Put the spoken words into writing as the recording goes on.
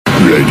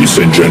Ladies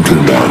and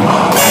gentlemen,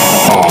 are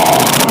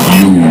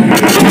you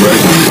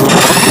ready?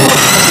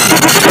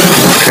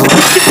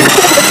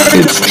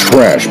 It's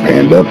Trash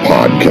Panda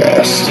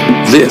Podcast.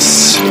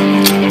 This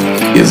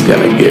is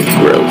gonna get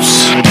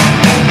gross.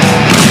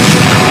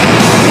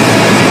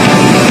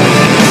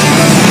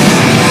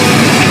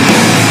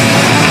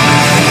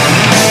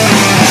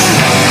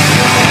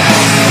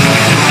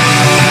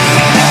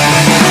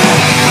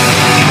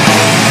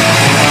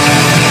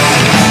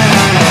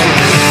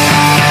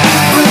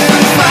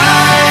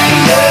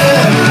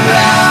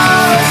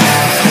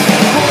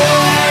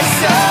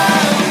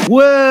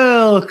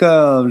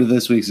 Welcome to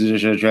this week's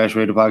edition of Trash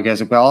Panda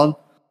Podcast. I'm Colin.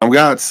 I'm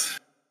Gots.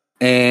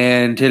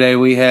 And today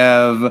we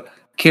have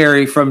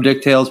Carrie from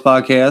Dick Tales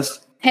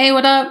Podcast. Hey,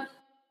 what up?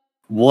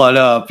 What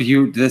up?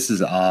 This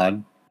is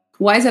odd.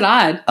 Why is it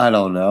odd? I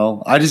don't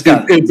know. I just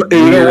got you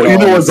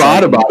know what's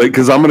odd about it?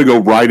 Because I'm going to go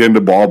right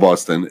into ball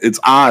busting. It's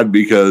odd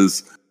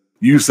because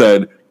you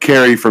said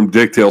Carrie from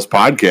Dick Tales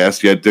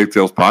Podcast, yet Dick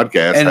Tales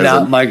Podcast and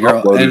not my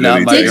girl. And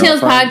not my Dick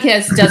Tales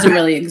Podcast doesn't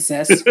really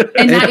exist.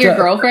 And not your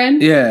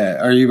girlfriend? Yeah.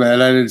 Are you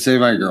mad I didn't say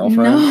my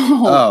girlfriend?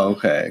 No. Oh,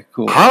 okay.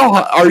 Cool.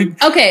 How are you?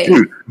 Okay.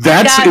 Dude, is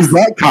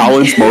that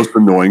Colin's most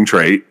annoying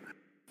trait?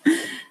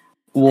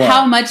 What?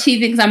 How much he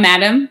thinks I'm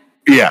mad at him?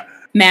 Yeah.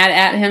 Mad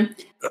at him?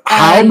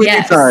 How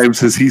many times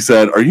has he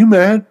said, "Are you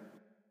mad"?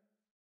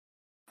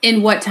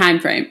 In what time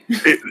frame?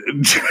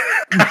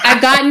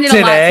 I've gotten it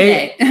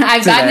today. A lot today.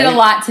 I've gotten it a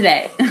lot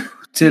today.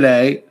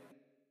 Today.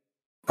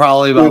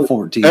 Probably about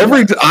 14.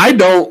 I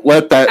don't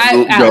let that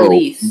go. At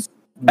least.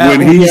 When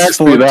he asks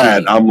me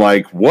that, I'm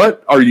like,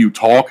 what are you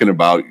talking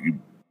about, you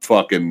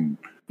fucking...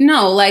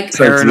 No, like...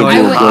 Paranoid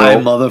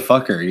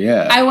motherfucker,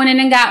 yeah. I went in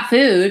and got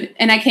food,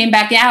 and I came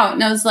back out,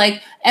 and I was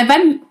like, am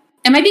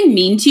I being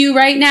mean to you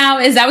right now?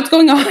 Is that what's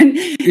going on?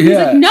 He's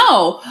like,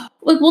 no.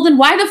 Like, well, then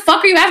why the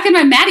fuck are you asking if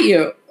I'm mad at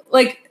you?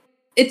 Like...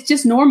 It's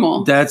just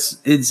normal. That's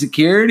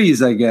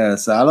insecurities, I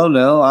guess. I don't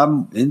know.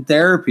 I'm in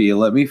therapy.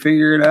 Let me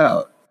figure it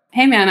out.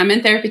 Hey, man, I'm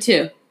in therapy,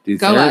 too.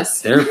 Dude, Go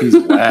us. Therapy's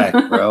whack,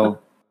 bro.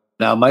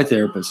 Now, my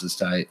therapist is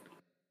tight.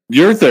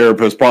 Your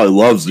therapist probably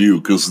loves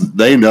you because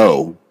they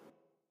know.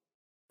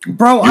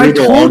 Bro, I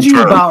told you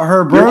about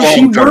her, bro.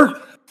 She worked...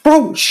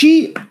 Bro,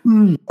 she...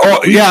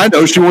 Oh, yeah, I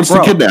know. She wants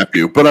to kidnap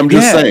you, but I'm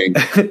just saying.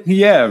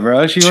 Yeah,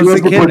 bro. She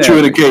wants to put you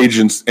in a cage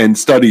and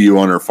study you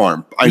on her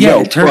farm. I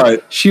know,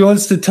 but... She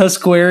wants to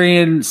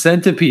Tusquarian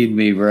centipede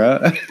me, bro.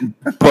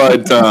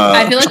 But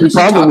I feel like she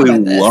probably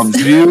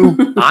loves you.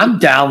 I'm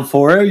down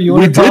for it. You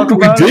want to talk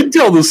about it? We did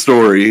tell the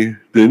story,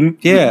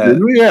 didn't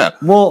we? Yeah.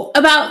 Well...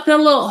 About the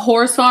little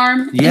horse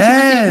farm?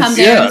 Yes.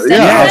 Yeah.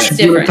 That's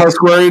different.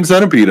 Tusquarian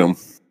centipede him.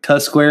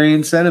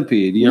 Tusquarian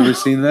centipede. You ever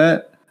seen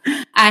that?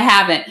 I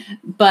haven't,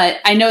 but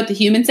I know what the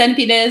human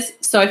centipede is,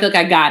 so I feel like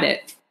I got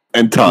it.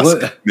 And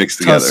tusk mixed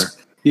together.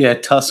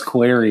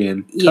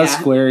 Tusquarian. Yeah.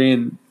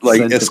 Tusquarian. Like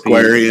centipede.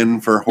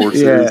 Esquarian for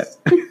horses. Yeah.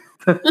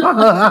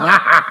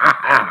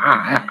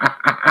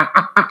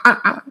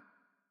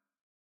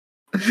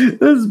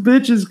 This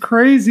bitch is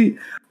crazy.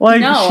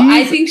 Like, no,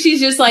 I think she's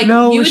just like, you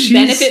would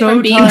benefit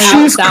from being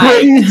outside. If she's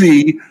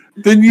crazy,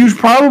 then you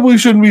probably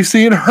shouldn't be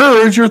seeing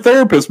her as your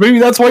therapist. Maybe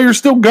that's why you're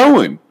still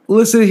going.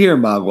 Listen here,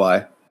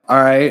 Mogwai.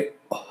 All right.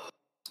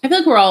 I feel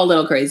like we're all a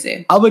little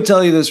crazy. I'm going to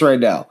tell you this right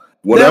now.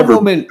 Whatever, that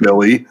woman,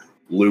 Billy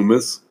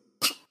Loomis.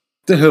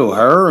 To who,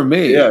 her or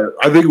me? Yeah,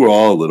 I think we're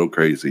all a little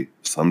crazy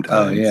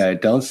sometimes. Oh, yeah,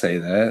 don't say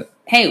that.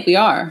 Hey, we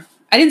are.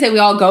 I didn't say we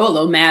all go a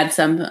little mad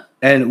sometimes.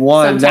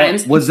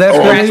 Was that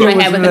Billy?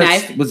 My head with a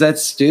knife. Was that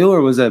Stu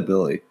or was that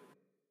Billy?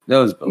 That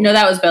was Billy. No,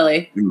 that was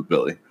Billy. It was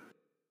Billy.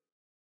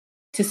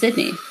 To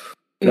Sydney.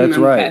 That's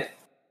right. Okay.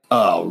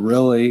 Oh,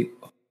 really?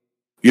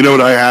 You know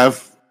what I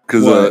have?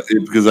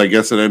 Because I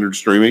guess it entered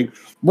streaming.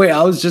 Wait,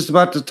 I was just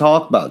about to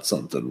talk about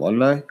something,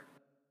 wasn't I?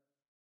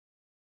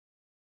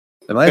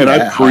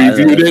 I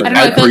previewed it. I don't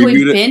know. I feel like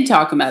we've been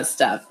talking about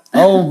stuff.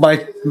 Oh, my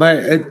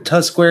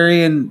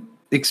Tusquarian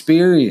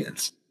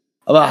experience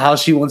about how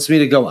she wants me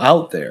to go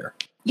out there.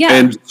 Yeah,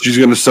 and she's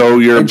going to sew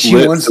your lips to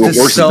a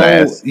horse's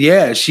ass.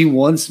 Yeah, she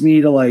wants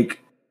me to like.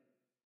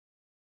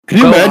 Can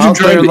you imagine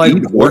trying to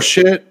eat horse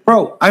shit?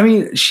 Bro, I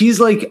mean,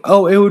 she's like,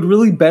 oh, it would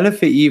really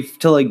benefit you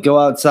to like go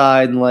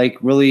outside and like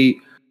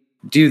really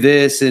do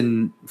this.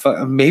 And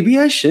maybe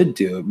I should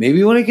do it.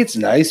 Maybe when it gets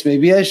nice,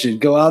 maybe I should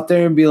go out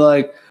there and be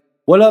like,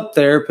 what up,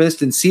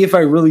 therapist? And see if I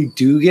really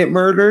do get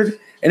murdered.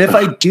 And if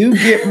I do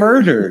get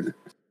murdered,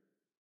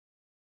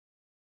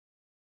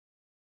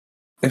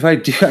 if I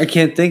do, I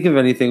can't think of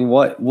anything.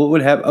 What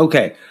would happen?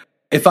 Okay,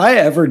 if I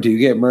ever do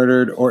get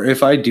murdered or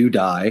if I do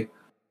die,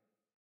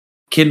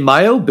 can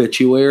my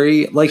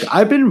obituary, like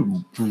I've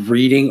been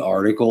reading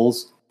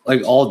articles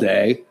like all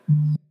day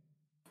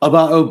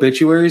about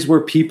obituaries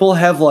where people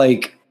have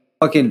like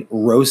fucking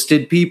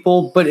roasted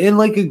people, but in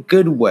like a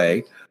good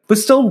way, but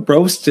still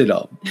roasted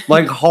them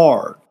like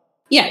hard.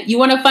 Yeah, you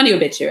want a funny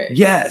obituary.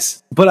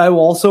 Yes, but I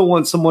also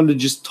want someone to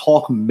just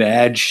talk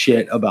mad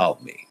shit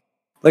about me.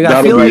 Like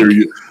that'll be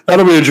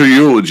at your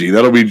eulogy.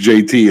 That'll be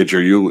JT at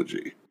your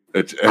eulogy.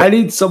 I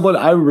need someone.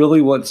 I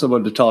really want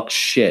someone to talk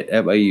shit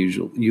at my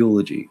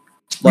eulogy.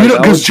 You know,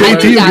 because I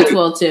think JT Gods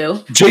will too.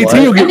 JT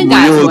will I get think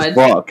real Gods as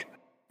fuck.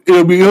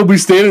 He'll be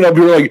standing up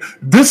here like,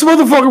 this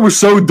motherfucker was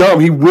so dumb.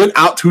 He went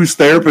out to his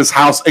therapist's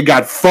house and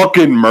got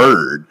fucking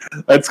murdered.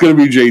 That's going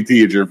to be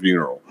JT at your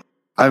funeral.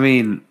 I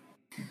mean,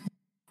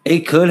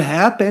 it could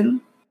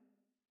happen.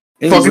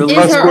 Fucking Is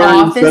us her wearing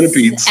office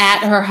centipedes. at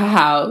her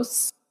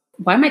house?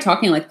 Why am I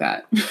talking like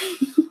that?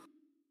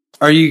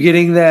 Are you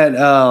getting that?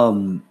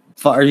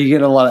 Are you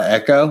getting a lot of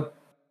echo?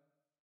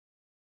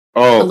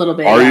 Oh, A little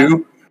bit, are yeah.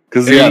 you?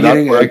 Because Are you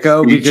getting like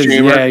echo? speech Because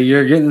jammer.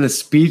 you're getting the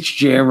speech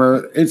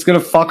jammer. It's gonna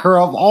fuck her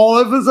up all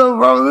episode,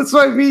 bro. This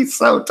might be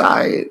so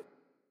tight.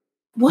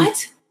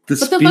 What? What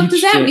the fuck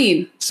does that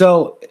mean?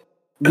 So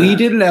we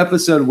did an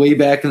episode way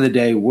back in the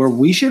day where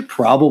we should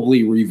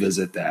probably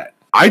revisit that.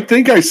 I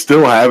think I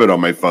still have it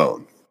on my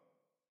phone.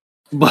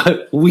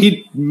 But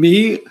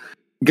me,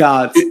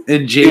 Gots,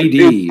 and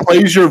JD It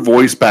plays your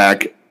voice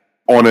back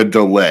on a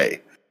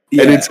delay.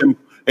 Yeah.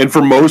 And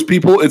for most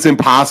people, it's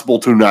impossible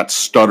to not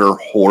stutter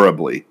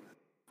horribly.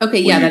 Okay,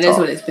 yeah, that is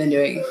what it's been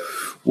doing.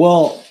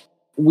 Well,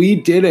 we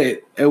did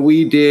it, and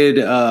we did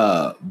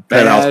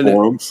Penthouse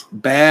forums.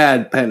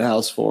 bad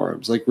penthouse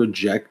forums, like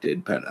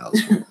rejected penthouse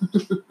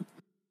forums.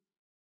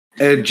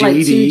 And JD,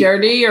 Like too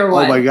dirty or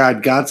what? oh my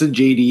god, Gots and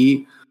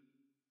JD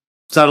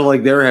sounded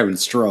like they were having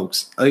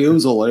strokes. Like, it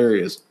was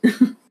hilarious.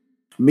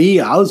 Me,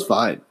 I was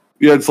fine.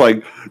 Yeah, it's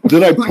like,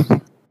 did I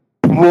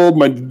pull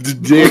my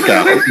dick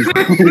out?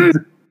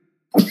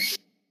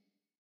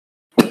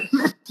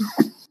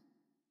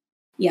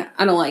 Yeah,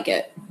 I don't like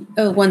it.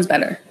 Oh, one's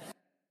better.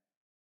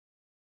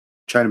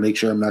 Trying to make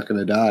sure I'm not going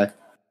to die.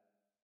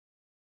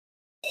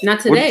 Not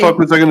What the today. fuck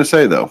was I going to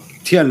say, though?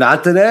 Yeah,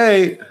 not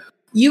today.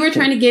 You were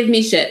trying to give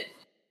me shit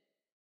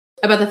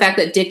about the fact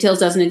that Dick Tales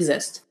doesn't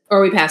exist. Or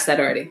are we past that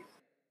already?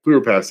 We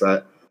were past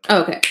that.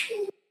 Oh, okay.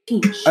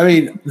 I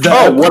mean,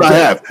 What I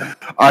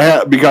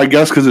have, because I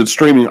guess because it's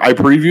streaming, I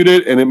previewed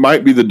it, and it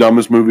might be the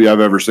dumbest movie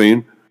I've ever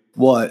seen.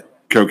 What?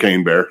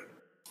 Cocaine Bear.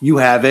 You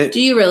have it?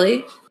 Do you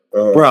really?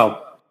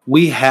 Bro,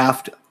 we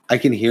have to. I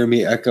can hear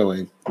me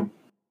echoing.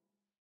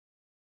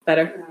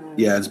 Better.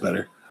 Yeah, it's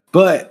better.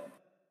 But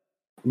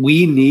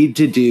we need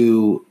to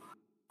do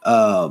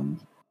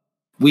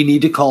we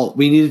need to tell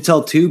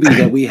Tubi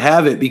that we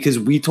have it, because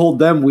we told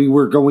them we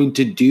were going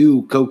to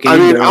do Cocaine I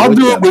mean, Bear I'll with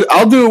do them.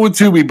 it with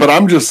Tubi, but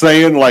I'm just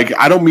saying, like,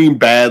 I don't mean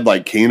bad,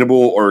 like Cannibal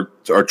or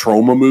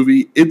Trauma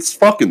movie. It's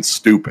fucking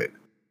stupid.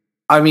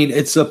 I mean,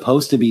 it's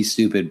supposed to be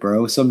stupid,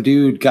 bro. Some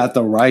dude got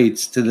the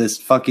rights to this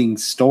fucking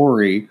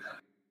story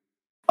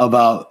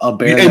about a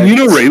bear. And you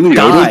know Ray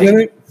Liotta's in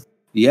it?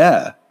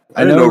 Yeah.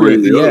 I know Ray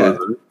Liotta.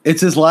 Yeah.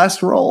 It's his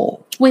last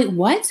role. Wait,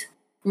 what?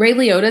 Ray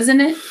Liotta's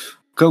in it?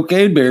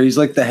 Cocaine Bear, he's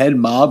like the head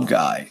mob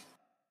guy.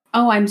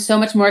 Oh, I'm so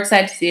much more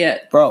excited to see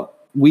it. Bro,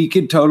 we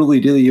could totally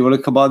do that. You want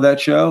to come on that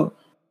show?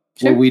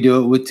 Sure. Where we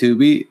do it with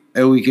Tubi?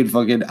 And we could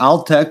fucking,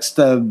 I'll text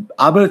them.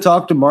 I'm going to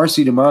talk to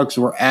Marcy tomorrow because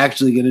we're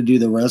actually going to do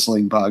the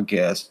wrestling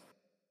podcast.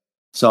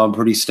 So I'm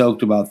pretty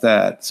stoked about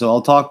that. So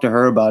I'll talk to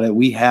her about it.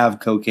 We have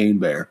Cocaine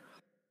Bear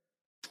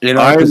in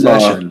our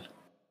possession.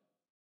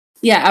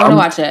 Yeah, I want to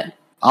watch it.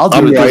 I'll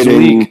do it this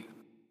week.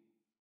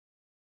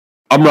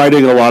 I'm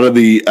writing a lot of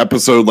the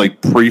episode,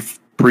 like,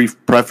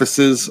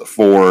 prefaces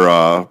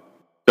for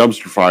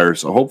Dumpster Fire.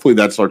 So hopefully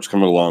that starts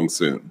coming along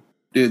soon.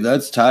 Dude,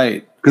 that's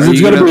tight. Because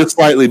it's going to be a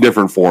slightly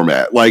different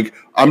format. Like,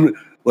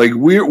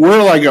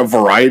 we're like a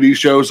variety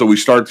show, so we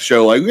start the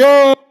show like,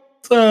 yeah,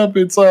 what's up?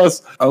 It's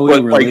us. Oh,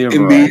 but really like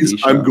in these,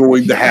 show? I'm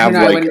going to have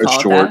like a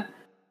short.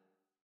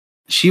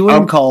 She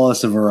wouldn't call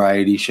us a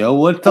variety show.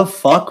 What the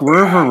fuck?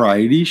 We're a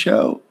variety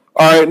show.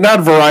 All right,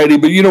 not variety,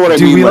 but you know what I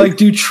mean. Do we like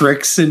do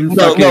tricks and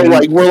no,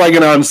 like we're like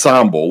an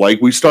ensemble.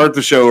 Like we start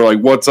the show like,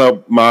 "What's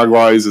up,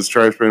 Mogwais? It's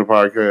Trash Pan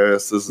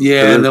Podcast."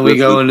 And then we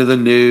go into the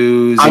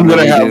news. I'm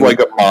gonna have like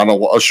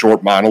a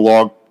short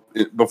monologue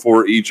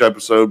before each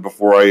episode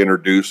before I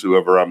introduce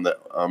whoever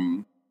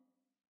I'm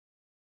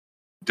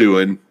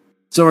doing.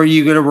 So, are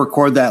you gonna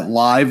record that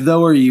live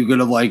though, or are you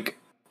gonna like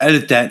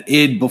edit that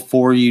in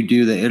before you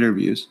do the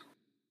interviews?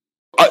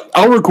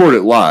 I'll record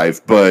it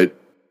live, but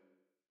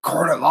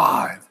record it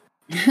live.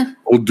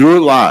 We'll do it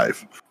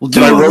live.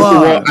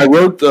 I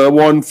wrote the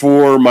one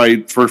for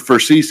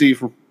Cece,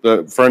 for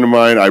the friend of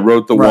mine. I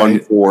wrote the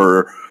one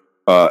for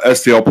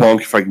STL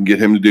Punk, if I can get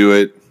him to do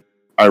it.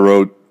 I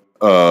wrote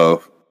the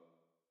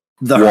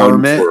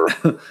Hermit,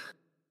 the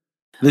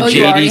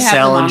JD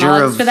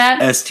Salinger of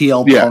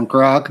STL Punk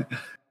Rock.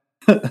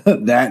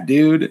 That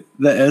dude,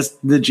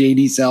 the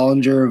JD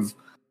Salinger of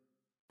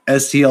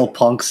STL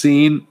Punk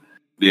scene.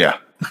 Yeah.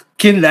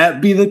 Can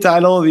that be the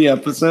title of the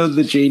episode?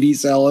 The JD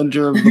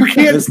Salinger of the You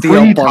can't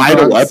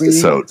pre-title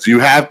episodes. You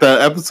have the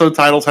episode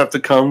titles have to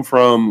come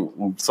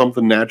from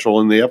something natural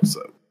in the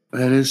episode.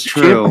 That is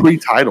true. You can't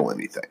pre-title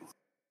anything.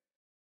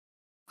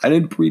 I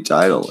didn't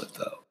pre-title it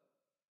though.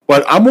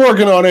 But I'm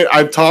working on it.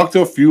 I've talked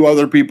to a few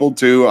other people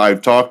too.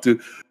 I've talked to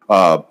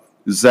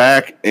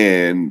Zach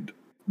and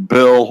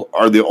Bill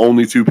are the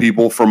only two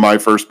people from my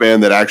first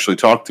band that actually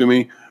talked to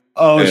me.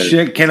 Oh And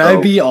shit! Can I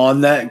be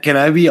on that? Can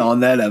I be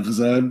on that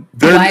episode?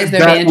 Why is there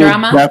that band will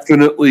drama?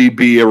 definitely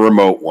be a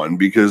remote one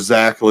because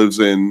Zach lives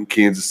in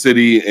Kansas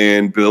City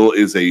and Bill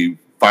is a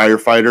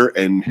firefighter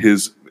and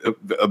his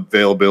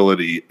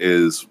availability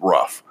is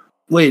rough.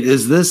 Wait,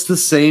 is this the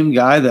same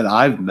guy that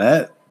I've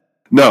met?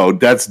 No,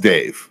 that's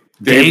Dave.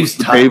 Dave's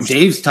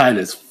tight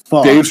as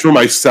fuck. Dave's from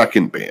my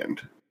second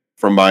band,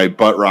 from my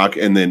butt rock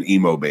and then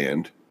emo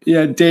band.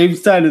 Yeah,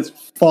 Dave's tight as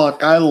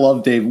fuck. I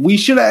love Dave. We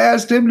should have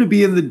asked him to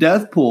be in the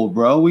death pool,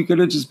 bro. We could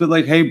have just been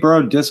like, hey,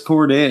 bro,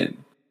 Discord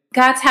in.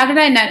 Gods, how did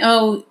I not?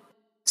 Oh,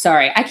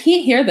 sorry. I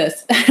can't hear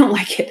this. I don't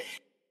like it.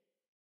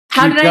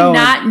 How did I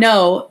not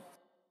know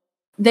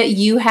that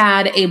you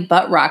had a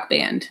butt rock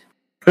band?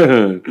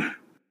 It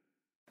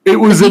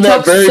was in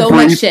that very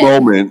brief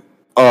moment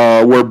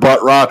where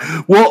butt rock.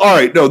 Well, all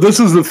right. No, this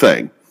is the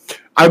thing.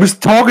 I was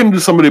talking to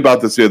somebody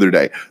about this the other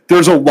day.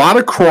 There's a lot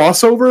of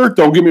crossover.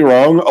 Don't get me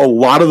wrong. A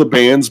lot of the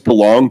bands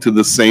belong to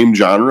the same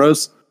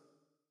genres.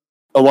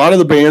 There's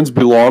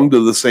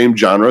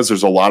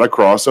a lot of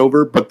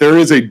crossover, but there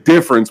is a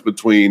difference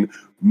between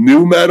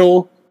nu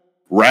metal,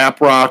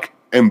 rap rock,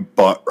 and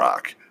butt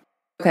rock.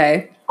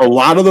 Okay. A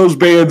lot of those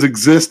bands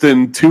exist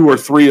in 2 or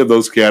 3 of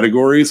those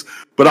categories,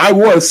 but I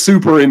was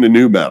super into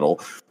nu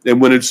metal. And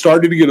when it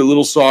started to get a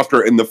little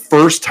softer, and the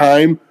first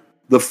time,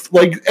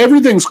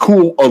 everything's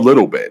cool a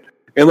little bit.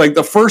 And like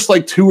the first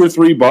 2 or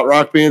 3 butt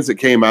rock bands that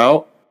came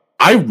out,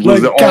 I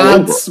was all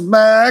over.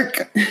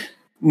 Godsmack.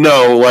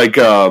 No,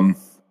 I'm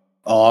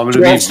gonna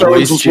be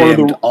voice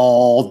jammed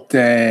all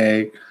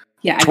day.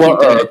 Yeah, I can't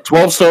do it.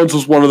 12 Stones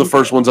was one of the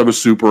first ones I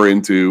was super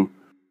into.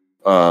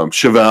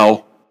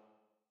 Chevelle,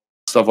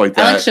 stuff like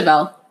that. I like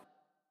Chevelle.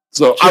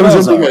 So I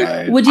was into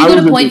right. Would you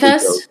go to Point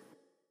Fest?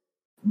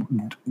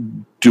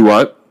 Do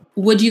what?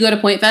 Would you go to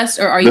Point Fest,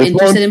 or are you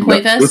interested in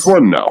Point Fest? This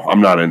one, no.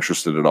 I'm not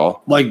interested at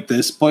all. Like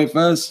this Point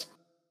Fest?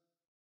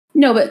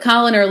 No, but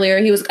Colin earlier,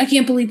 he was, I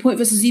can't believe Point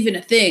Fest is even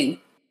a thing.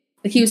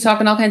 Like, he was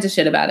talking all kinds of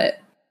shit about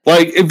it.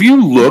 Like, if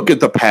you look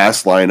at the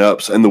past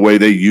lineups and the way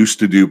they used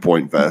to do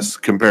Point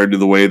Fest compared to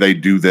the way they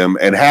do them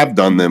and have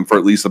done them for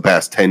at least the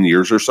past 10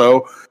 years or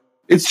so,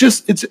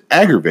 it's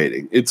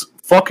aggravating. It's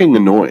fucking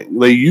annoying.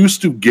 They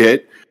used to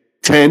get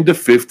 10 to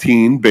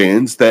 15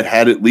 bands that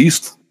had at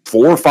least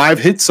 4 or 5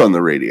 hits on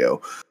the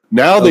radio.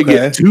 Now they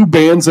get 2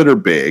 bands that are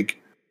big,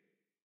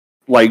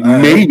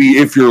 maybe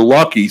if you're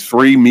lucky,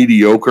 3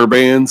 mediocre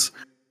bands,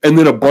 and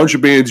then a bunch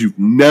of bands you've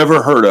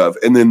never heard of,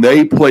 and then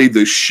they play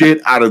the shit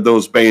out of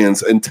those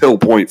bands until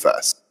Point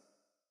Fest,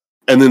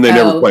 and then they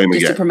never play them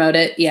again. Just to promote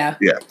it, yeah.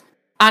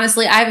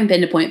 Honestly, I haven't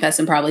been to Point Fest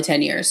in probably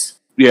 10 years.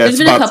 Yeah, there's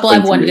been a couple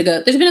I've wanted to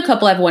go. There's been a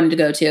couple I've wanted to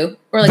go to,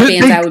 or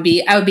bands I would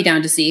be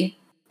down to see.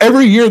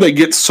 Every year they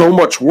get so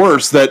much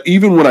worse that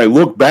even when I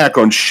look back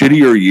on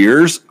shittier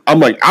years,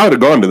 I'm like, I would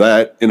have gone to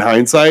that in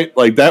hindsight.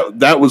 Like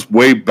that was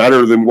way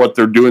better than what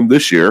they're doing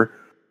this year.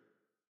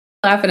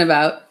 Laughing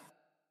about.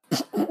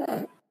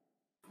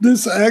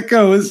 This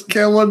echo is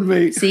killing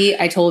me. See,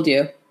 I told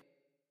you.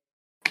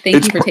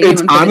 Thank you for taking one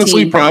for the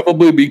honestly team.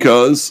 Probably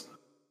because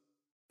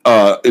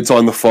it's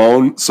on the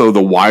phone, so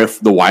the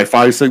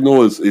Wi-Fi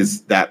signal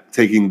is that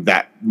taking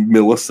that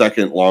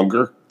millisecond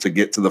longer to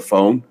get to the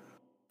phone.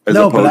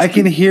 No, but I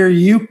can hear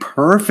you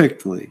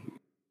perfectly.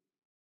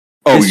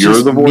 Oh, it's you're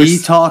just the voice? me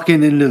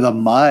talking into the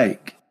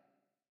mic.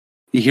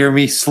 You hear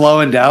me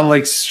slowing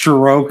down,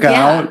 stroke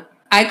out?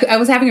 I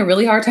was having a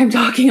really hard time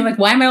talking. I'm like,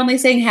 why am I only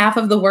saying half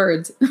of the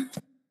words?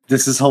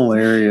 This is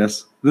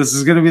hilarious. This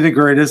is going to be the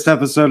greatest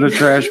episode of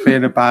Trash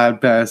Panda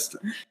Podcast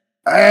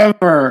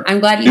ever.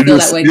 I'm glad you feel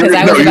that way because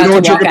I was about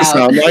to walk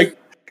out.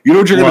 You know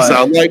what you're going to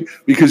sound like?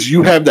 Because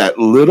you have that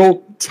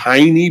little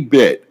tiny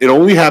bit. It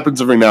only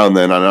happens every now and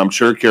then, and I'm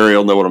sure Carrie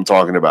will know what I'm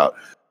talking about.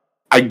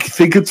 I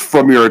think it's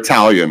from your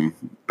Italian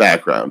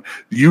background.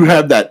 You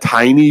have that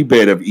tiny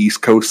bit of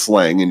East Coast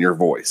slang in your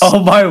voice.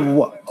 Oh, my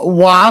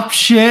wop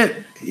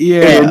shit.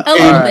 Yeah, a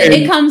little bit.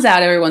 It comes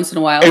out every once in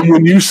a while. And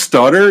when you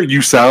stutter,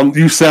 you sound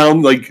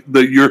like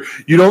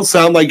you don't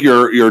sound like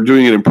you're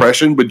doing an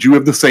impression, but you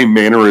have the same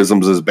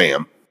mannerisms as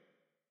Bam.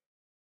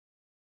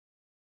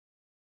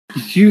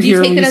 You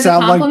hear me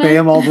sound like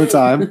Bam all the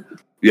time?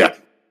 Yeah.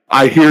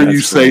 I hear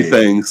you say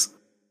things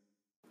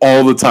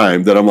all the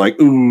time that I'm like,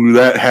 ooh,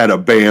 that had a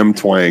Bam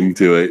twang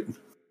to it.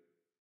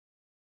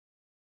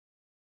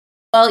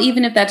 Well,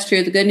 even if that's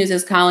true, the good news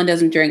is Colin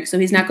doesn't drink, so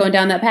he's not going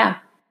down that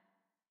path.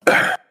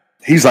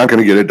 He's not going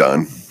to get it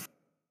done.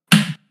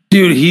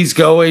 Dude, he's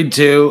going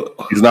to.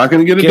 He's not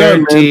going to get it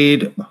done.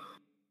 Man.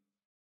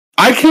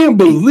 I can't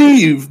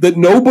believe that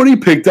nobody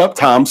picked up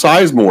Tom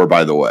Sizemore,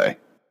 by the way.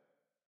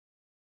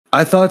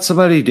 I thought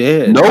somebody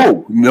did.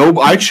 No,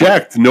 I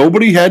checked.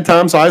 Nobody had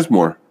Tom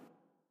Sizemore.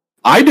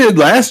 I did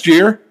last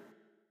year.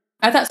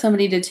 I thought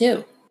somebody did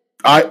too.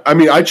 I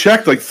mean, I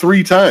checked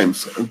 3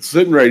 times. I'm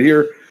sitting right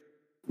here.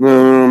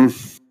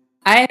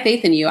 I have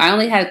faith in you. I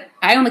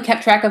only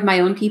kept track of my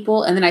own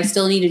people, and then I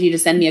still needed you to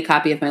send me a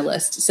copy of my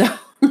list. So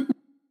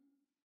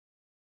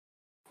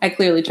I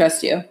clearly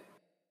trust you.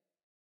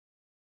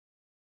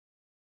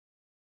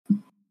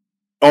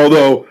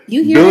 Although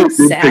you hear Billy him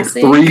did pick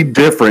sassy? 3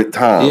 different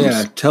times.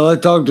 Yeah, tell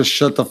that dog to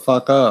shut the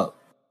fuck up.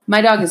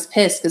 My dog is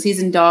pissed because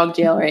he's in dog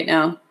jail right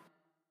now.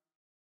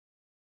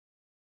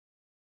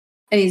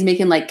 And he's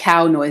making like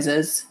cow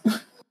noises.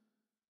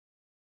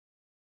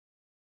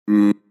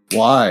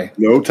 Why?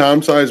 No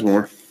Tom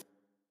Sizemore.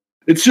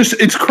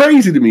 It's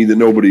crazy to me that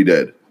nobody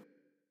did.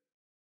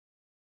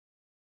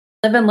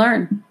 Live and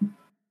learn.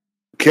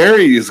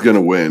 Carrie is going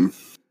to win.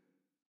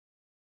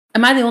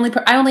 Am I the only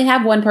I only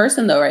have one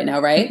person though right now,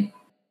 right?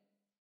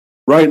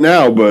 Right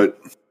now, but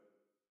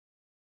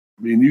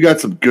I mean, you got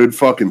some good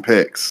fucking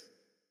picks.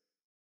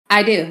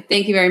 I do.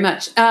 Thank you very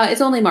much.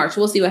 It's only March.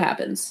 We'll see what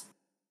happens.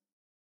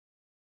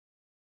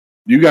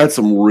 You got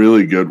some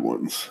really good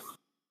ones.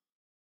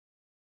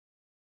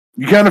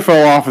 You kind of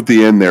fell off at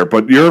the end there,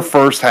 but your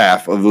first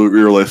half of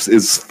your list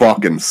is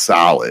fucking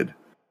solid.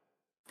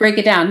 Break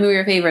it down. Who are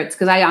your favorites?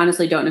 Because I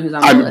honestly don't know who's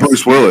on my list.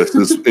 Bruce Willis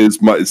is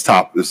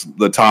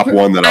the top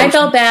one that I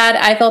felt bad.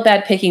 I felt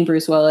bad picking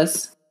Bruce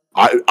Willis.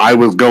 I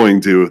was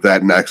going to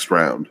that next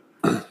round.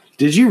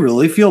 Did you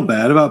really feel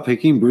bad about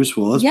picking Bruce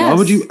Willis? Yes. Why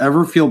would you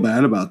ever feel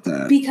bad about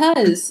that?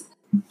 Because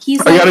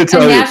he's like a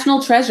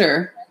national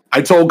treasure.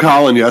 I told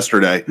Colin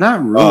yesterday.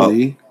 Not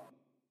really.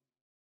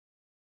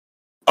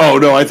 Oh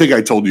no, I think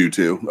I told you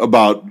too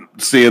about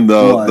seeing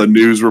the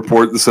news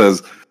report that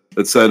said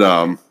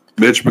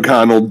Mitch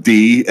McConnell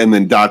D and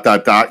then ...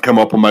 come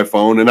up on my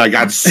phone, and I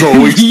got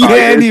so excited.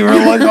 Yeah, and you were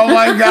like, "Oh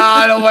my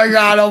god, oh my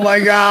god, oh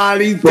my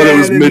god!" He's but dead. it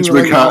was Mitch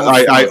McConnell.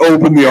 Like, I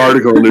opened the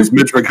article and it's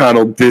Mitch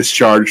McConnell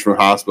discharged from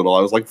hospital.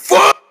 I was like,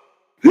 "Fuck!"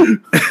 Is there any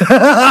part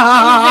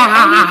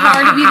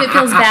of you that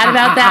feels bad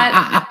about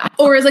that,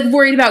 or is like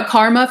worried about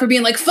karma for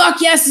being like,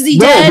 "Fuck yes, is he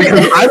dead?" No,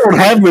 because I don't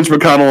have Mitch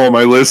McConnell on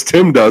my list.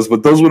 Tim does,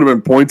 but those would have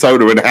been points I would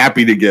have been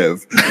happy to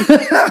give.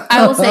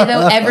 I will say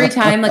though, every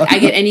time like I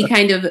get any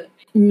kind of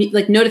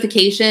like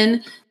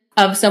notification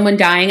of someone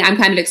dying, I'm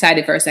kind of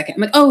excited for a second.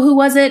 I'm like, "Oh, who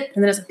was it?"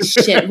 And then it's like,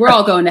 "Shit, we're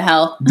all going to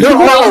hell." There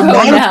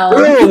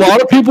are a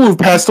lot of people who've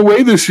passed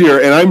away this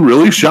year, and I'm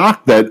really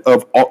shocked that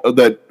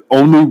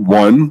only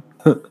one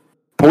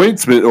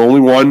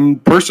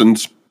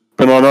person's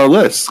been on our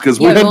list because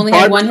we only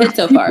had one hit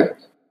so far.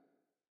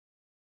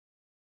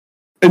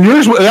 And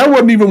yours, that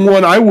wasn't even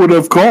one I would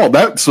have called.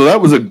 So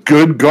that was a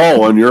good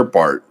call on your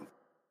part.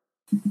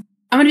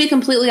 I'm going to be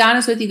completely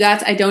honest with you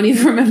guys. I don't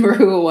even remember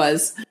who it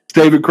was. It's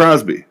David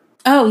Crosby.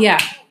 Oh yeah.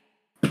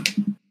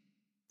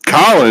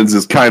 Collins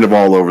is kind of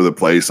all over the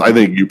place. I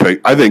think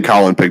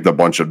Colin picked a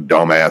bunch of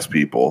dumbass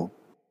people.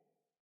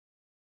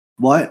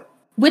 what?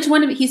 Which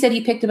one of he said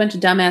he picked a bunch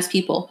of dumbass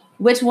people.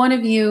 Which one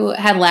of you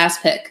had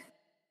last pick?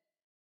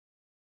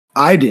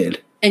 I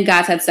did. And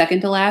Gots had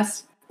second to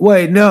last?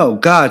 Wait, no,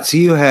 Gots,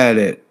 you had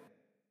it.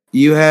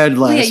 You had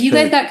last. Yeah, you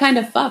pick. guys got kind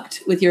of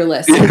fucked with your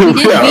list. We did It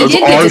was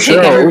get our to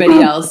show. pick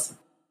everybody else.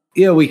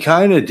 Yeah, we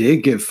kind of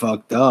did get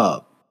fucked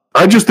up.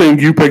 I just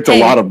think you picked a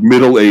lot of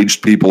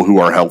middle-aged people who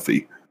are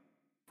healthy.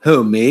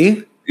 Who,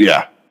 me?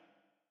 Yeah.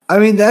 I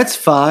mean, that's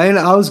fine.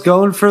 I was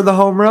going for the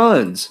home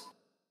runs.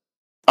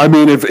 I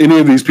mean, if any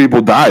of these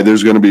people die,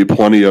 there's going to be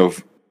plenty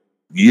of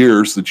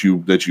years that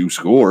you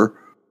score.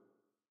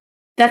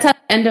 That's how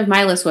the end of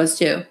my list was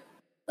too.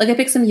 Like I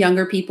picked some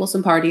younger people,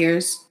 some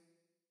partiers.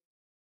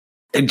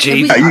 And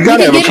you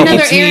gotta have a couple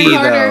Aaron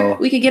Carter.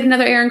 We could get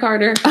another Aaron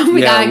Carter. Oh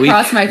my god, I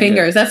crossed my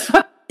fingers. That's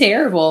fucking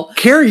terrible.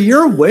 Carrie,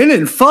 you're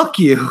winning. Fuck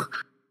you.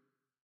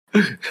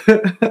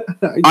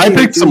 I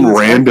picked some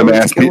random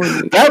ass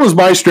people. That was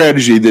my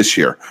strategy this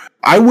year.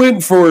 I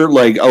went for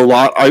like a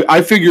lot.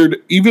 I figured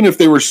even if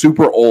they were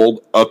super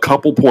old, a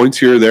couple points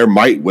here or there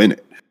might win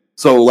it.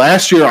 So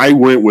last year I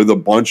went with a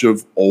bunch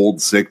of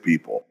old sick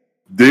people.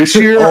 This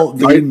year,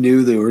 I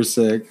knew they were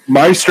sick.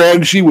 My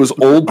strategy was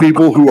old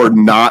people who are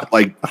not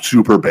like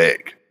super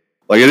big.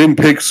 Like I didn't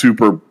pick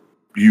super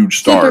huge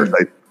stars.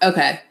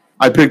 Okay.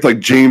 I picked like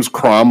James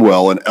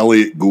Cromwell and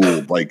Elliot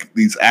Gould, like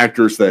these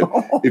actors that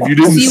if you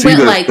didn't see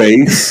their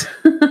face,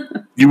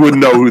 you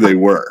wouldn't know who they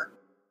were.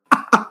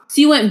 So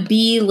you went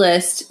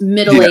B-list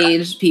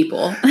middle-aged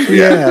people.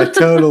 Yeah,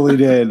 totally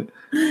did.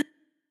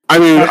 I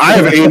mean, I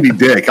have Andy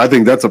Dick. I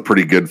think that's a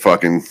pretty good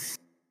fucking.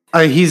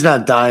 He's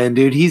not dying,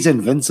 dude. He's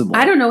invincible.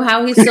 I don't know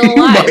how he's still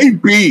alive. He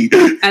might be.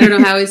 I don't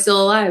know how he's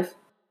still alive.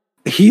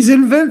 He's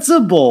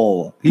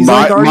invincible. He's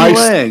like Artie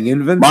Lang,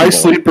 invincible. My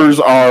sleepers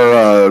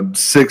are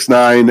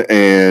 6ix9ine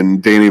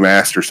and Danny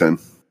Masterson.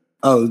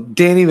 Oh,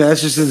 Danny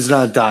Masterson's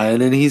not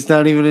dying, and he's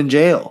not even in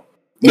jail.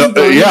 No,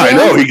 I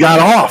know. He got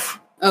off.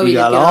 Oh, he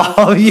got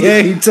off.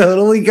 Yeah, he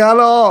totally got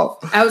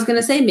off. I was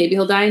gonna say maybe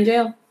he'll die in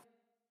jail.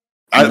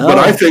 But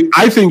I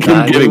think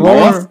him getting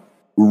off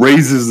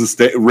raises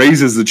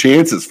the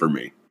chances for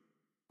me.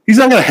 He's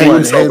not going to hang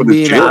himself in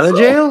his jail out of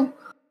jail.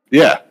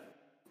 Yeah,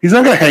 he's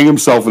not going to hang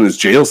himself in his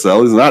jail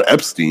cell. He's not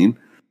Epstein.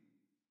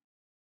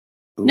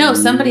 No,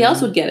 somebody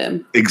else would get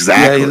him.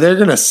 Exactly. Yeah, they're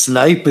going to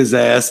snipe his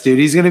ass, dude.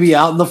 He's going to be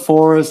out in the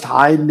forest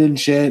hiding and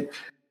shit.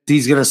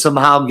 He's going to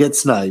somehow get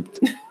sniped.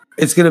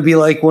 It's going to be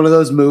like one of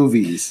those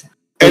movies.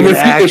 And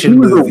if he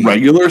was a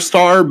regular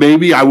star,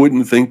 maybe I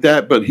wouldn't think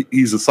that, but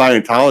he's a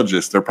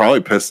Scientologist. They're probably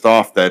pissed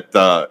off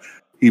that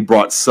he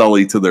brought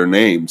Sully to their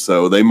name,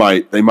 so they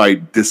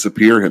might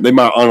disappear him. They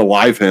might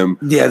unalive him.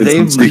 Yeah,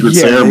 in some secret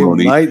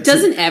ceremony.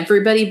 Doesn't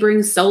everybody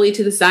bring Sully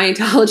to the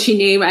Scientology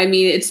name? I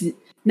mean, it's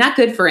not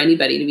good for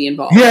anybody to be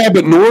involved. Yeah,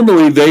 but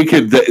normally they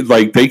can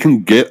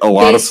get a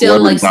lot of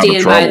celebrities out of trouble. They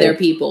still stand by their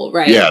people,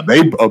 right? Yeah,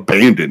 they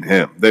abandoned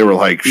him. They were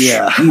like, you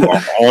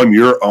are on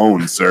your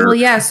own, sir. Well,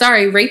 yeah,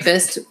 sorry,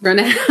 rapist. Even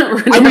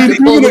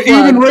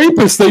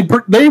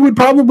rapists, they would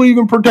probably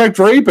even protect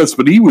rapists,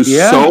 but he was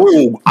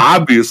so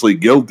obviously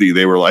guilty.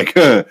 They were like,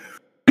 good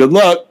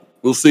luck.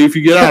 We'll see if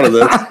you get out of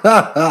this.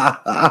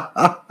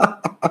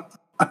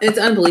 It's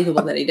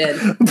unbelievable that he did.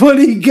 But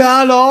he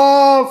got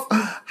off.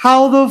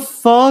 How the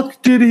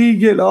fuck did he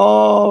get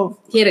off?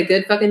 He had a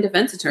good fucking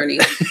defense attorney.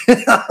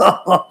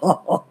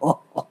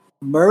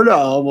 Murda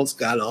almost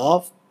got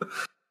off.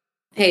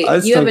 Hey,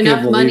 you have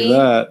enough money,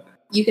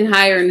 you can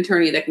hire an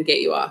attorney that can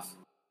get you off.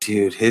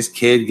 Dude, his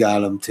kid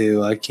got him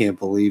too. I can't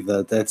believe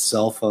that. That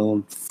cell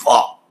phone.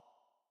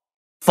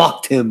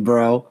 Fucked him,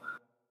 bro.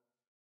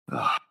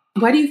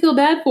 Why do you feel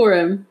bad for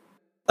him?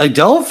 I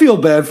don't feel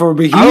bad for him,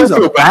 but he was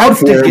about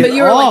to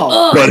get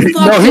off. But he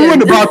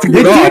wasn't about to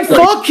get off.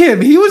 Fuck him.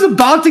 He was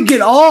about to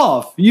get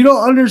off. You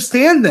don't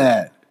understand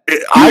that. He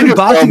was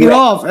about to get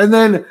off, and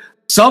then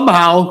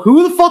somehow,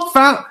 who the fuck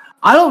found?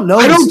 I don't know.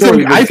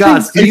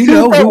 Do you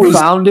know who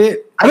found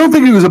it? I don't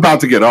think he was about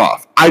to get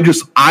off.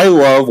 I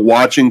love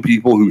watching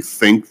people who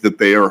think that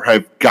they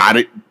have got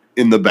it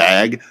in the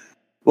bag.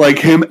 Like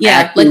him,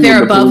 like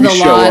they're above the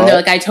law, and they're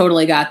like, "I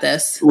totally got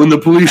this." When the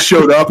police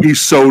showed up,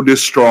 he's so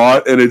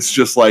distraught, and it's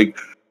just like,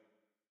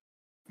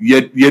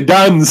 "You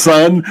done,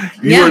 son?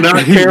 You were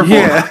not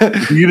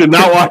careful. You did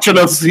not watch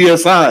enough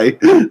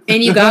CSI,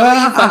 and you got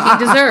what you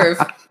fucking deserve."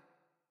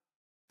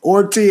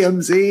 Or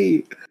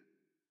TMZ.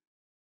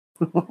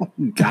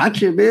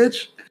 Gotcha,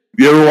 bitch.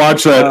 You ever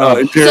watch that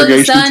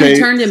interrogation so the son tape?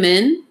 Turned him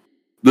in.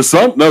 The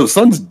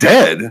son's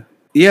dead.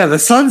 Yeah, the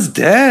son's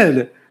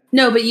dead.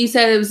 No, but you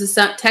said it was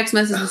a text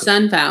message the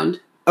son found.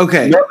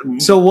 Okay,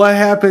 so what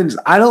happens?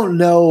 I don't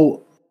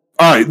know.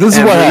 All right, this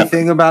is what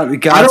happened. About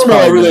it. I don't know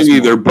everything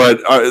either,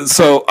 but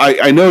so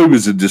I know he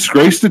was a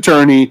disgraced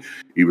attorney.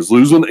 He was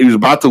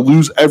about to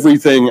lose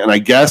everything, and I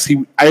guess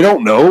I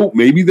don't know.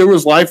 Maybe there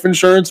was life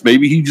insurance.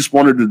 Maybe he just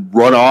wanted to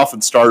run off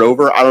and start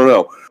over. I don't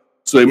know.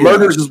 So he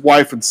murders his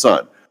wife and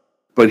son.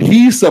 But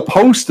he's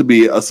supposed to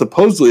be,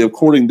 supposedly,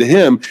 according to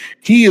him,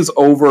 he is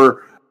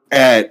over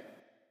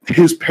at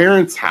his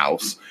parents'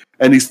 house.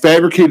 And he's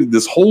fabricated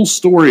this whole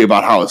story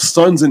about how his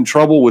son's in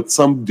trouble with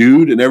some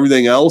dude and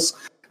everything else.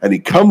 And he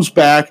comes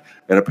back,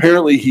 and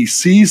apparently he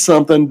sees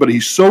something, but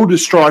he's so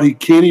distraught he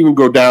can't even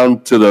go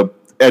down to the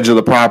edge of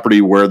the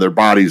property where their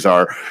bodies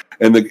are.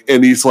 And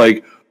he's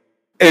like,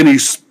 and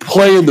he's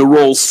playing the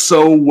role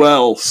so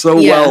well.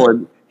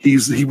 And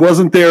he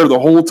wasn't there the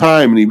whole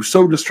time, and he was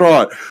so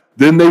distraught.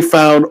 Then they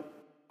found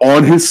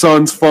on his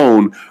son's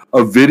phone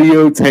a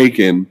video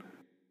taken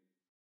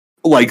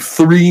like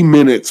 3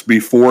 minutes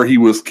before he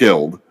was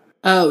killed.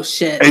 Oh,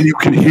 shit. And you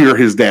can hear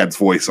his dad's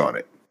voice on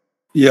it.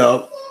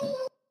 Yep.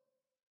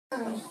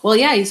 Well,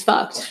 yeah, he's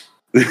fucked.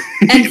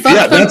 And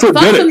fuck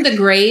from the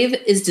grave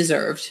is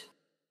deserved.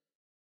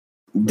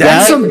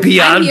 That's some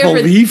beyond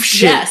belief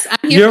shit. Yes,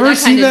 you ever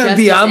seen that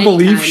Beyond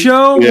Belief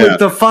show with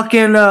the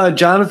fucking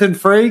Jonathan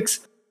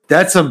Frakes?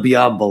 That's some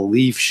beyond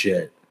belief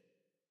shit.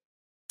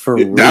 For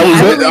real. That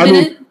was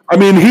it. I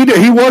mean,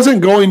 he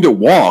wasn't going to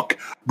walk,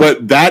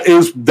 but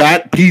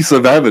that piece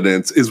of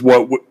evidence is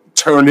what would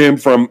turn him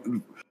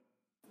from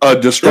a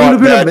distraught. It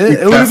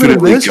would have been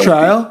a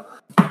mistrial.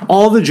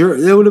 All the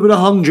it would have been a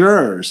hung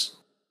jurors.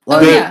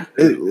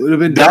 It would have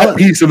been that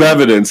piece of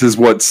evidence is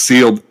what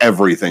sealed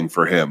everything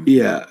for him.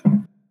 Yeah.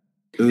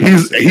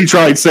 He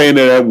tried saying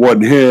that it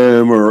wasn't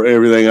him or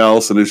everything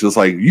else, and it's just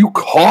like, you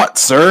caught,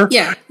 sir.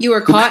 Yeah, you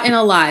were caught in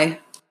a lie.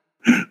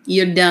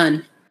 You're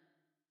done.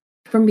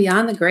 From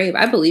beyond the grave.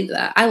 I believe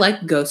that. I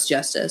like ghost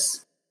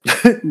justice.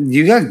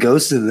 You got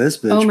ghosts in this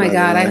bitch. Oh my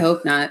God, I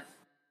hope not.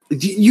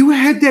 You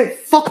had that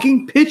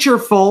fucking pitcher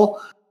full,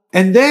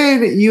 and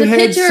then you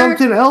had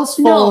something else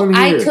fall in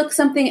here. I took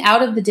something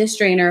out of the dish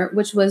drainer,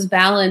 which was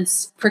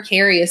balanced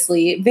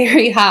precariously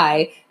very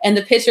high, and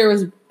the pitcher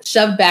was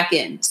shoved back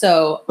in.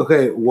 So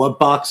okay, what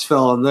box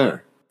fell in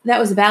there? That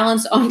was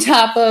balanced on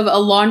top of a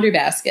laundry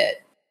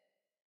basket.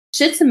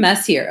 Shit's a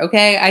mess here,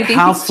 okay? I think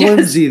how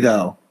flimsy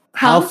though?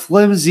 How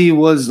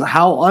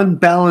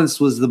unbalanced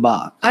was the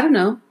box? I don't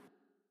know.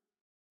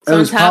 It's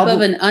on top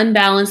of an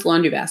unbalanced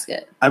laundry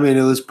basket. I mean,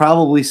 it was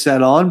probably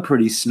set on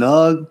pretty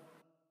snug.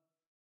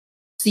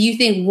 So you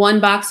think one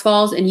box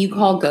falls and you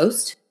call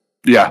ghost?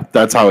 Yeah,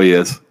 that's how he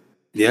is.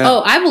 Yeah.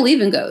 Oh, I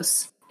believe in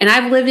ghosts. And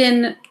I've lived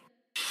in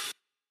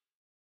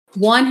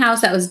one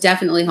house that was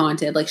definitely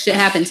haunted. Like, shit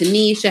happened to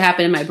me. Shit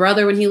happened to my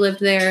brother when he lived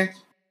there.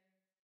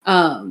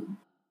 But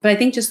I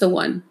think just the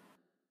one.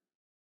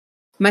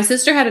 My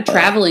sister had a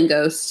traveling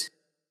ghost.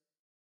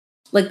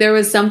 Like, there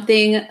was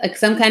something, like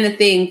some kind of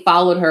thing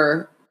followed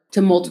her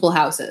to multiple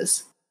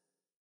houses.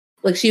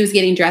 Like, she was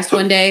getting dressed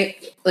one day,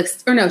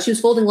 she was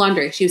folding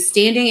laundry. She was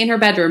standing in her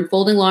bedroom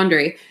folding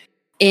laundry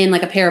in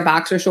like a pair of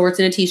boxer shorts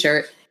and a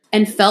t-shirt.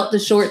 and felt the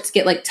shorts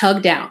get like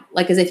tugged down,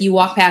 like as if you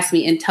walked past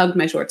me and tugged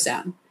my shorts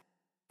down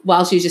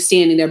while she was just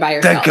standing there by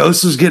herself. That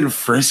ghost was getting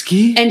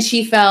frisky? And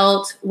she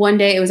felt one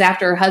day, it was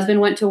after her husband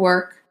went to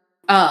work.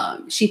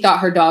 She thought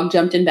her dog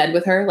jumped in bed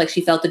with her. Like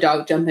she felt the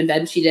dog jump in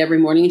bed. She did every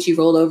morning, and she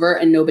rolled over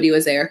and nobody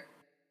was there.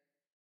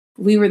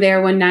 We were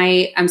there one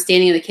night. I'm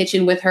standing in the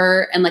kitchen with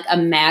her, and like a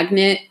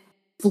magnet,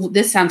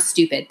 this sounds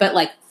stupid, but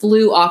like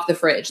flew off the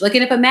fridge. Like,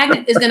 and if a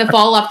magnet is going to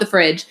fall off the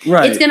fridge,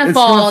 right. it's going to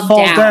fall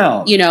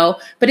down, you know?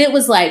 But it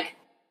was like,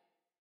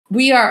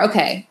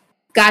 okay,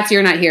 Gots,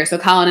 you're not here. So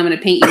Colin, I'm going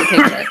to paint you a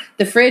picture.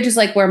 The fridge is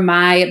like where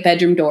my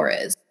bedroom door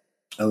is.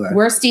 Okay.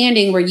 We're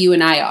standing where you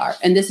and I are.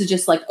 And this is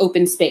just like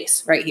open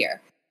space right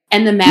here.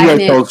 And the magnet. You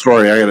guys tell the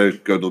story. I got to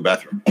go to the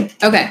bathroom.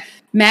 Okay.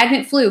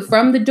 Magnet flew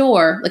from the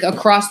door, like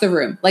across the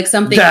room, like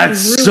something.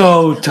 That's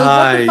so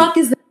tight. What the fuck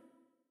is that?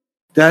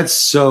 That's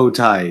so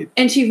tight.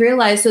 And she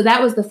realized, so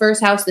that was the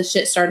first house the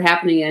shit started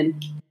happening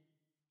in.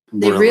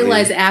 They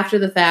realized after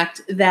the fact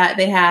that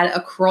they had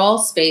a crawl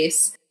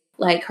space,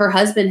 like her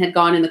husband had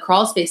gone in the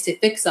crawl space to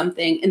fix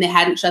something and they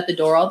hadn't shut the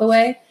door all the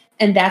way.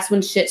 And that's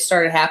when shit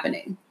started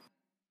happening.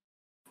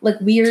 Like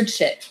weird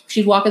shit.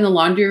 She'd walk in the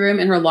laundry room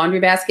and her laundry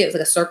basket, it was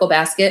like a circle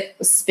basket,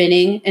 was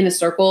spinning in a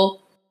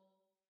circle,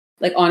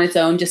 like on its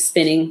own, just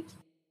spinning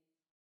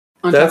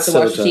on top of the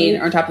washing machine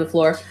or on top of the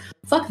floor.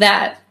 Fuck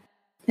that.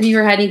 Have you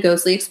ever had any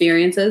ghostly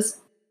experiences?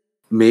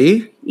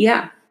 Me?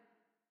 Yeah.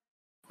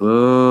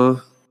 I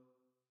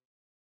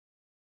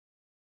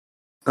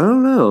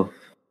don't know.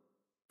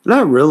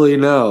 Not really,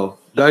 no.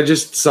 I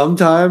just,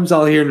 sometimes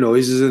I'll hear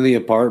noises in the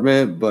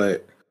apartment,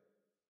 but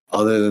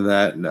other than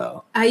that,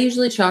 no. I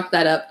usually chalk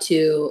that up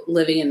to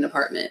living in an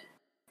apartment.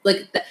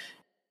 Like,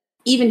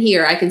 even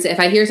here, I can say, if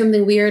I hear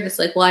something weird, it's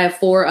like, well, I have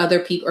 4 other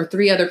people or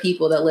 3 other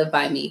people that live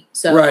by me.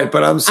 So right,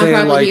 but I'm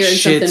saying like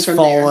shit's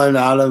fallen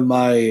there. out of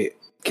my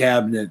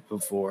cabinet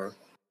before.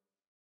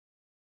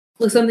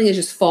 Look, something is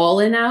just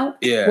fallen out?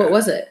 Yeah. What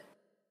was it?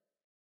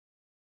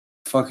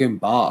 Fucking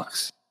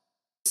box.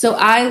 So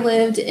I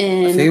lived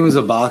in... I think it was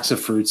a box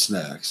of fruit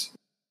snacks.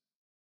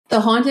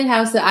 The haunted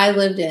house that I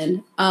lived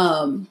in.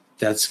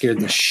 That scared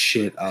the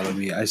shit out of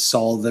me. I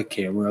saw the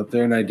camera up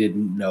there and I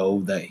didn't know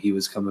that he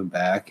was coming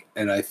back.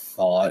 And I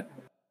thought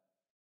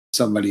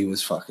somebody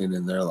was fucking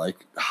in there,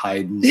 like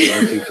hiding so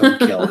I could come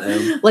kill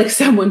him. Like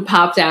someone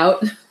popped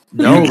out.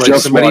 No, like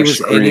somebody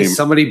was in it.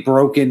 Somebody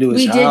broke into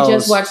his house. We did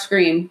just watch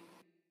Scream.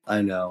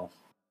 I know.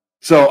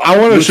 So I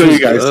want to show you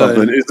guys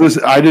something. Is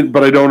this? I didn't,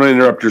 but I don't want to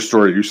interrupt your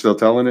story. You're still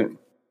telling it?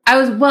 I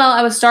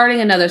was starting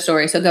another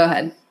story, so go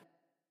ahead.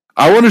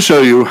 I want to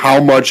show you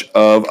how much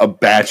of a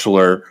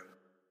bachelor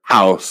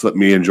house that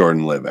me and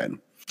Jordan live in.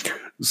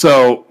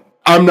 So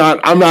I'm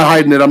not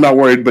hiding it. I'm not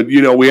worried. But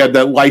you know, we had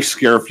that lice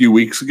scare a few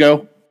weeks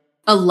ago.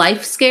 A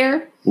life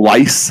scare?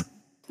 Lice.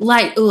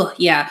 Ugh,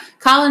 yeah.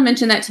 Colin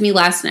mentioned that to me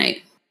last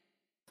night,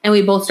 and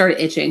we both started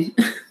itching.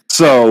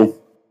 So,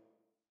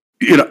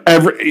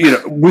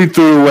 we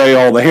threw away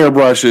all the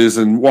hairbrushes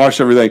and washed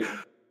everything.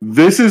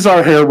 This is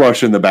our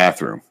hairbrush in the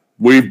bathroom.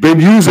 We've been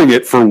using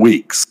it for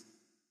weeks.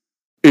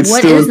 It's what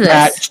still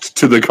attached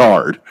to the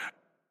card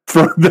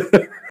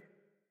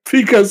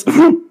because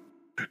you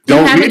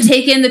haven't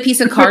taken the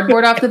piece of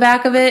cardboard off the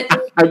back of it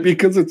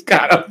because it's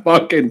got a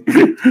fucking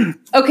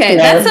okay.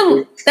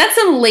 That's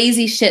some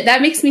lazy shit.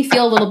 That makes me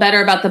feel a little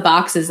better about the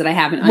boxes that I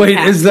haven't unpacked. Wait,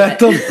 is that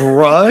the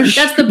brush?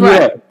 That's the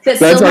brush that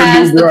still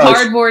has the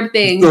cardboard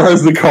thing. Still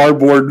has the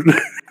cardboard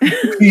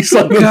piece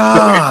on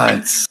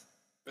God.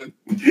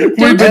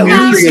 We've been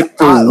using it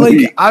for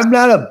weeks. I'm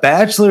not a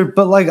bachelor,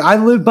 but like I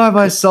live by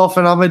myself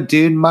and I'm a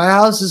dude. My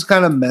house is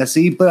kind of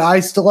messy, but I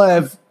still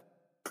have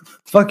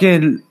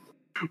fucking.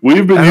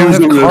 We've been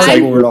using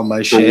cardboard on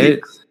my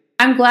shit.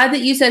 I'm glad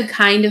that you said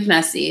kind of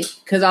messy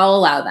because I'll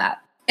allow that,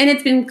 and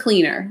it's been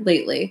cleaner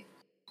lately.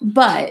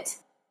 But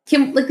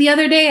Kim, like the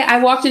other day, I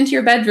walked into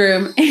your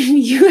bedroom and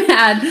you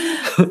had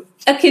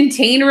a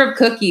container of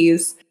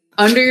cookies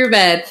under your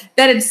bed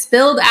that had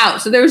spilled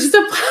out. So there was just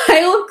a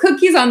pile of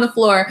cookies on the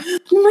floor.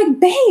 I'm like,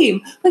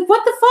 babe, like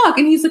what the fuck?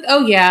 And he's like,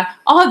 oh yeah,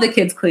 I'll have the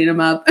kids clean them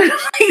up.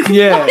 Like,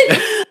 yeah.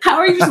 What? How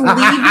are you just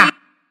leaving?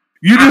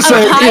 You just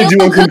say, hey, do you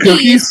want some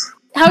cookies?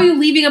 How are you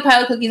leaving a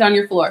pile of cookies on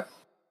your floor?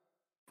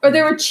 Or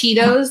there were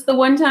Cheetos the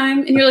one time,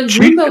 and you're like,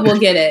 Roomba will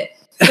get it.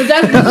 So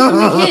that's for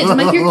the kids. I'm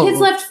like, your kids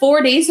left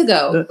 4 days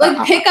ago.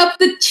 Like, pick up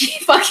the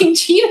fucking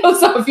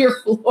Cheetos off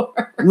your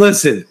floor.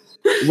 Listen,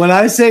 when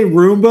I say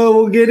Roomba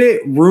will get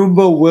it,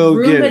 Roomba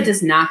will get it. Roomba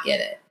does not get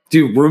it.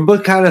 Dude,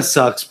 Roomba kind of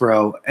sucks,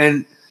 bro.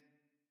 And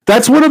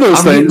that's one of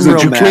those things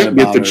that you can't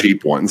get the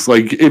cheap ones.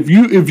 Like, if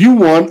you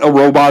want a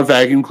robot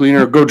vacuum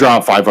cleaner, go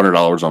drop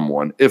 $500 on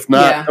one. If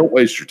not, don't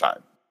waste your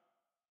time.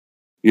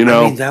 You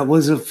know, I mean, that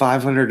was a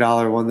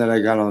 $500 one that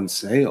I got on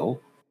sale.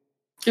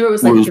 It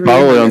was like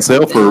probably on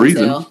sale for a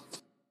reason.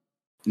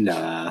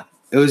 Nah,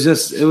 it was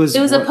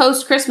a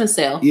post Christmas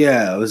sale.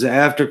 Yeah, it was an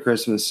after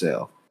Christmas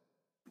sale.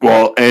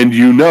 Well, and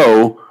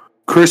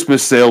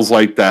Christmas sales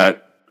like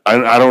that.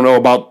 I don't know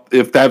about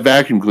if that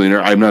vacuum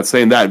cleaner. I'm not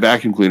saying that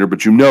vacuum cleaner,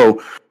 but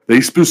They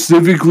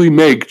specifically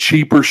make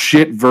cheaper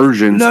shit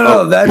versions.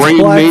 No, that's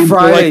Black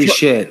Friday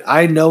shit.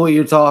 I know what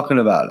you're talking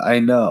about. I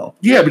know.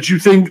 Yeah, but you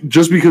think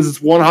just because it's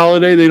one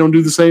holiday, they don't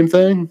do the same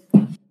thing?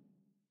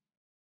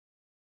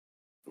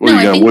 Well,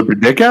 you gotta whip your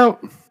dick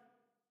out?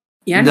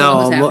 Yeah, I know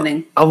what's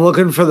happening. I'm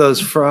looking for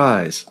those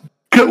fries.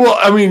 Well,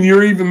 I mean,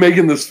 you're even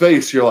making this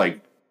face. You're like,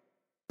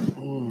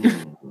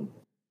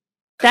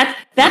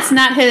 That's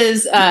not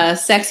his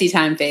sexy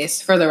time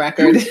face, for the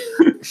record.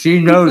 She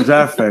knows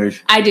that face.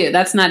 I do.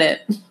 That's not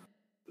it.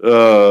 You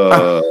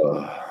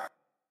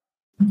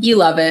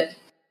love it.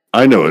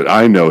 I know it.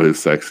 I know his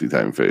sexy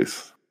time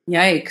face.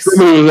 Yikes.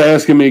 Somebody was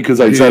asking me because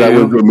I said I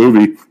went to a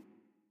movie.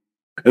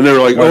 And they were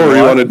like, are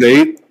you on a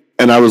date?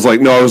 And I was like,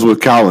 no, I was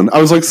with Colin.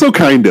 I was like, so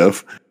kind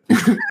of.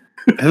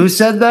 Who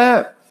said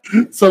that?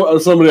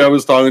 Somebody I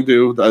was talking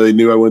to. They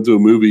knew I went to a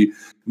movie.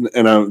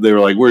 And they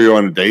were like, were you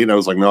on a date? And I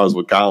was like, no, I was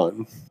with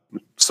Colin.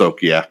 So,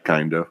 yeah,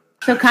 kind of.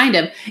 So, kind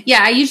of.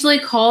 Yeah, I usually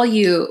call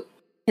you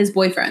his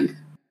boyfriend.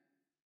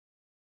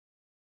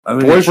 I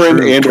mean,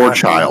 boyfriend and or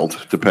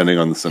child, depending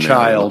on the scenario.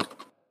 Child.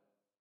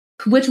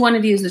 Which one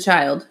of you is the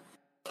child?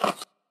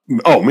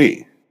 Oh,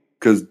 me.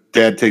 Because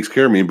dad takes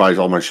care of me and buys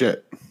all my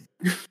shit.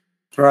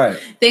 Right.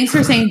 Thanks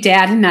for saying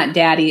dad and not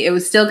daddy. It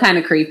was still kind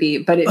of creepy,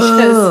 but it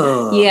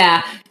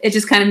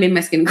just kind of made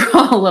my skin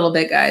crawl a little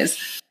bit,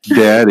 guys.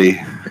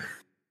 Daddy.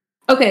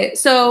 Okay,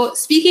 so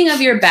speaking of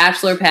your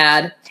bachelor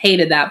pad,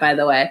 hated that, by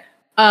the way.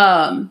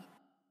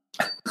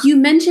 You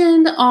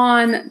mentioned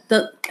on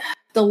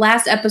the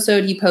last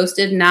episode you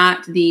posted,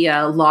 not the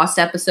lost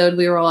episode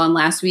we were all on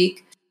last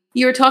week,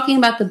 you were talking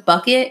about the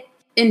bucket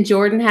and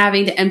Jordan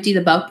having to empty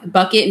the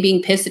bucket and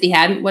being pissed that he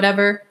hadn't,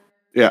 whatever.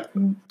 Yeah.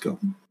 Go.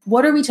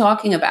 What are we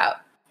talking about?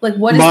 Like,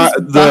 what is this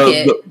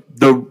bucket?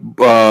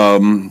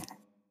 The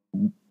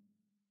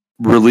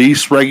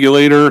release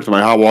regulator to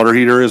my hot water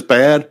heater is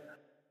bad.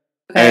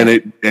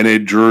 Okay. And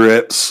it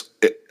drips.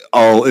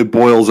 It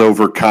boils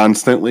over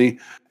constantly.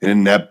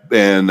 And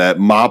that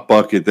mop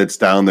bucket that's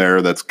down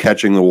there that's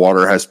catching the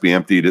water has to be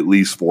emptied at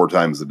least 4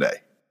 times a day.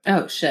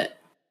 Oh, shit.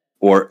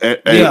 Or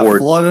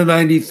flood of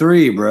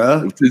 93,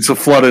 bro. It's a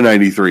flood of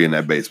 93 in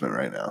that basement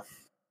right now.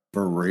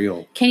 For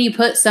real. Can you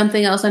put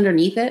something else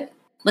underneath it?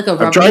 Like a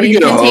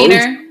Rubbermaid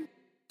container?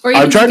 Or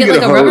you can get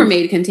like a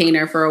Rubbermaid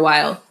container for a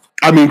while.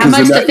 I mean, how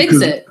much to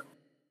fix it?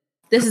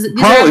 These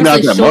probably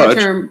not that much.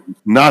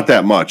 Not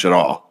that much at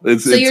all. You're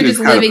just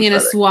living in a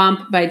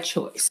swamp by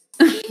choice.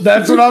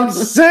 That's what I'm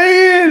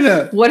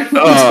saying. What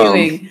are we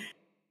doing?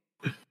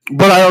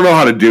 But I don't know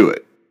how to do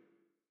it.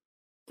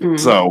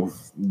 So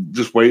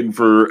just waiting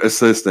for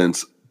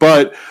assistance.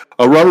 But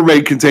a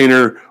Rubbermaid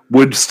container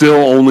would still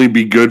only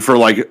be good for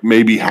like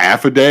maybe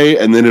half a day,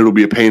 and then it'll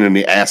be a pain in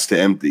the ass to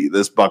empty.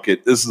 This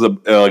is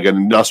like an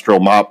industrial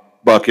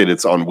mop bucket.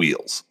 It's on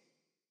wheels.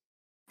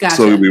 Gotcha.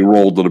 So it'll be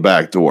rolled to the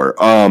back door.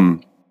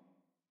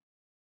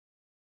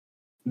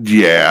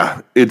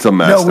 Yeah, it's a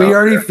mess. No, we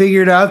already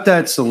figured out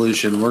that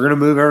solution. We're going to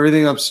move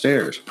everything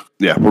upstairs.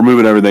 Yeah, we're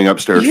moving everything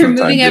upstairs. You're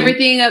moving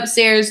everything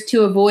upstairs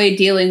to avoid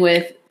dealing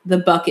with the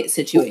bucket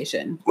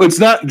situation. It's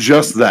not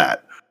just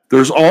that.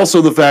 There's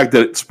also the fact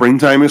that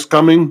springtime is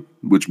coming,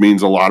 which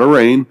means a lot of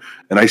rain,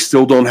 and I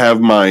still don't have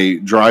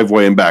my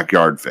driveway and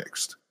backyard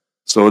fixed.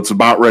 So it's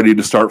about ready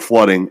to start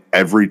flooding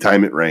every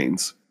time it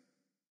rains.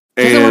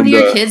 Does one of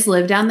your kids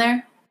live down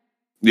there?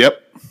 Yep.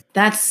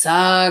 That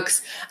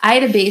sucks. I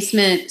had a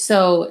basement,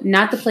 so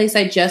not the place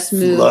I just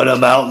moved. Flood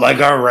them out like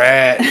a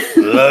rat.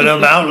 Flood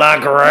them out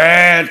like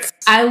rats.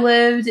 I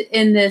lived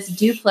in this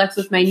duplex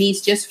with my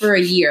niece just for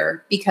a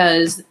year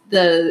because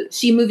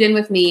she moved in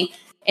with me,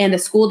 and the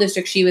school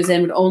district she was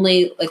in would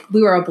only, like,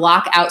 we were a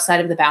block outside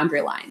of the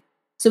boundary line.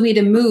 So we had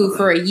to move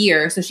for a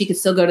year so she could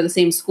still go to the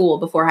same school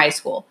before high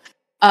school.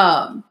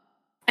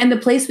 And the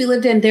place we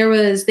lived in,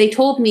 they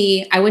told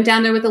me, I went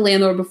down there with the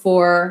landlord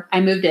before I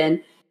moved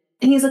in.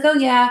 And he's like, oh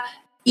yeah,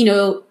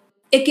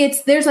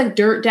 there's like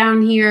dirt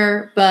down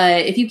here,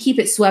 but if you keep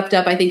it swept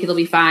up, I think it'll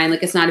be fine.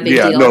 Like, it's not a big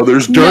deal. No,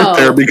 there's dirt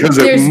there because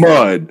it's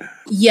mud.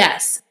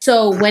 Yes.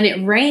 So when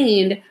it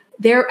rained,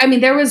 there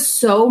was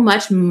so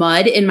much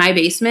mud in my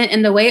basement,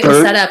 and the way it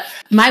was set up,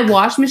 my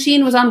wash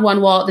machine was on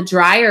one wall, the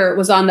dryer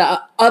was on the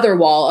other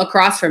wall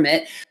across from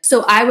it.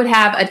 So I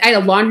had a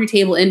laundry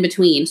table in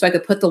between, so I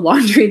could put the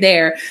laundry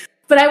there.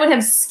 But I would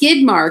have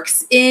skid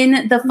marks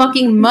in the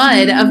fucking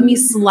mud of me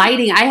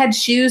sliding. I had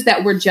shoes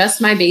that were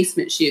just my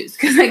basement shoes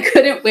because I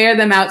couldn't wear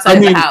them outside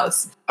of the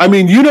house. I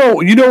mean, you know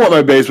what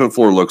my basement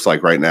floor looks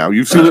like right now.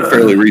 You've seen it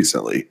fairly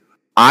recently.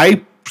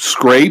 I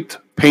scraped,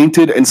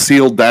 painted, and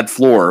sealed that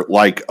floor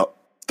like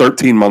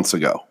 13 months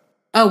ago.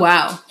 Oh,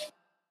 wow.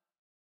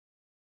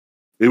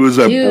 It was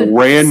a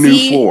brand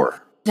new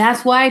floor.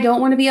 That's why I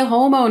don't want to be a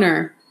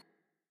homeowner.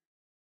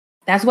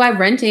 That's why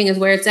renting is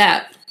where it's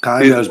at.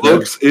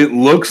 It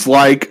looks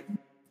like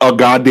a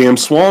goddamn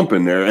swamp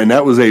in there, and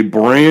that was a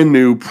brand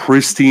new,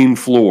 pristine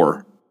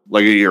floor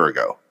like a year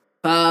ago.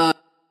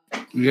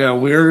 Yeah,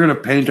 we were gonna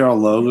paint our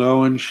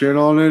logo and shit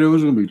on it. It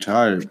was gonna be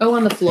tight. Oh,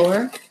 on the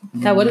floor?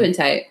 That would have been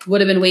tight.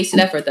 Would have been wasted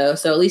effort though.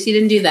 So at least you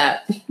didn't do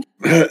that.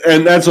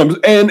 And that's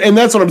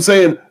what I'm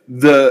saying.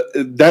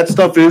 That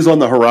stuff is on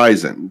the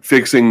horizon,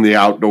 fixing the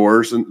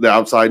outdoors and the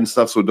outside and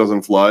stuff so it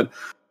doesn't flood.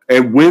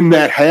 And when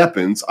that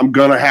happens, I'm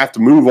gonna have to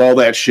move all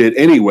that shit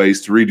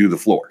anyways to redo the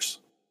floors.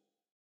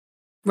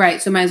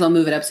 Right. So might as well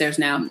move it upstairs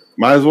now.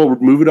 Might as well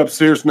move it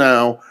upstairs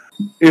now.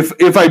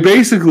 If I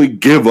basically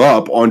give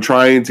up on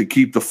trying to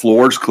keep the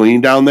floors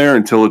clean down there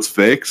until it's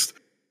fixed,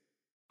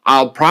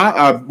 I'll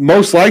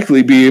most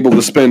likely be able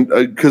to spend,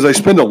 because I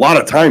spend a lot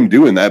of time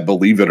doing that,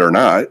 believe it or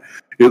not.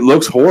 It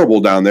looks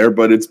horrible down there,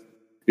 but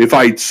if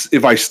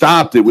I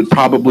stopped, it would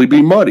probably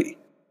be muddy.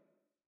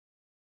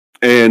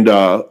 And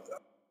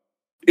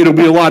it'll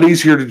be a lot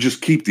easier to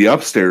just keep the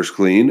upstairs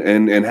clean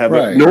and have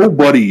it.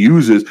 Nobody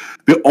uses.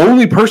 The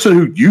only person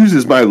who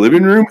uses my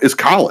living room is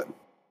Colin.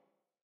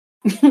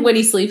 When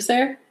he sleeps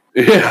there?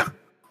 Yeah.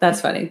 That's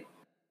funny.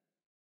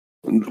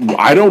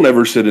 I don't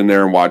ever sit in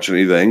there and watch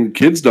anything.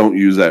 Kids don't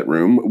use that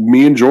room.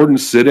 Me and Jordan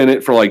sit in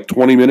it for like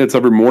 20 minutes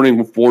every morning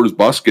before his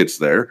bus gets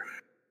there.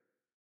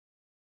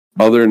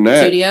 Other than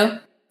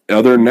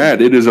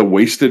that, it is a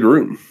wasted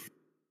room.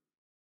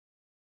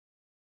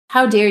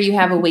 How dare you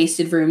have a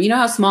wasted room? You know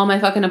how small my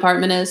fucking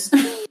apartment is?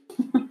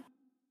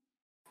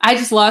 I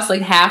just lost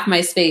like half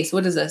my space.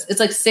 What is this? It's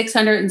like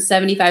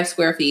 675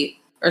 square feet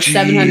or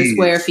 700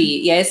 square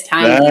feet. Yeah, it's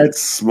tiny.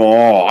 That's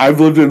small.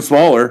 I've lived in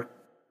smaller.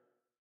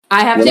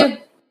 I have to.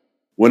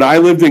 When I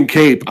lived in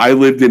Cape, I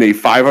lived in a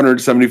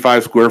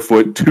 575 square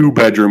foot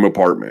 2-bedroom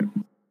apartment.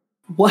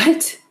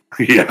 What?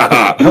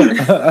 Yeah.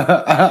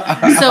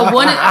 So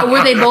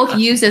were they both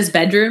used as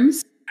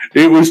bedrooms?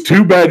 It was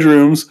 2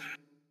 bedrooms,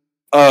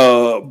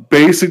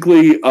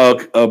 basically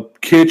a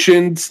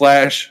kitchen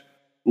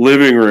 /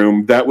 living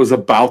room that was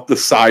about the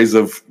size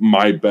of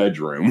my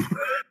bedroom.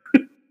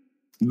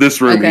 This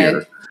room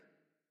here.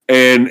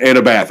 And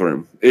a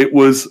bathroom. It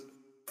was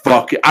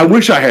I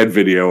wish I had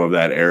video of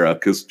that era,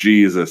 because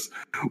Jesus.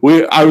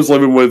 I was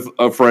living with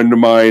a friend of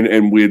mine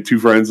and we had 2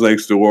 friends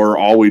next door.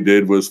 All we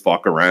did was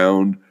fuck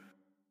around.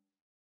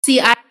 See,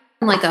 I had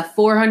like a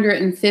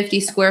 450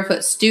 square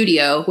foot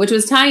studio, which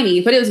was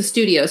tiny, but it was a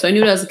studio, so I knew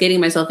what I was getting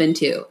myself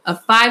into. A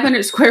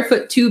 500 square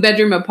foot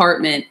 2-bedroom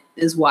apartment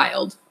is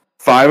wild.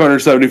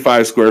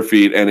 575 square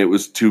feet, and it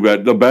was 2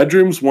 bed. The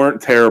bedrooms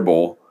weren't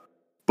terrible,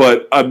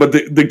 but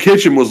the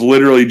kitchen was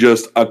literally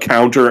just a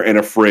counter and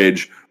a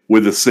fridge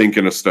with a sink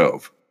and a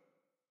stove.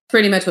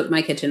 Pretty much what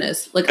my kitchen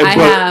is. Like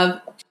I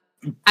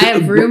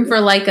have room for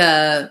like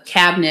a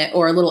cabinet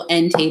or a little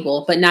end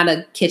table, but not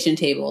a kitchen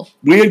table.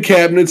 We had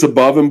cabinets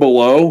above and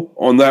below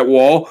on that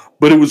wall,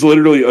 but it was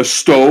literally a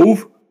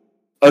stove,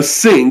 a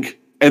sink,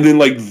 and then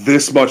like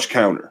this much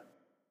counter.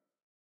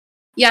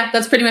 Yeah,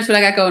 that's pretty much what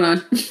I got going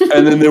on.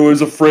 And then there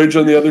was a fridge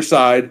on the other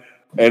side.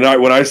 And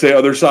when I say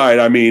other side,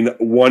 I mean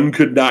one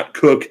could not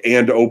cook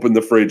and open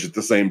the fridge at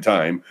the same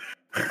time.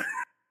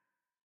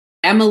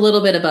 I'm a little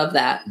bit above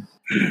that.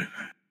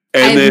 I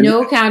have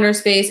no counter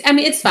space. I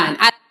mean, it's fine.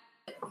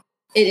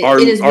 It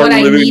is what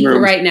I need for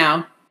right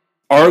now.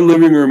 Our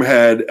living room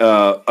had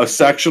a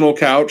sectional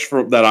couch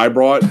that I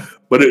brought,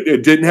 but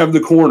it didn't have the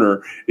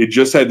corner. It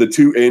just had the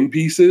 2 end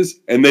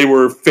pieces, and they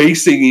were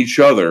facing each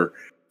other.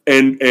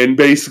 And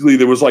basically,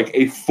 there was like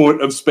a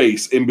foot of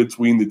space in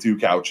between the 2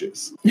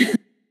 couches.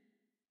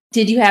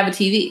 Did you have a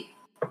TV?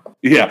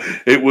 Yeah,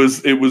 it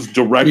was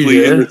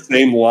directly in the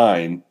same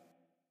line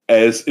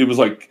as it was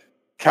like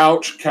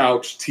couch,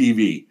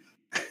 TV.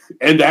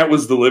 And that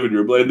was the living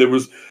room. And there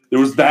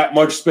was that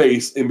much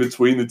space in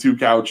between the 2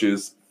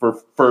 couches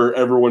for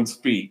everyone's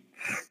feet.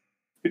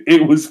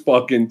 It was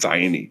fucking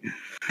tiny.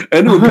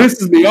 And what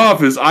pisses me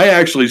off is I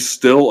actually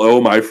still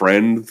owe my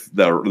friend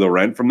the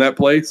rent from that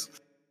place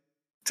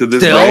to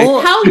this day.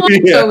 How long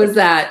ago was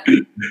that?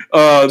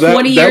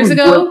 20 years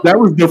ago? That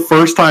was the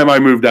first time I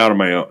moved out on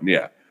my own.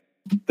 Yeah.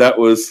 That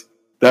was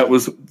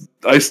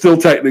I still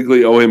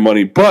technically owe him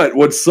money. But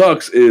what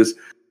sucks is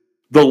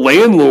the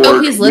landlord...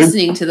 Oh, he's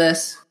listening to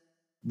this.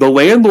 The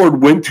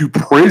landlord went to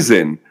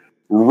prison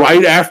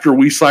right after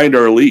we signed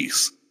our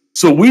lease.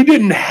 So we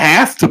didn't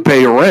have to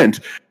pay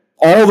rent.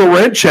 All the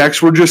rent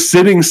checks were just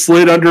sitting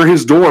slid under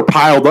his door,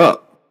 piled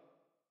up.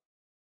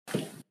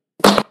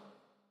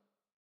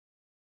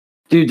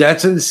 Dude,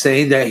 that's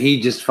insane that he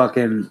would just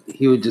fucking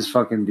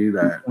do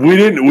that. We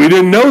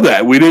didn't know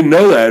that.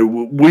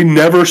 We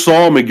never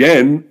saw him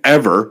again,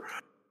 ever.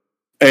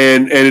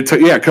 And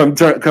come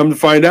to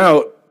find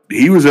out,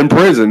 he was in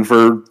prison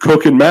for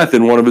cooking meth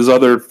in one of his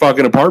other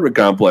fucking apartment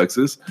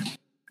complexes.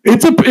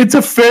 It's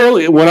a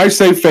fairly, when I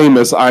say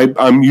famous,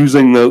 I'm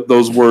using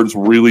those words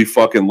really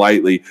fucking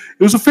lightly. It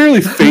was a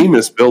fairly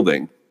famous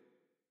building.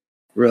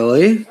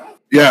 Really?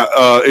 Yeah.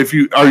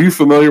 Are you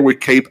familiar with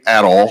Cape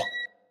at all?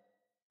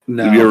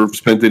 No. Have you ever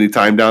spent any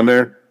time down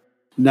there?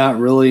 Not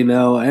really,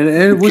 no. And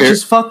it was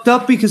just fucked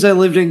up because I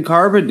lived in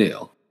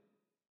Carbondale.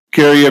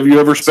 Carrie, have you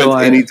ever spent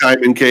any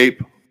time in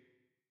Cape?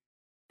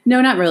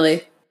 No, not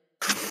really.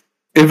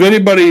 If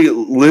anybody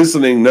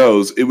listening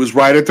knows, it was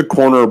right at the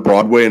corner of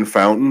Broadway and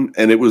Fountain,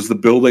 and it was the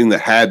building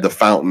that had the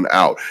fountain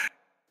out.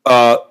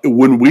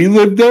 When we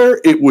lived there,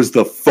 it was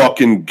the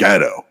fucking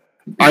ghetto.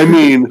 I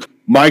mean,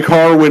 My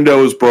car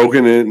window was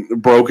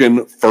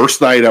broken first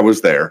night I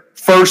was there.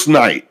 First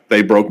night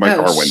they broke my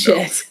car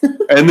window. Shit.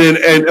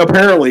 and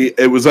apparently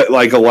it was at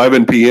like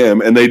 11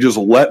 p.m. and they just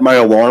let my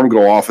alarm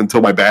go off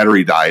until my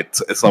battery died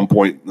at some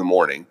point in the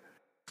morning.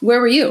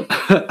 Where were you?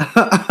 Well,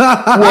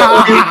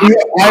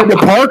 I had to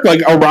park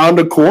like around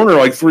a corner,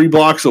 like 3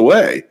 blocks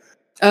away.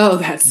 Oh,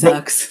 that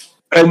sucks.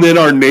 And then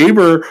our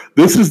neighbor,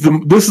 this is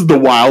the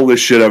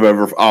wildest shit I'm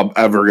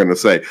ever gonna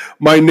say.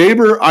 My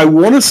neighbor, I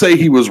want to say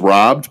he was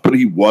robbed, but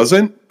he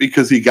wasn't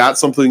because he got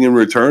something in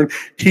return.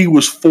 He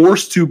was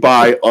forced to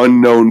buy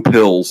unknown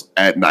pills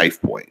at knife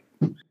point.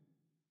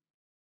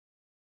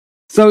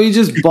 So he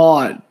just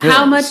bought pills.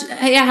 How much?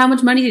 Yeah, how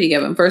much money did you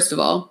give him? First of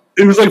all,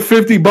 it was like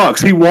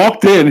 $50. He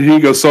walked in and he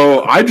goes,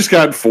 "So I just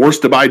got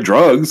forced to buy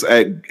drugs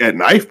at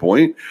knife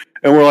point,"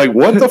 and we're like,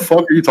 "What the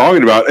fuck are you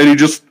talking about?" And he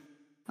just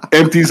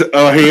empties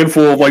a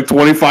handful of like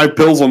 25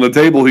 pills on the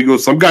table. He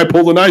goes, "Some guy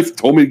pulled a knife,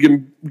 told me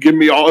to give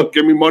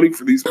me money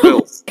for these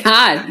pills."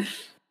 God.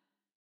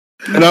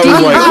 And I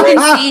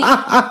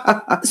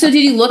was like, so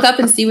did you look up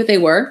and see what they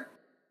were?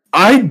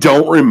 I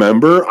don't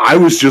remember. I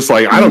was just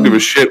like, I don't give a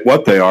shit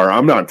what they are.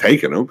 I'm not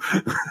taking them.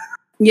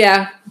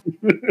 Yeah.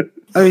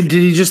 I mean, did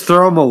he just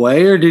throw them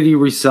away or did he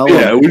resell them?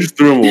 Yeah, we just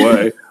threw them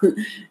away.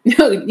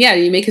 No, yeah,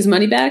 did you make his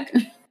money back?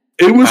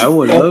 It was. I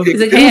would have. He's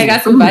like, hey, I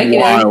got some bike.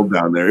 Wild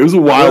down there. It was a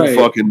wild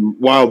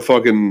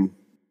fucking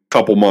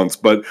couple months.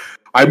 But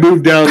I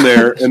moved down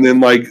there, and then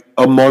like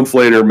a month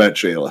later, met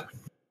Shayla.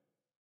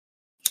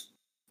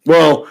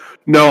 Well,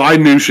 no, I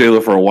knew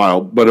Shayla for a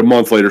while, but a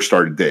month later,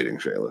 started dating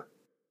Shayla.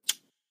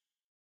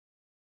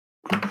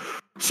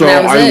 So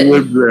I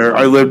lived there.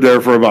 I lived there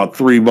for about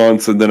 3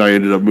 months, and then I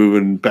ended up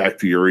moving back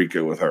to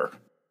Eureka with her.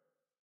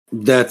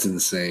 That's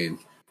insane.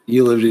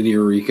 You lived in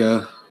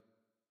Eureka.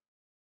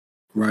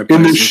 Right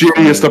in the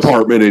shittiest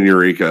apartment in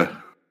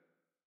Eureka.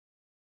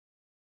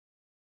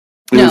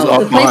 It was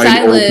up the place behind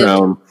I Old lived,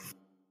 Town.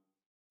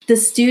 The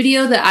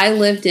studio that I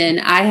lived in,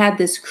 I had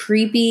this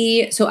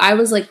creepy. So I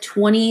was like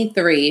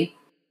 23,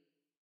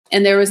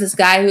 and there was this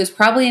guy who was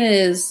probably in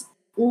his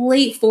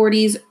late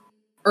 40s,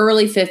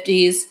 early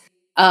 50s.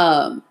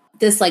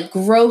 This like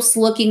gross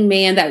looking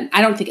man that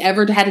I don't think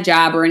ever had a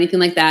job or anything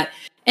like that.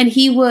 And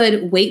he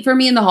would wait for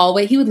me in the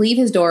hallway. He would leave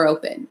his door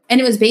open. And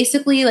it was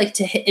basically like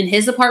in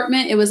his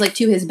apartment, it was like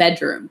to his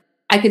bedroom.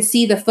 I could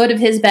see the foot of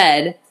his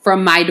bed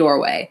from my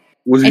doorway.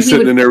 Was he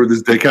sitting in there with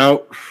his dick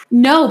out?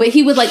 No, but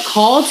he would like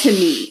call to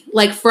me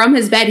like from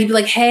his bed. He'd be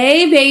like,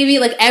 "Hey, baby,"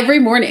 like every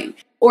morning.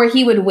 Or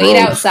he would wait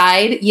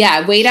outside.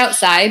 Yeah, wait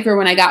outside for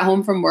when I got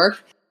home from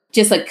work.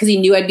 Just like because he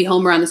knew I'd be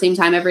home around the same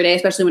time every day,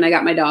 especially when I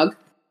got my dog.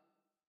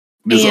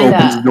 Just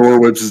opens the door,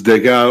 whips his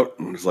dick out.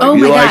 And it's like, oh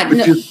my God, God,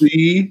 no. You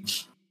see?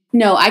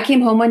 No, I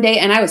came home one day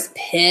and I was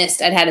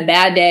pissed. I'd had a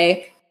bad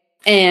day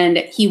and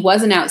he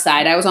wasn't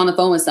outside. I was on the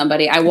phone with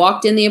somebody. I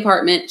walked in the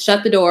apartment,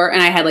 shut the door,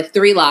 and I had like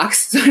 3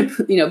 locks. So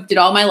I, did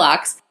all my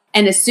locks.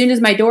 And as soon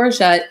as my door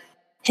shut,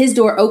 his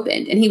door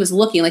opened and he was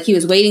looking like he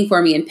was waiting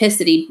for me and pissed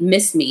that he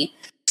missed me.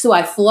 So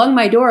I flung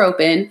my door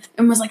open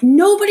and was like,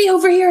 nobody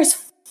over here is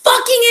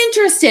fucking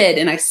interested.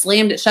 And I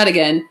slammed it shut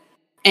again.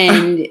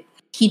 And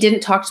he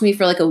didn't talk to me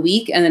for like a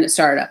week and then it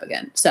started up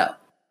again. So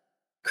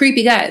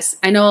creepy guys.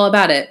 I know all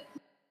about it.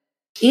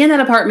 And that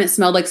apartment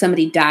smelled like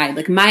somebody died.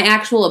 Like my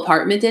actual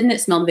apartment didn't. It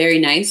smelled very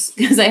nice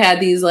because I had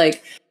these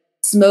like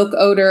smoke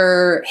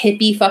odor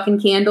hippie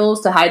fucking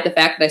candles to hide the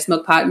fact that I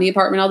smoke pot in the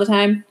apartment all the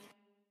time.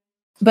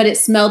 But it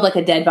smelled like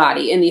a dead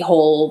body in the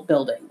whole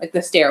building, like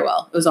the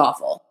stairwell. It was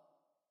awful.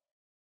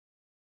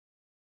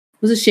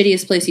 It was the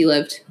shittiest place you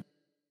lived.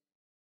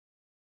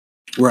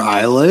 Where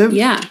I live?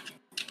 Yeah.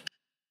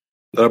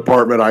 The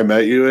apartment I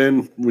met you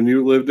in when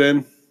you lived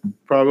in,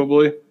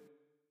 probably.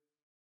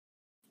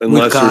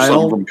 Unless there's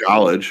something from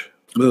college.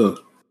 Ugh.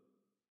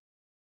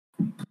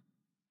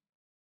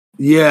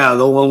 Yeah,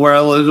 the one where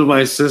I lived with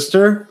my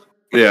sister?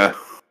 Yeah.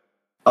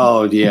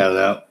 Oh, yeah,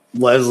 that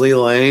Leslie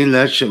Lane,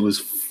 that shit was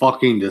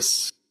fucking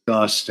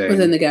disgusting. Was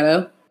in the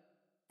ghetto?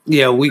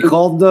 Yeah, we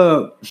called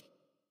the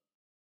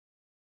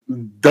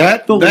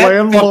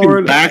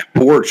landlord back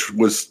porch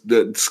was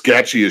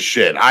sketchy as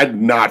shit. I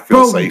did not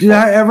feel safe. Did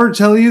I ever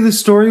tell you the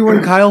story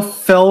when Kyle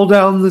fell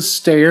down the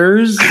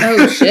stairs?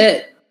 Oh,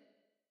 shit.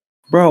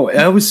 Bro,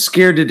 I was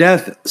scared to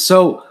death.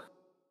 So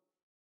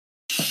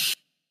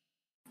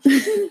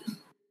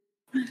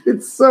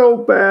it's so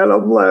bad.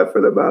 I'm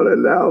laughing about it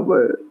now,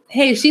 but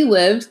hey, she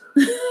lived.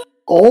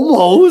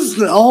 Almost.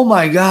 Oh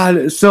my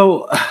God.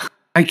 So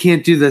I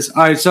can't do this.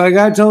 All right, so I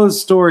gotta tell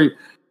this story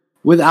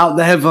without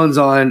the headphones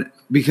on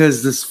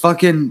because this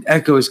fucking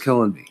echo is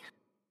killing me.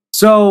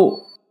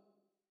 So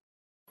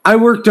I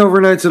worked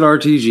overnights at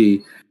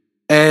RTG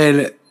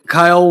and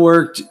Kyle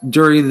worked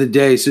during the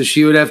day, so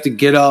she would have to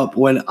get up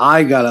when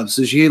I got up.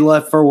 So she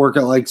left for work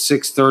at like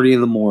 6:30 in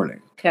the morning.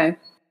 Okay.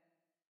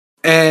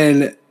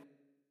 And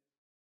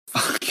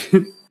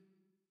fucking,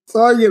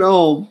 so I get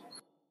home,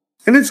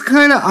 and it's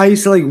kind of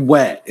icy, like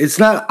wet. It's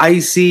not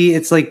icy.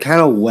 It's like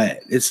kind of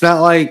wet. It's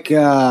not like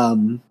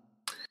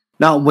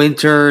not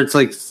winter. It's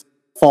like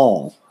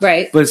fall,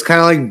 right? But it's kind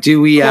of like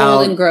dewy cold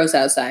out and gross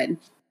outside.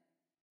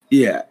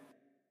 Yeah.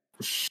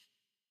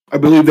 I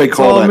believe they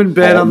call that. I'm in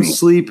bed. I'm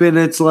sleeping.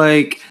 It's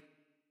like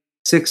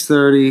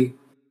 6:30.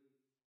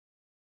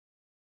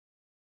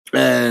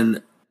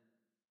 And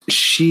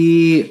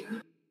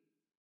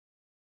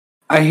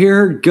I hear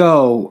her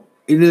go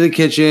into the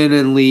kitchen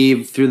and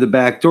leave through the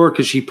back door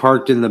because she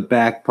parked in the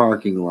back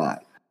parking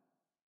lot.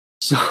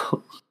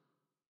 So,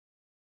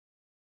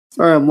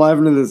 sorry, I'm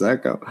laughing at this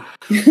echo.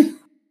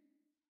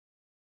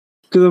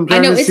 I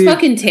know, it's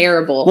fucking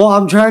terrible. Well,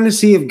 I'm trying to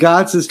see if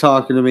Gotts is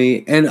talking to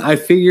me, and I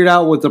figured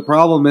out what the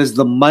problem is.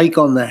 The mic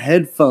on the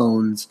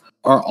headphones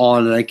are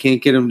on, and I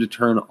can't get them to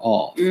turn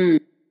off.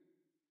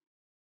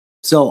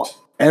 So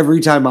every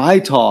time I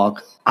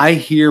talk, I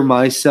hear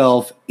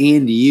myself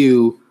and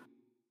you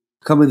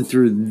coming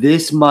through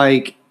this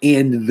mic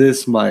and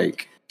this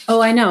mic.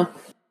 Oh, I know.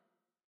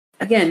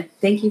 Again,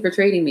 thank you for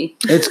trading me.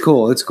 It's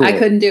cool. It's cool. I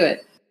couldn't do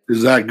it.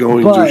 Is that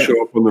going to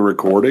show up on the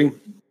recording?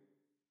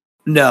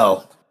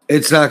 No,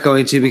 it's not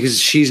going to because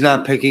she's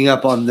not picking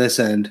up on this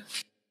end.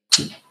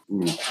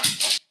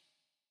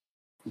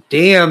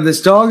 Damn,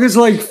 this dog is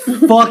like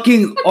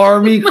fucking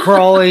army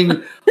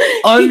crawling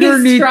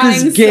underneath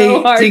this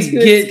gate to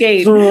get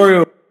escape.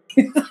 Through.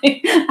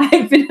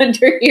 I've been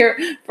under here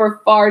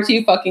for far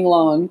too fucking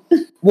long.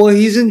 Well,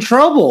 he's in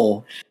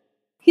trouble.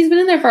 He's been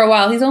in there for a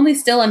while. He's only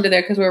still under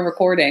there because we're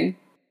recording.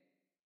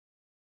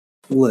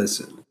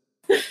 Listen.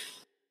 Come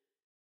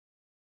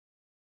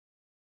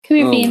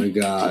here, Bean. Oh my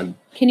god.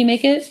 Can you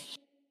make it?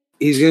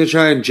 He's going to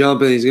try and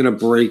jump and he's going to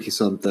break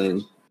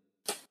something.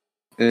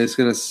 And it's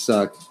going to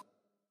suck.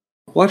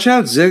 Watch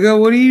out, Ziggo.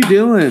 What are you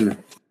doing?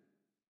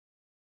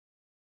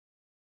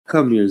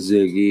 Come here,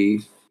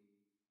 Ziggy.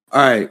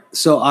 Alright,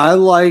 so I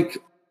like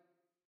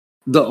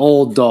the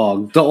old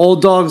dog. The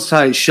old dog's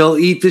tight. She'll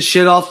eat the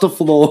shit off the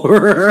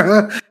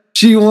floor.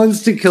 She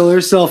wants to kill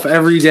herself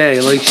every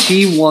day. Like,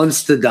 she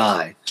wants to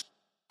die.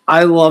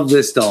 I love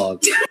this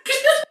dog.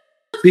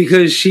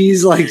 Because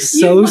she's like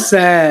so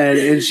sad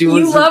and she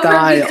wants to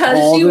die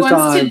all the time. You love her because she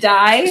wants to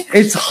die?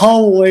 It's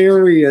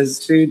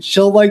hilarious, dude.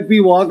 She'll like be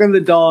walking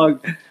the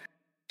dog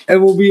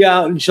and we'll be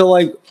out and she'll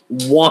like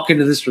walk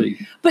into the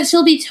street. But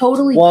she'll be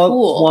totally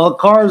cool. While a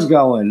car's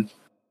going.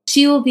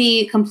 She will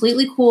be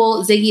completely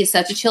cool. Ziggy is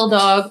such a chill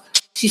dog.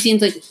 She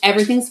seems like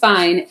everything's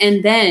fine.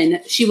 And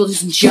then she will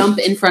just jump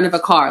in front of a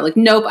car. Like,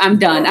 nope, I'm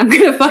done. I'm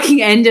going to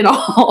fucking end it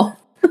all.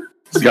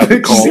 Got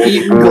the call.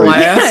 Eating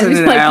glass in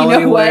an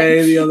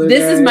alleyway the other day.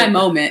 This is my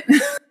moment.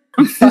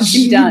 I'm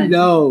fucking done. She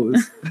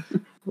knows.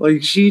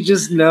 Like, she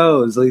just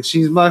knows. Like,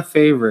 she's my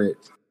favorite.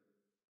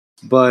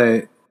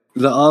 But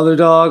the other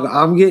dog,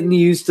 I'm getting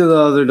used to the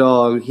other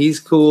dog. He's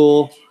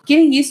cool.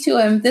 Getting used to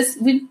him.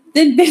 We've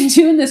been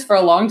doing this for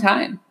a long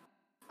time.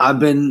 I've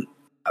been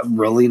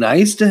really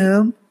nice to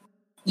him.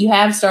 You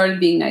have started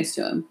being nice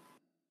to him.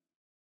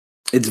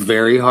 It's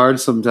very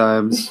hard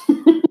sometimes.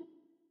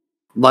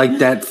 Like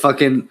that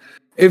fucking...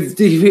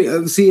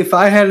 If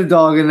I had a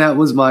dog and that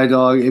was my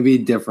dog, it'd be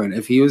different.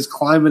 If he was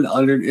climbing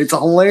under... It's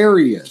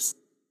hilarious.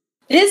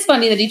 It is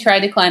funny that he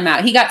tried to climb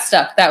out. He got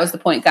stuck. That was the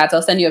point, Gotts.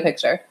 I'll send you a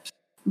picture.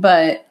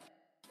 But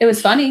it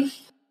was funny.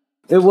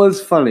 It was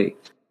funny.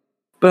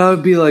 But I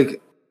would be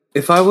like,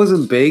 if I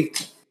wasn't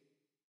baked...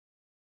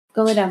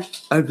 Go lay down.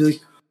 I'd be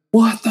like,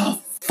 what the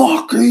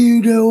fuck are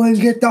you doing?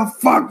 Get the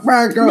fuck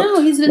back up.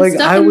 No, he's been like,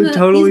 stuck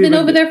he's been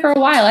over there for a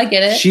while. I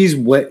get it. She's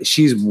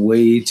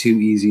way too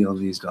easy on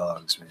these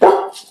dogs, man.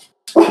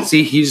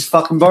 See, he just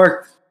fucking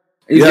barked.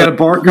 He's got a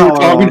bark collar on.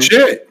 Talking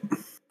shit.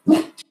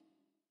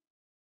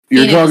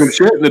 You're talking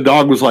shit, and the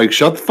dog was like,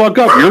 shut the fuck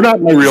up. You're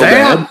not my real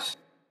dad.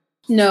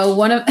 No,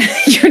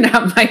 you're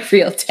not my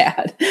real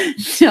dad.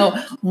 No,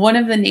 one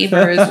of the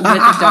neighbors with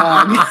a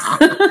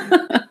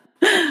dog.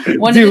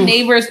 One of the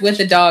neighbors with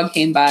a dog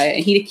came by,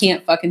 and he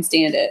can't fucking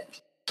stand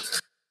it.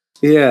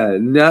 Yeah,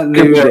 not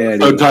new daddy.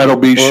 Subtitle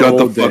be shut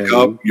the fuck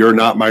up. You're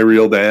not my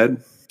real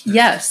dad.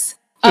 Yes.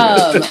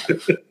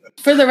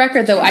 For the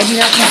record, though, I do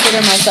not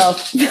consider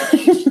myself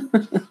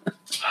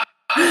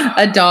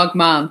a dog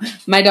mom.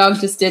 My dog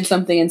just did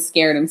something and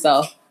scared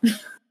himself. This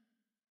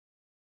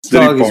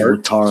dog is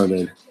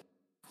retarded.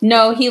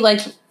 No, he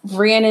like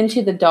ran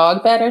into the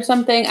dog bed or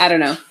something. I don't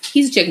know.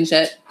 He's chicken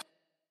shit.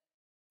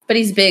 But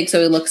he's big,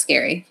 so he looks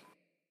scary.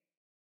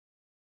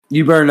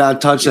 You better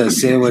not touch that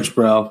sandwich,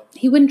 bro.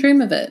 He wouldn't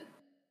dream of it.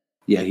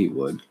 Yeah, he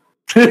would.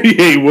 Yeah,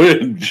 he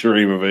would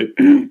dream of it.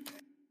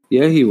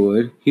 Yeah, he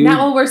would. Not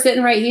while we're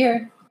sitting right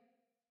here.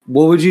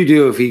 What would you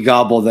do if he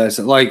gobbled this?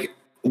 Like,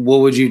 what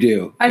would you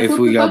do if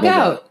we gobbled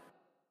out?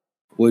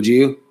 Would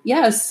you?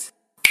 Yes.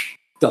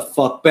 The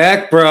fuck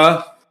back,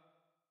 bruh.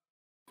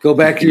 Go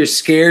back to your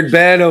scared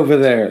bed over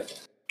there.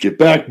 Get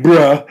back,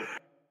 bruh.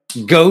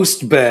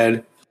 Ghost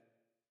bed.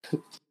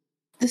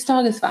 This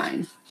dog is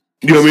fine.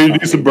 You want me to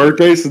do some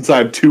birthdays since I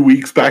have 2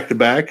 weeks back to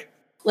back?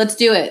 Let's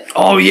do it.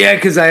 Oh, yeah,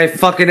 because I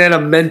fucking had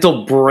a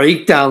mental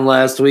breakdown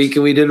last week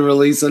and we didn't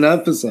release an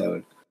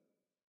episode.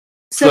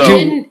 So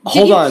did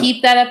you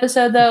keep that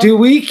episode, though? Do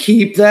we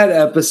keep that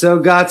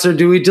episode, Gotts, or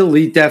do we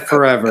delete that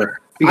forever?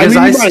 Because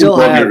I still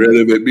have get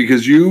rid of it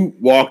because you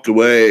walked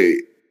away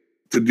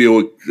to deal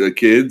with the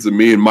kids, and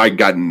me and Mike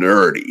got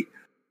nerdy.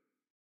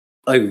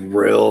 Like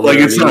real like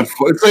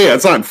nerdy.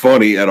 it's not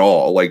funny at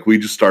all. Like we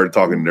just started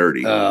talking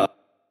nerdy.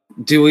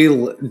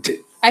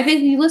 I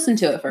think you listen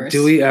to it first.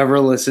 Do we ever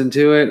listen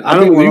to it? I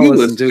don't want to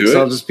listen to it because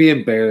I'll just be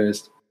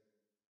embarrassed.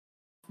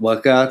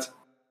 What, God?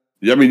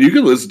 Yeah, I mean, you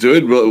can listen to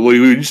it, but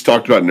we just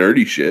talked about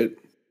nerdy shit.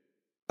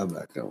 I'm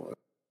not going to.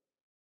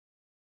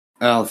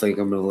 I don't think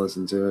I'm going to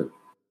listen to it.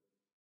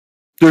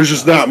 There's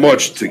just not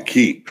much to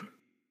keep.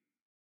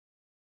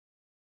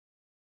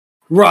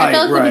 Right, I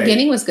felt like the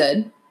beginning was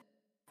good.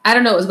 I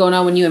don't know what was going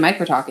on when you and Mike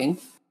were talking.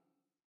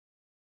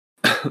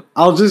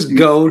 I'll just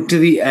go to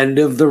the end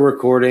of the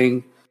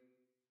recording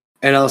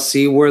and I'll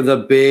see where the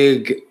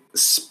big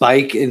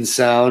spike in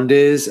sound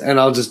is, and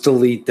I'll just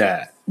delete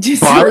that.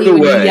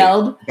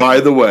 By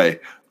the way,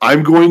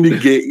 I'm going to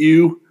get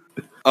you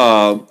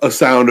a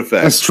sound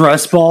effect. A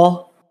stress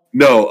ball?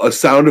 No, a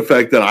sound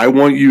effect that I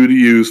want you to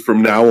use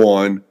from now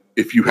on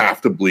if you have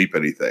to bleep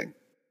anything.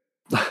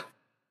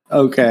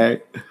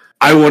 Okay.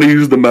 I want to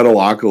use the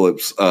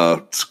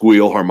Metalocalypse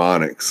squeal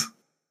harmonics.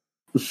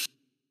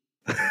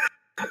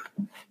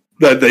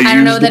 That they I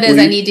don't know what that is.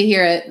 I need to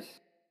hear it.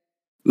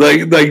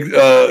 It's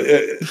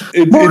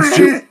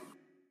just,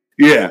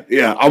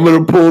 yeah. I'm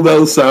gonna pull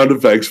those sound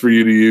effects for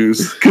you to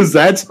use because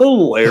that's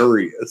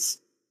hilarious.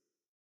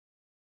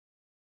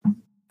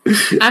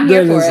 I'm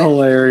here for it. That is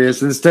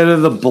hilarious. Instead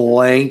of the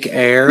blank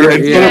air, I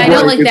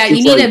don't like that.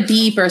 You need a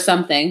beep or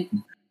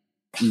something.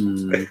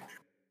 We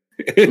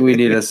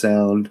need a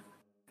sound.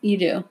 You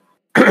do.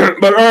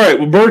 But all right,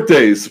 well,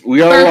 birthdays. We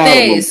got a lot of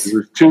them.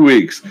 There's 2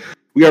 weeks.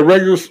 We got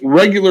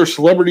regular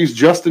celebrities: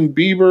 Justin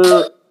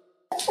Bieber,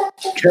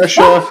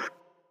 Kesha,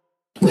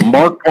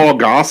 Mark Paul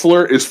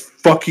Gosselaar is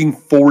fucking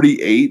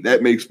 48.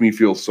 That makes me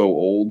feel so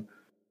old.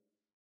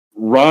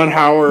 Ron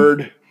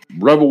Howard,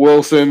 Rebel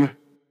Wilson,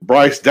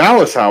 Bryce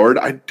Dallas Howard.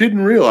 I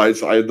didn't realize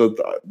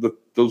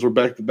those were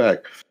back to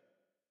back.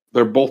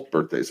 They're both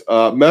birthdays.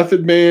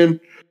 Method Man,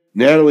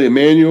 Natalie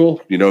Emanuel.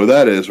 You know who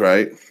that is,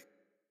 right?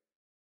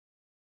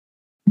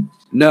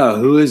 No,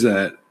 who is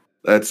that?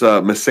 That's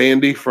Miss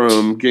Sandy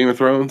from Game of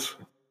Thrones.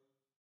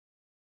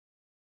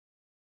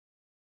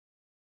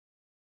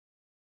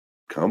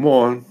 Come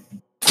on.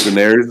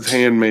 Daenerys'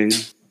 handmaid.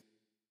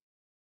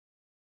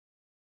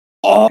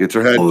 Gets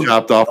her head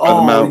chopped off by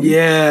the mountain.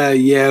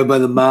 Yeah, by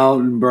the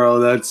mountain, bro.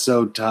 That's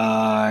so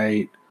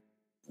tight.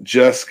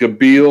 Jessica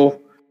Biel,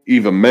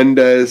 Eva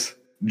Mendes,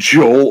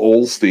 Joel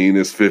Osteen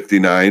is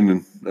 59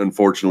 and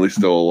unfortunately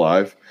still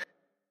alive.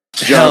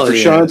 John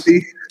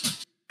Frusciante.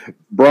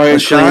 Brian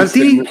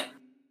Cranston.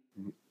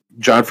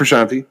 John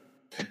Frusciante.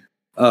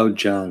 Oh,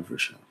 John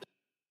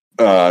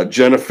Frusciante.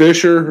 Jenna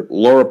Fisher,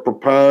 Laura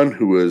Prepon,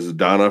 who was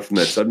Donna from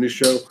that 70s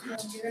show.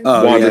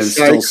 Oh, Wanda Sykes.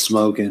 Still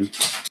smoking.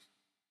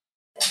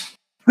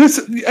 This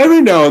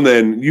every now and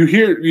then you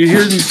hear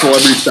these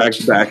celebrities back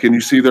to back, and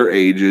you see their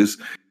ages,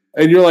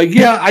 and you're like,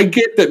 yeah, I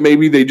get that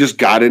maybe they just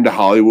got into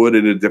Hollywood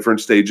at a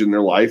different stage in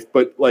their life,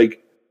 but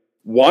like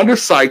Wanda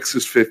Sykes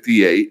is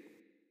 58,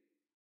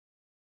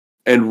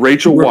 and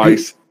Rachel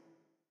Weisz.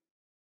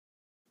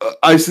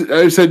 I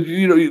said,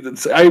 you know,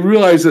 I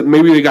realize that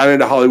maybe they got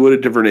into Hollywood at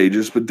different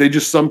ages, but they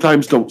just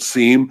sometimes don't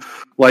seem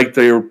like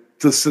they're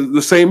the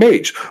same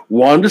age.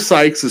 Wanda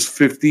Sykes is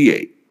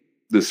 58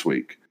 this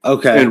week.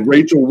 Okay. And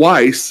Rachel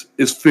Weisz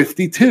is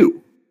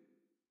 52.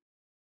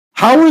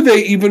 How are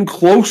they even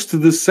close to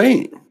the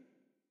same?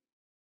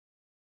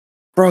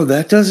 Bro,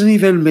 that doesn't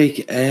even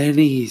make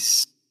any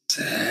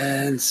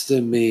sense to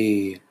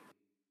me.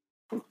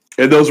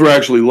 And those were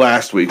actually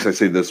last week's. I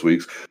say this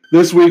week's.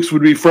 This week's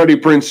would be Freddie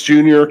Prinze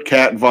Jr.,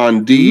 Kat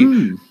Von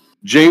D.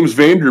 James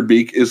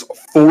Vanderbeek is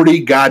 40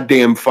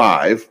 goddamn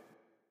 5.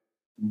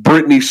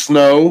 Brittany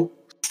Snow.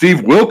 Steve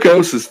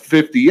Wilkos is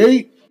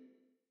 58.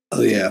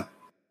 Oh, yeah.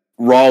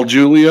 Raul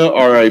Julia,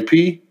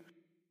 R.I.P.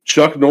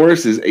 Chuck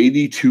Norris is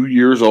 82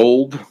 years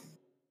old.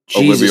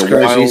 Jesus Olivia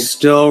Christ, Wilde. He's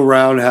still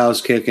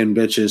roundhouse kicking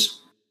bitches.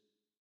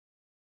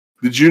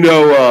 Did you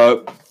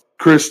know,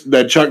 Chris,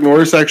 that Chuck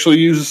Norris actually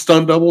uses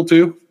stunt double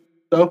too?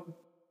 Though?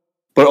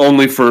 But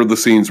only for the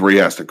scenes where he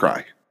has to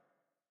cry.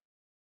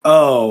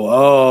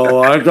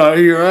 Oh, I thought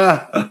you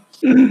were.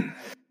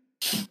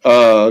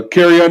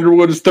 Carrie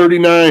Underwood is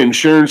 39.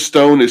 Sharon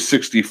Stone is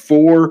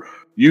 64.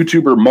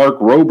 YouTuber Mark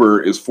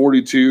Rober is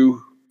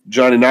 42.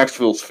 Johnny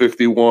Knoxville is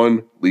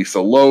 51. Lisa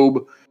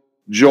Loeb.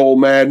 Joel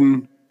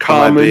Madden.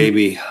 Common. My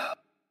baby.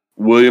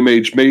 William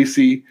H.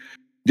 Macy.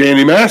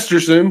 Danny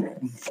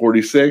Masterson,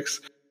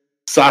 46.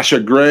 Sasha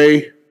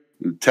Grey,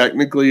 who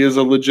technically is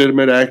a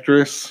legitimate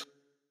actress.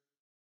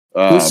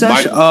 Who's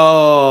Sasha?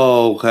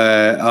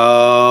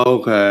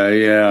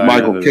 Okay, yeah.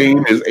 Michael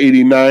Caine is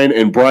 89,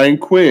 and Brian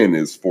Quinn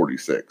is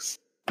 46.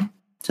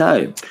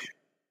 Tight.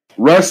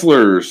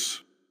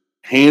 Wrestlers,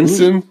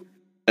 Hanson,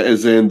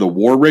 as in the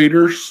War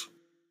Raiders.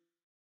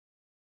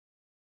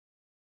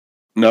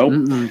 No.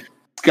 Mm-mm.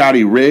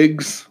 Scotty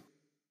Riggs.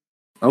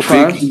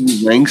 Okay.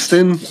 Vicky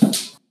Langston.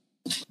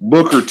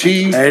 Booker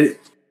T.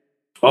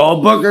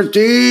 Booker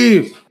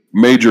T.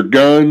 Major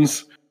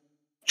Guns.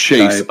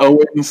 Chase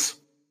Owens.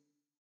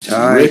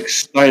 Rick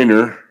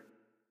Steiner,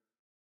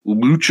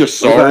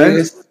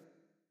 Luchasaurus,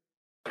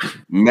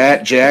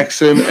 Matt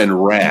Jackson,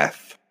 and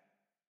Wrath.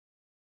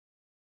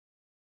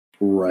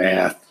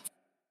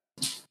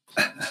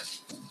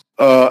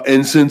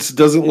 And since it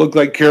doesn't look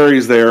like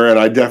Carrie's there, and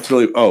I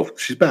definitely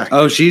she's back.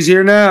 Oh, she's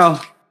here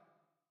now.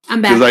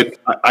 I'm back.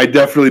 Because I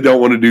definitely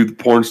don't want to do the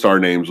porn star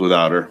names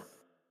without her.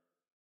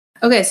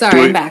 Okay,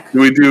 sorry, I'm back.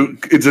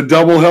 It's a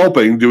double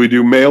helping. Do we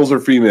do males or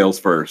females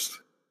first?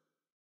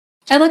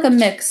 Oh. I like a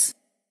mix.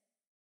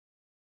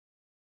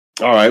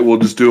 All right, we'll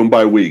just do them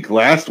by week.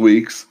 Last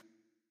week's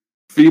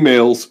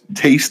females,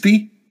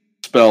 Tasty,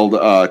 spelled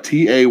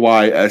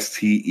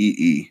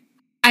Taystee.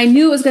 I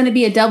knew it was going to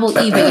be a double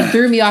E, but you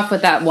threw me off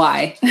with that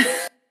Y.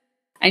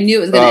 I knew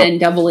it was going to end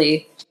double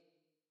E.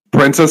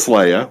 Princess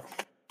Leia.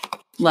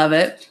 Love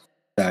it.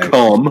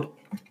 Cum.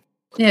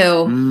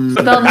 Ew.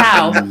 Spelled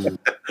how?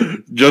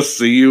 Just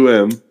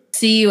C-U-M.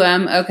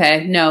 C-U-M.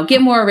 Okay. No.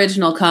 Get more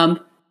original, cum.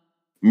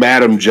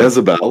 Madam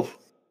Jezebel.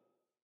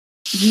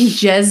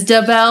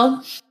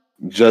 Jezebel.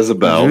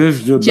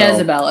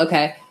 Jezebel.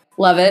 Okay.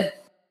 Love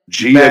it.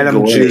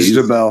 Madam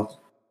Jezebel.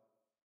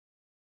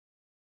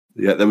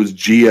 Yeah, that was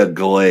Gia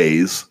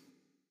Glaze.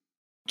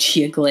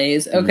 Gia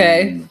Glaze.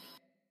 Okay.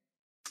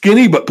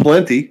 Skinny but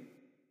plenty.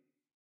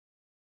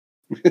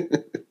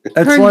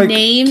 Her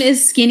name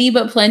is Skinny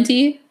but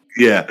Plenty.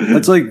 Yeah.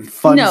 That's like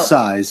fun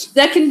size.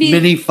 That can be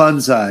mini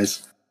fun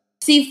size.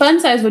 See, fun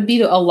size would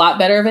be a lot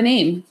better of a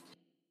name.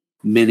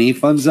 Mini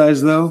fun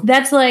size though?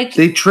 That's like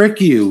they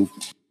trick you.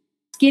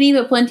 Skinny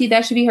but Plenty,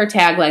 that should be her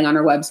tagline on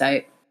her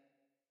website.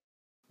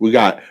 We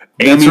got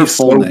Amy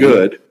So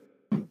Good.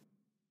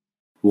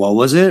 What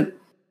was it?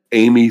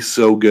 Amy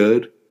So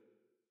Good.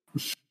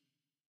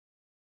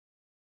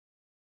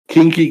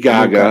 Kinky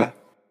Gaga.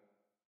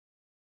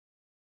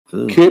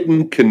 Okay.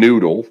 Kitten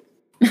Canoodle.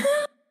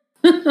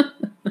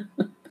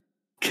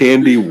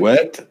 Candy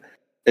Wet.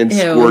 And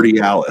Squirty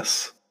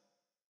Alice.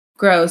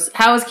 Gross.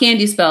 How is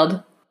candy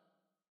spelled?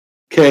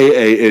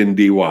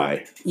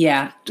 Kandy.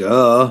 Yeah.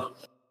 Duh.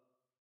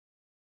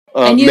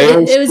 I knew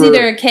it was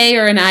either a K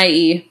or an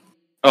IE.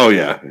 Oh,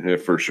 yeah,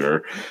 for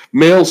sure.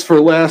 Males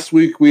for last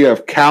week, we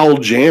have Cal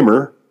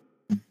Jammer,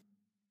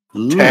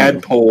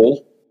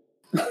 Tadpole,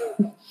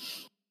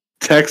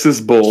 Texas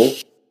Bull,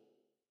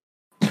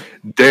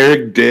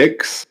 Derek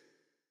Dix.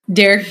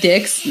 Derek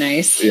Dix,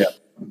 nice. Yeah.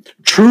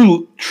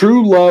 True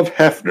Love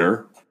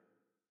Hefner.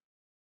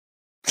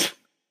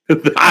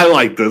 I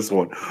like this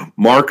one.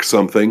 Mark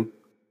something.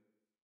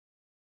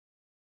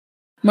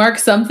 Mark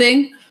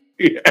something?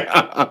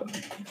 Yeah.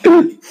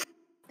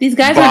 These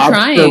guys Bob are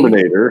trying.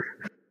 Terminator.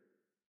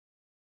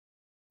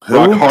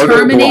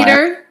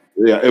 Terminator?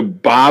 Yeah,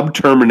 Bob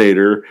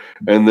Terminator,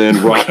 and then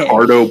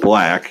Rockhardo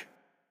Black.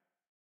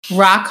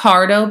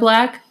 Rockhardo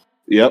Black?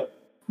 Yep.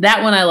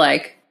 That one I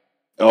like.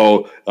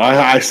 Oh,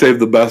 I saved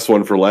the best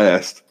one for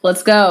last.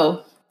 Let's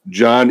go.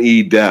 John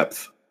E.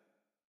 Depth.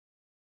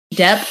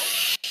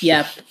 Depth?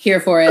 Yep. Here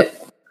for it.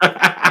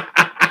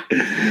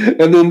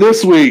 And then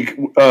this week,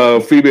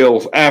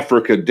 females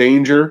Africa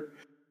Danger,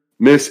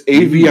 Miss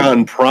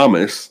Avion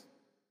Promise,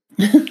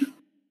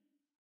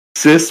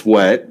 Sis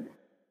Wet,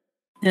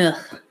 Ugh.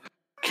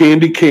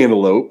 Candy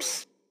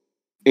Cantaloupes,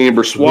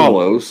 Amber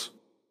Swallows,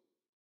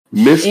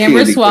 Miss Amber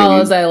Candy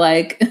Swallows Cane, I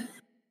like.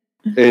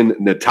 and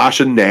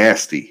Natasha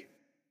Nasty.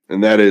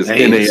 And that is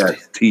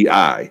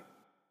Nasti.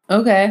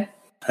 Okay.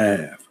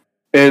 And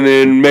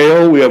then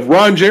male, we have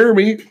Ron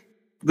Jeremy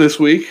this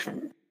week.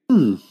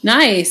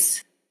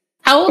 Nice.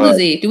 How old is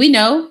he? Do we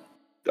know?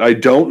 I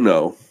don't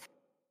know.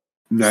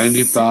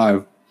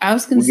 95. I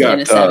was going to say in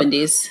his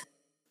 70s.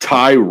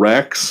 Ty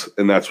Rex,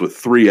 and that's with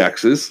 3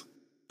 X's.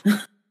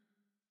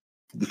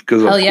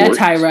 Hell yeah,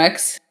 Ty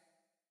Rex.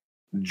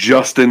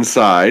 Justin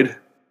Side,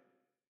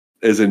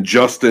 as in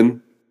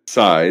Justin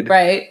Side.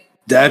 Right.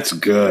 That's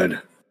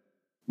good.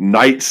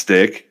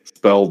 Nightstick,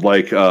 spelled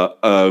like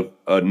a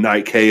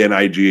night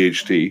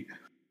Knight.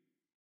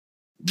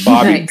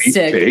 Bobby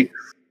Beefcake.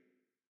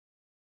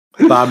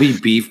 Bobby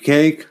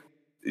Beefcake?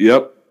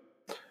 Yep.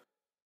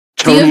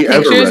 Do you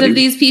have pictures of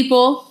these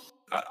people?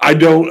 I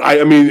don't.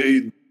 I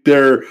mean,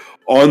 they're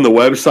on the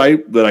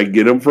website that I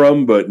get them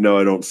from, but no,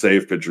 I don't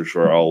save pictures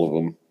for all of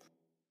them.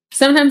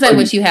 Sometimes I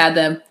wish you had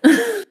them.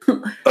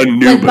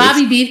 Like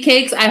Bobby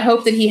Beefcakes, I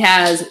hope that he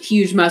has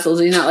huge muscles.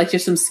 He's not like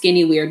just some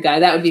skinny weird guy.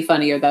 That would be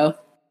funnier, though.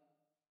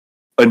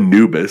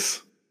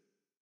 Anubis.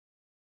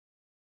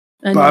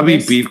 Bobby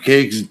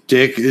Beefcake's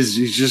dick is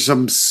he's just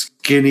some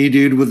skinny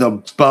dude with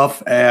a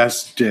buff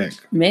ass dick.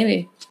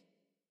 Maybe.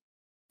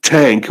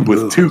 Tank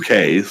with 2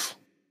 Ks.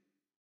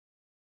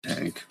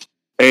 Tank.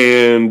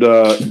 And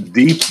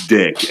Deep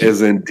Dick,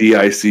 as in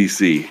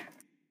DICC.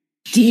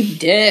 Deep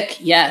Dick,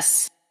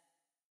 yes.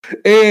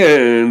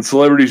 And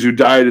celebrities who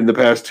died in the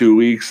past 2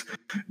 weeks: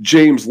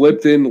 James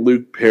Lipton,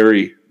 Luke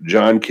Perry,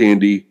 John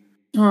Candy,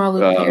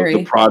 Luke Perry.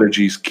 The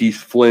Prodigies, Keith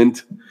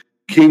Flint,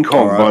 King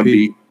Kong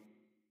Bundy,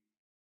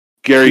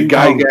 Gary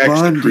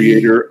Gygax, the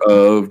creator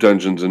of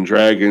Dungeons and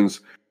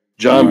Dragons,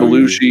 John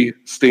Belushi,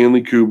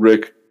 Stanley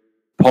Kubrick,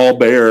 Paul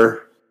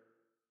Bear,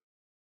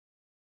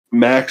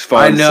 Max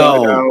von I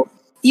know. Sydow.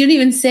 You didn't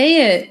even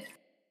say it.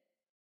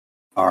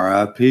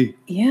 R.I.P.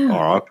 Yeah.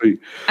 R.I.P.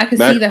 I could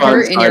Max see the von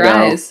hurt in your Sydow.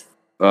 eyes.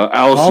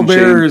 Allison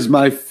Bearer Chains, is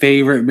my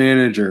favorite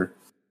manager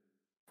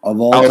of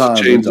all Allison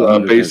time. Chains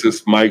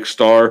bassist Mike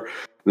Starr,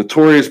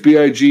 Notorious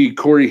B.I.G.,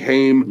 Corey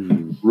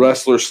Haim,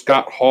 wrestler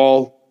Scott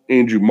Hall,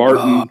 Andrew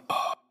Martin,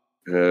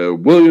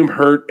 William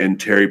Hurt, and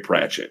Terry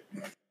Pratchett.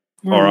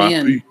 Oh, R.I.P.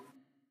 man.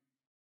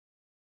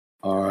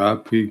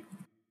 R.I.P.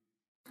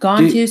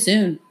 Gone too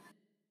soon.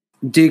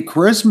 Did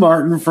Chris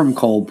Martin from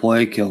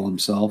Coldplay kill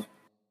himself?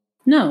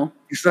 No.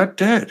 He's not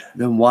dead.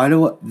 Then why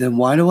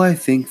do I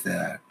think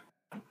that?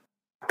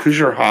 Because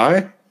you're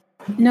high?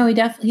 No,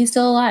 he's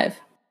still alive.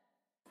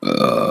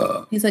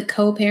 He's like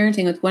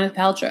co-parenting with Gwyneth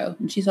Paltrow,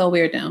 and she's all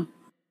weird now.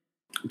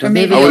 Or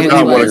maybe I would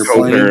not want to was.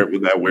 co-parent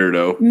with that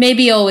weirdo.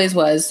 Maybe always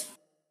was.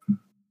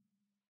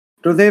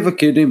 Do they have a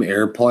kid named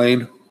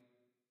Airplane?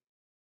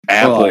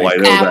 Apple, I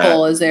know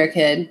Apple that. is their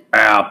kid.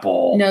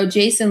 Apple. No,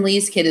 Jason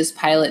Lee's kid is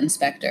Pilot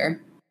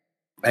Inspector.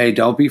 Hey,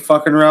 don't be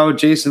fucking around with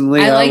Jason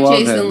Lee. I like love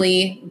Jason him.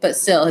 Lee, but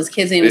still, his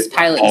kid's name is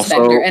Pilot also-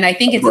 Inspector, and I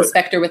think it's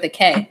Inspector with a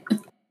K.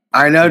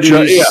 I know,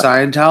 dude. He's a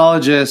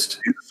Scientologist.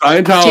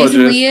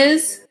 Jason Lee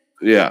is?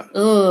 Yeah.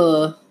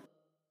 Ugh.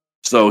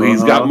 So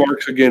he's got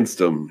marks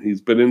against him. He's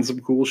been in some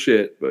cool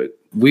shit, but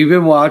we've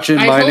been watching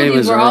I My told Name you,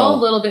 is we're Earl. all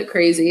a little bit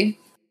crazy.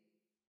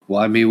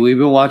 Well, I mean, we've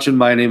been watching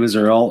My Name is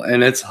Earl,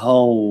 and it's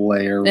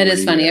hilarious. It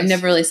is funny. I've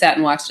never really sat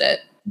and watched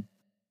it.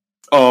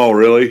 oh,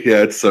 really?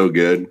 Yeah, it's so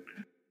good.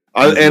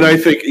 And I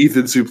think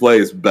Ethan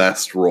Suplee's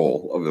best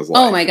role of his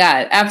life. Oh my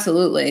god,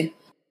 absolutely.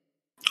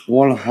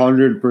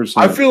 100%.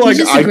 I feel like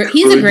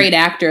he's a great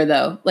actor,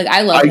 though. Like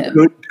I love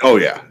him. Oh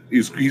yeah,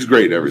 he's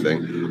great at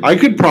everything. I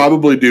could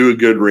probably do a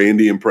good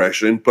Randy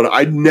impression, but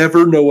I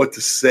never know what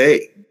to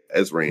say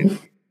as Randy.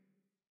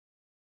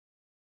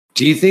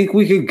 Do you think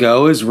we could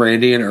go as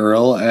Randy and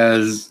Earl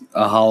as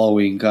a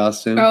Halloween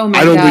costume? Oh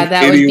my god,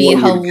 that would be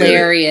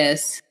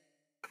hilarious.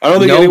 I don't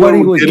think nobody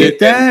would get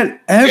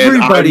that.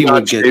 Everybody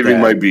would get shaving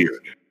that. my beard.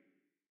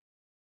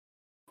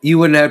 You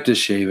wouldn't have to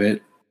shave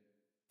it.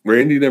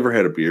 Randy never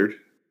had a beard.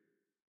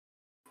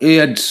 He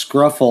had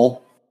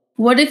scruffle.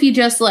 What if you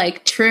just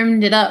like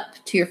trimmed it up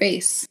to your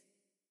face?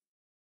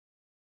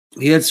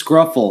 He had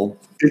scruffle.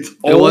 It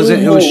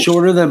was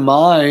shorter than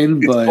mine,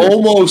 but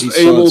almost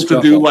able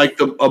to do like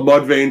a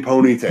Mudvayne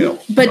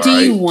ponytail. But do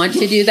you want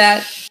to do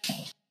that?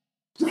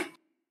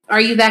 Are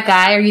you that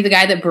guy? Are you the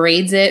guy that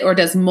braids it or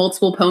does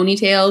multiple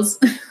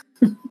ponytails?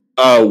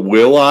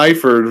 Will I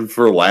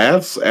for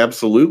laughs?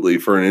 Absolutely.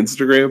 For an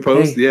Instagram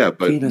post, yeah.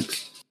 But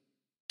Phoenix.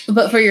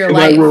 But for your am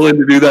life, I willing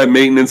to do that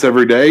maintenance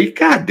every day?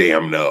 God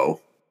damn no.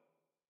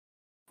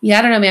 Yeah,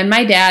 I don't know, man.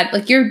 My dad,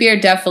 like your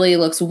beard definitely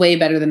looks way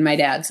better than my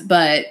dad's,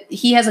 but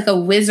he has like a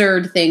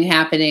wizard thing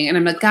happening, and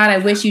I'm like, God, I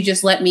wish you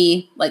just let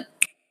me like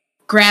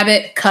grab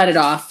it, cut it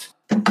off.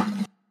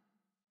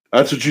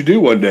 That's what you do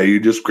one day. You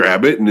just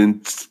grab it and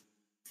then.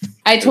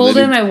 I told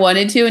him I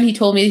wanted to, and he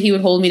told me he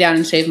would hold me down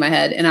and shave my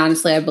head, and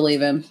honestly, I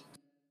believe him.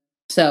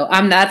 So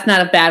that's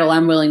not a battle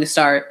I'm willing to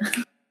start.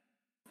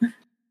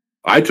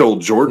 I told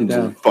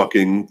Jordan's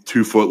fucking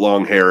 2 foot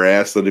long hair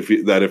ass that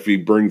if he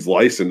brings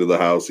lice into the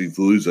house, he's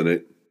losing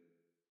it.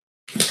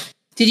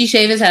 Did you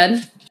shave his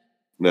head?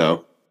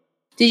 No.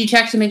 Did you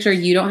check to make sure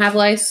you don't have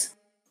lice?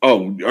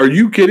 Oh, are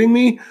you kidding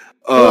me?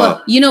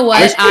 You know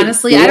what?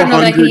 Honestly, I don't know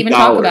that I can even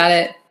talk about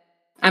it.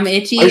 I'm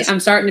itchy. I'm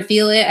starting to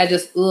feel it. I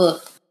just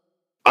ugh.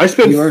 I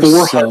spent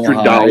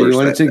 $400. You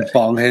want to take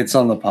bong hits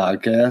on the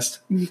podcast?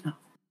 No.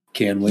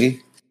 Can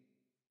we?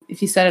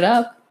 If you set it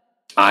up.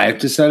 I have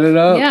to set it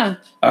up? Yeah.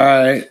 All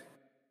right.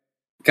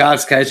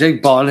 Guys, can I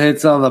take bong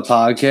hits on the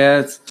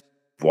podcast?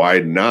 Why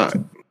not?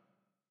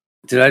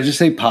 Did I just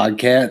say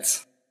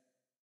podcasts?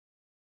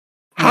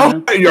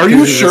 How are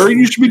you sure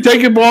you should be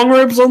taking bong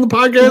rips on the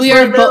podcast?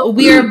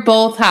 We are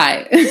both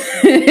high.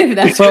 If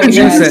that's what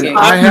you're asking.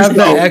 I have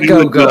the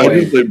echo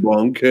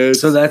going.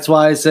 So that's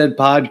why I said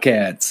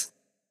podcasts.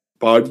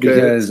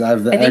 Because I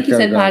have the echo I think you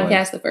said going.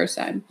 podcast the first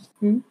time.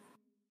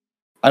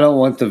 I don't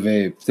want the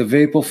vape. The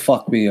vape will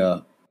fuck me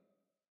up.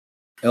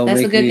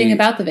 That's the good thing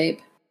about the vape.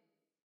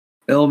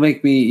 It'll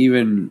make me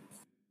even.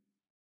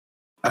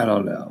 I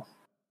don't know.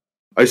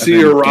 I see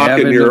you're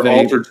rocking your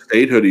Altered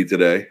State hoodie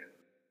today.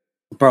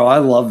 Bro, I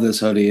love this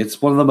hoodie.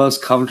 It's one of the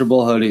most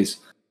comfortable hoodies.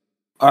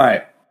 All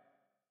right.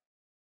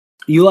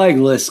 You like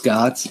Liz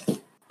Scott's?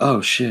 Oh,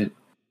 shit.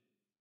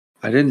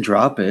 I didn't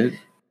drop it.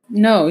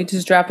 No, he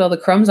just dropped all the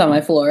crumbs on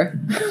my floor.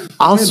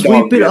 I'll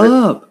sweep it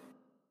up.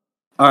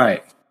 All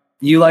right.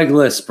 You like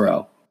Liz,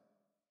 bro.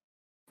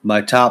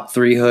 My top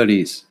 3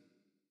 hoodies.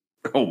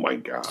 Oh, my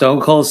God.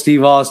 Stone Cold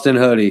Steve Austin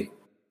hoodie.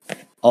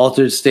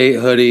 Altered State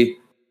hoodie.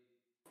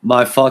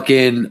 My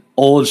fucking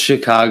old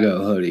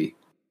Chicago hoodie.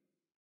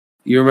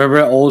 You remember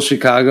that old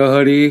Chicago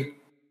hoodie?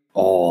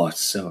 Oh,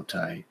 it's so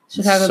tight.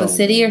 Chicago the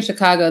city or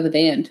Chicago the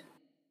band?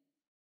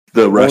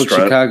 The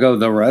restaurant. Old Chicago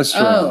the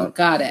restaurant. Oh,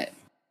 got it.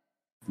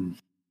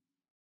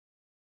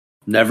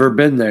 Never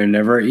been there.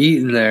 Never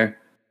eaten there.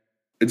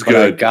 It's good.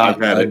 I got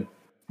I've had a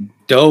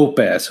dope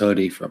ass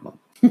hoodie from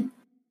them.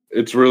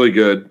 It's really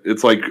good.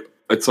 It's like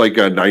It's like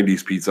a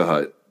 90s Pizza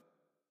Hut.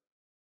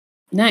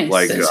 Nice.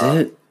 Like, That's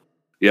it.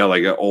 Yeah,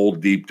 like an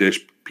old deep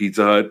dish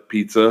Pizza Hut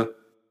pizza.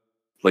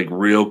 Like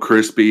real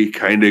crispy,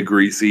 kind of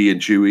greasy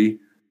and chewy.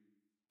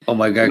 Oh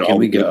my God, can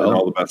we In go?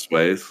 all the best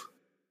ways.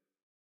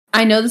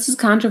 I know this is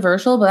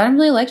controversial, but I don't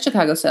really like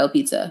Chicago style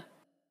pizza.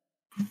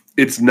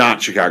 It's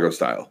not Chicago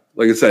style.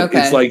 Like I said, Okay.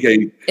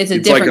 it's a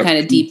different kind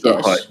of deep Pizza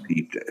dish. Hut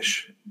deep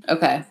dish.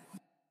 Okay.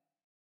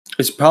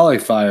 It's probably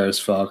fire as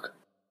fuck.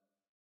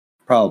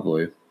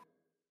 Probably.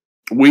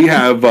 We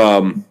have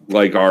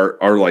like our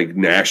like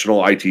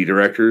national IT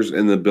directors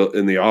in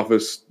the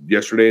office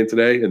yesterday and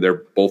today, and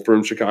they're both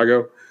from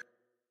Chicago.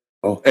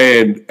 Oh,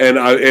 And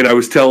I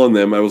was telling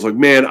them, I was like,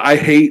 man, I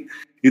hate.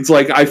 It's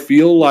like I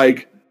feel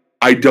like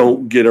I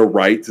don't get a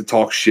right to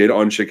talk shit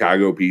on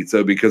Chicago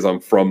pizza because I'm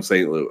from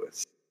St.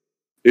 Louis.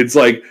 It's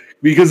like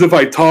because if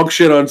I talk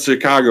shit on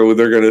Chicago,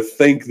 they're gonna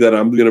think that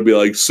I'm gonna be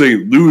like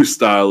St. Louis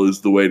style is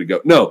the way to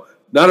go. No,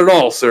 not at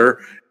all, sir.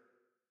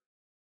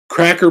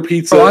 Cracker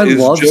pizza.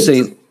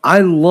 I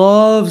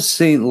love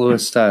St.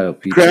 Louis style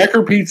pizza.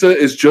 Cracker pizza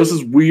is just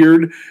as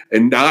weird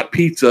and not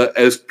pizza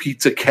as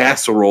pizza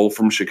casserole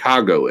from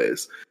Chicago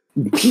is.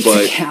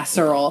 Pizza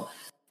casserole.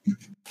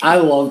 I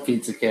love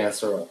pizza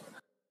casserole.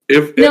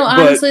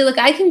 Honestly, look,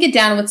 I can get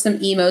down with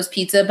some Emo's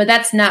pizza, but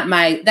that's not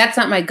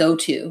my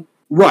go-to.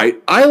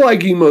 Right. I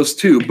like Emo's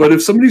too, but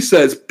if somebody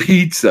says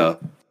pizza,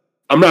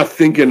 I'm not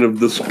thinking of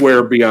the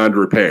square beyond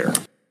repair.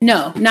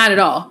 No, not at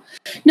all.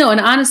 No, and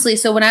honestly,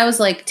 so when I was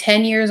like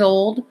 10 years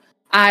old,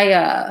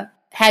 I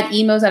had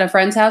Emo's at a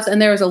friend's house,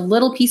 and there was a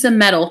little piece of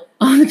metal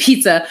on the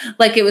pizza.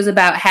 Like it was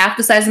about half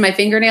the size of my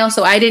fingernail,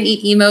 so I didn't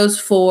eat Emo's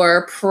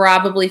for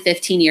probably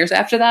 15 years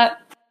after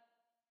that.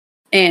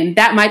 And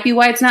that might be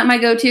why it's not my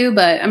go-to,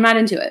 but I'm not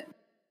into it.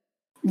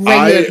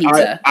 Regular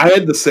pizza. I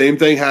had the same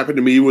thing happen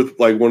to me with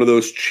like one of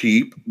those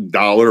cheap $1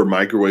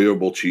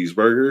 microwavable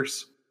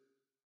cheeseburgers.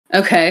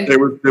 Okay.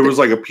 There was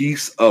like a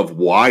piece of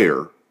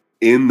wire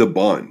in the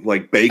bun,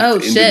 like baked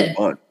into the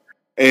bun.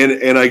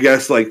 And I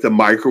guess like the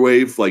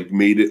microwave like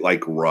made it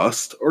like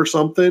rust or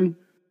something.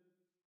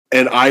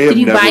 And I have Did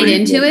you never bite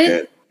into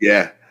it?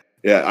 Yeah.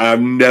 Yeah. I've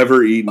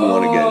never eaten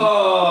one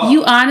again.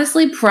 You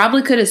honestly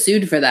probably could have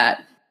sued for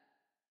that.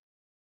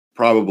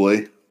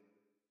 Probably.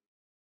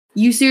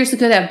 You seriously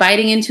could have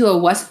biting into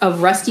a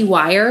rusty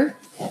wire?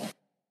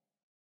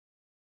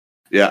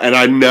 Yeah, and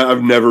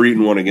I've never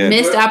eaten one again.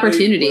 Missed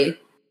opportunity.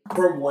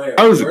 From where?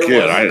 I was a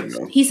kid. I didn't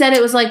know. He said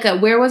it was like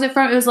where was it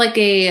from? It was like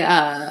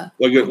a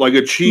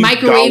cheap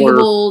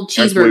microwavable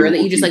cheeseburger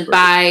that you just like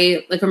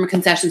buy like from a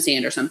concession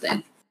stand or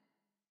something.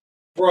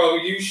 Bro,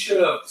 you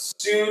should have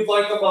sued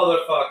like a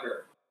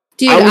motherfucker.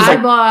 Dude, I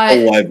bought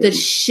 11. The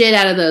shit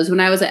out of those when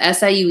I was at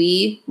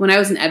SIUE, when I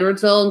was in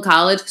Edwardsville in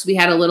college, because we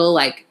had a little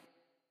like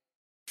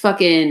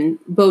fucking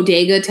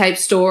bodega type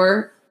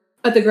store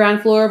at the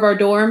ground floor of our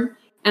dorm,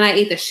 and I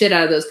ate the shit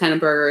out of those kind of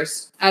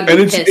burgers. I'd be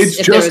pissed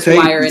if there was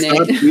wire in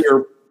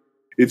it.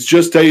 It's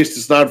just taste.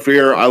 It's not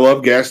fair. I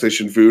love gas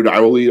station food.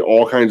 I will eat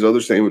all kinds of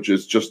other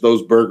sandwiches. Just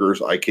those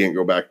burgers, I can't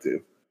go back to.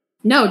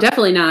 No,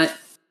 definitely not.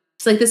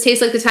 It's like this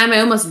tastes like the time I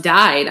almost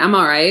died. I'm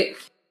all right.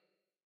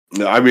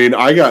 I mean,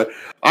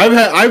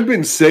 I've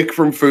been sick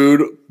from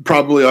food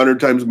probably 100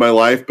 times in my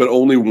life, but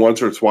only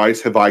once or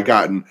twice have I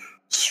gotten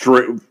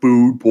straight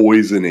food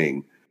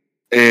poisoning.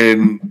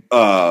 And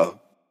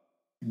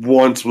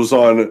once was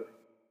on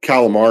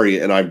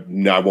calamari, and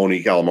I won't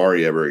eat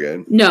calamari ever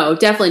again. No,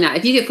 definitely not.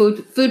 If you get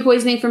food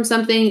poisoning from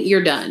something,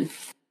 you're done.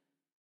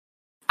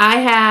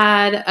 I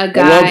had a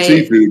guy. I love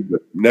seafood,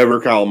 but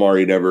never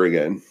calamari, never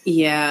again.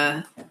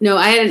 Yeah. No,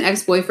 I had an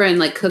ex-boyfriend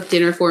like cook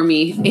dinner for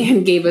me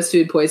and gave us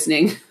food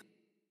poisoning.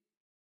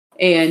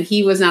 And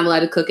he was not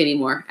allowed to cook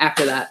anymore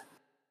after that.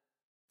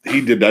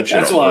 He did that shit.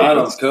 That's why I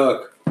don't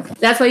cook.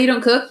 That's why you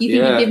don't cook? You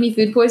think you'd give me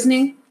food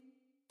poisoning?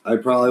 I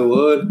probably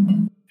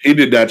would. He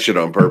did that shit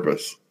on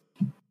purpose.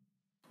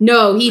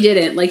 No, he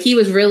didn't. Like, he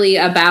was really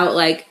about,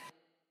 like,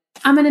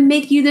 I'm going to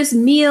make you this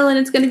meal, and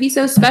it's going to be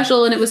so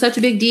special, and it was such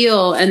a big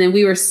deal. And then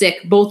we were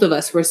sick. Both of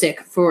us were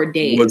sick for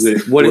days.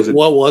 What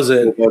was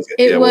it?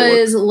 It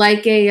was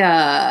like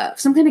a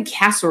some kind of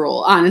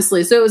casserole,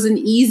 honestly. So it was an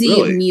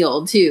easy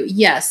meal, too.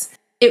 Yes.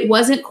 It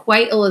wasn't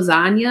quite a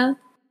lasagna,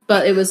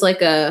 but it was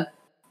like I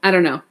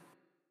don't know.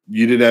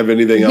 You didn't have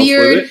anything else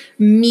with it?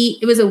 Meat.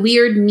 It was a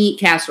weird meat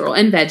casserole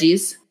and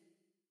veggies.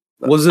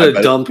 Was it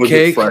a dump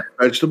cake? Was it fresh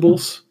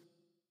vegetables?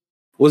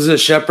 Was it a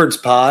shepherd's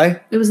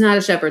pie? It was not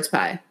a shepherd's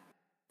pie.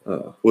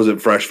 Oh. Was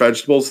it fresh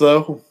vegetables,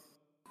 though?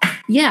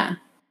 Yeah.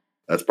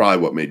 That's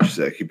probably what made you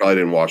sick. You probably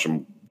didn't wash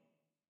them.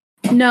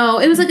 No,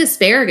 it was like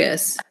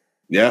asparagus.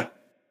 Yeah.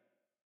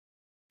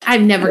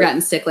 I've never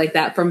gotten sick like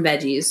that from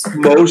veggies.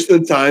 Most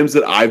of the times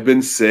that I've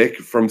been sick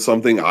from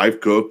something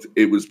I've cooked,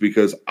 it was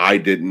because I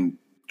didn't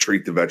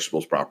treat the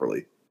vegetables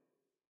properly.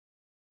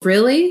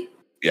 Really?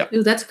 Yeah.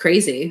 Ooh, that's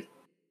crazy.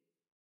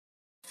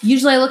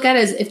 Usually I look at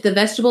it as if the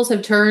vegetables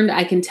have turned,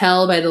 I can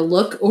tell by the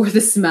look or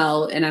the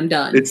smell, and I'm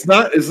done. It's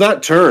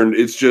not turned.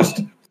 It's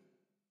just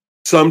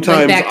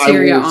sometimes like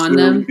bacteria on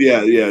them.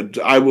 Yeah.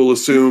 I will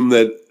assume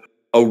that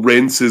a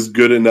rinse is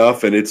good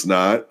enough, and it's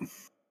not.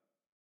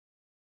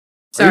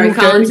 Sorry, okay?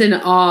 Colin's in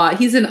awe.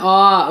 He's in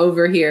awe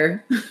over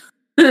here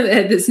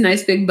at this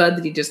nice big bud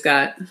that he just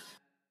got.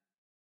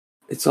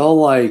 It's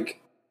all like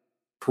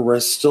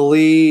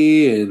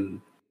crystally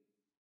and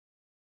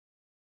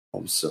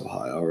I'm so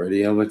high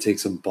already. I'm gonna take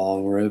some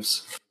bong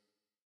rips.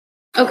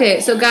 Okay,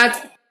 so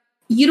Gots,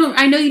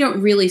 I know you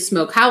don't really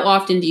smoke. How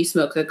often do you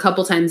smoke? A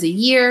couple times a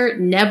year?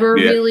 Never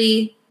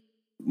really?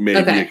 Maybe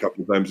a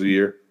couple times a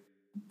year.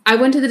 I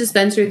went to the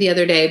dispensary the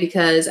other day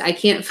because I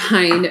can't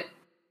find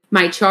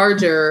my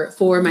charger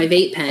for my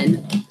vape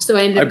pen. So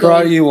I ended up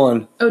brought you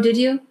one. Oh, did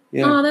you?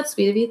 Yeah. Oh, that's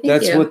sweet of you. Thank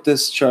you. That's what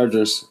this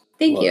charger's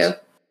Thank was. you.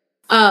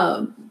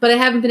 But I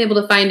haven't been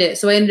able to find it.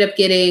 So I ended up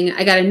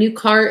I got a new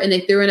cart and they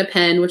threw in a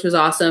pen, which was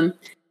awesome.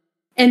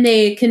 And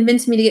they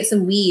convinced me to get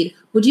some weed.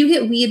 Would you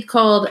get weed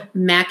called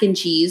mac and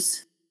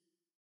cheese?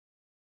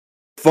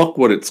 Fuck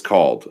what it's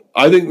called.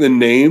 I think the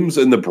names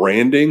and the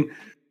branding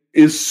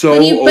is so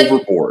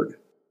overboard.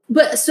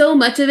 But so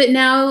much of it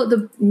now,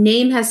 the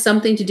name has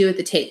something to do with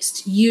the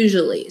taste,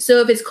 usually. So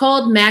if it's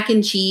called mac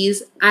and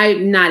cheese,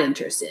 I'm not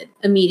interested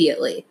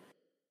immediately.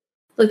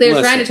 Like they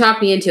were trying to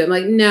talk me into it. I'm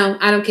like, no,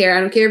 I don't care.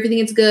 I don't care if you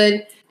think it's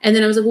good. And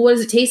then I was like, well, what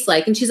does it taste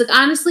like? And she's like,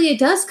 honestly, it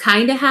does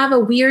kind of have a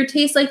weird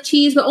taste like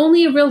cheese, but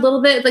only a real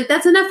little bit. Like,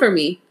 that's enough for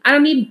me. I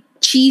don't need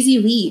cheesy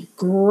weed.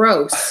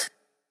 Gross.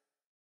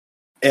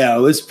 Yeah,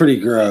 it was pretty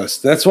gross.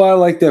 That's why I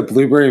like that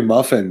blueberry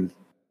muffin.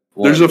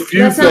 There's a few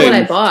That's things. not what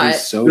I bought.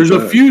 There's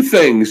a few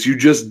things you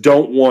just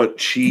don't want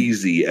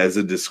cheesy as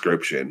a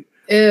description.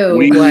 Ew.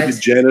 Weed,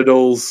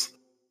 genitals.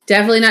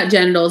 Definitely not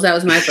genitals. That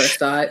was my first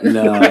thought.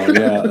 No,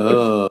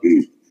 yeah.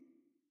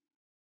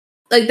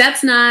 Like,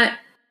 that's not...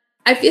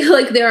 I feel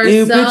like there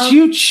are but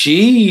you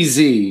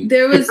cheesy.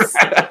 There's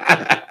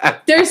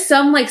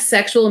some like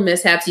sexual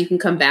mishaps you can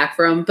come back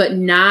from, but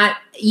not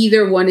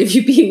either one of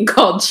you being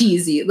called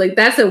cheesy. Like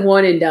that's a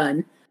one and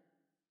done,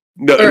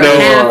 or a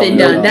half and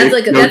done. That's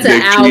like that's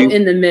an out cheese.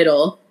 In the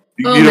middle.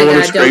 Oh my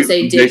god! Don't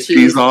say dick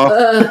cheese.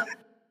 I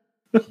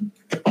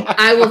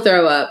will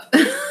throw up.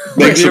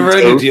 Have you ever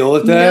had to deal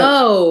with that?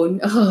 No.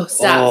 Oh,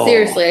 stop!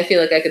 Seriously, I feel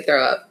like I could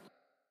throw up.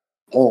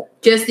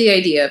 Just the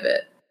idea of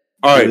it.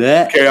 All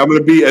right, okay. I'm going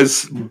to be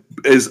as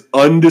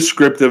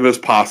undescriptive as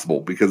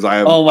possible because I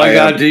have. Oh my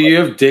god! Do you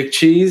have dick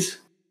cheese?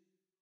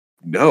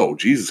 No,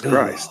 Jesus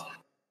Christ!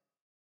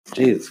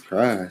 Jesus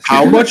Christ!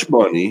 How much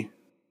money?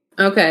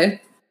 Okay.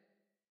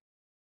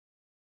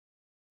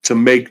 To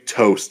make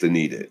toast and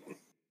eat it.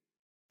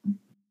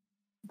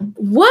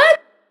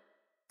 What?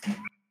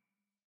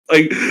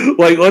 Like,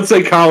 let's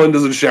say Colin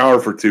doesn't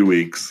shower for 2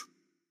 weeks.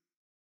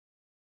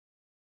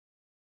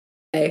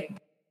 Okay.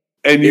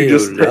 And you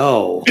just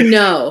no.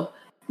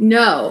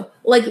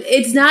 Like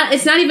it's not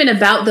even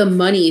about the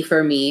money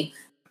for me.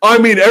 I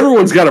mean,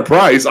 everyone's got a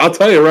price. I'll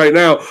tell you right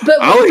now. But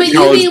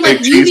you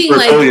being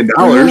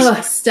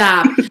like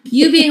stop.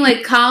 You being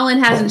like Colin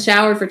hasn't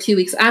showered for 2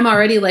 weeks. I'm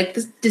already like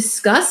this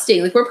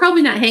disgusting. Like we're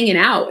probably not hanging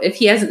out if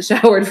he hasn't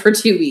showered for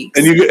 2 weeks.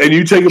 And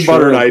you take a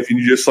butter knife and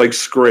you just like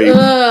scrape.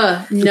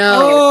 No.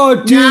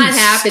 Oh, dude, not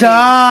happening.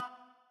 Stop.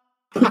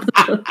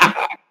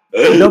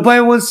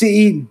 Nobody wants to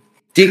eat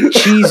dick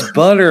cheese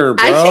butter,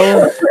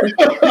 bro.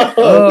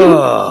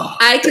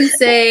 I can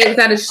say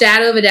without a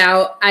shadow of a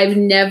doubt, I've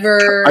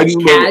never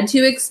had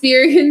to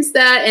experience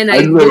that, and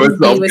I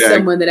wouldn't be with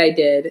someone that I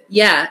did.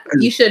 Yeah,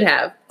 you should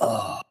have.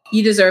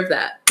 You deserve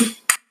that.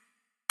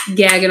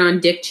 Gagging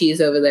on dick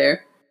cheese over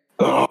there.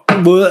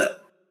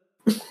 What?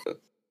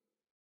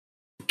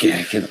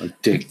 Gagging on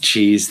dick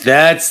cheese.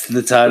 That's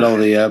the title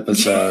of the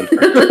episode.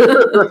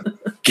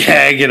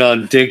 Gagging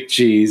on dick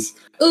cheese.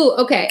 Ooh,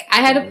 okay. I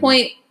had a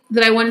point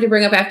that I wanted to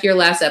bring up after your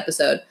last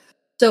episode.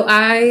 So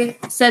I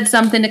said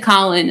something to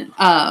Colin.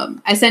 I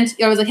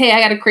was like, hey, I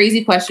got a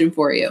crazy question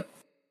for you.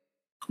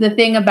 The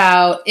thing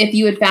about if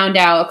you had found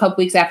out a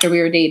couple weeks after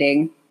we were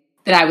dating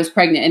that I was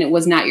pregnant and it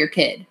was not your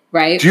kid,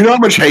 right? Do you know how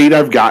much hate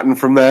I've gotten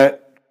from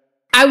that?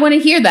 I want to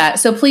hear that.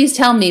 So please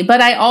tell me. But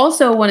I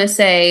also want to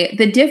say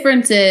the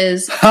difference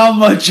is... How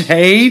much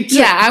hate?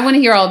 Yeah, I want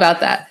to hear all about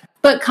that.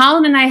 But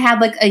Colin and I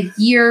had like a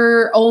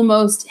year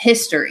almost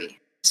history.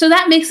 So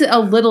that makes it a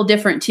little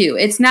different too.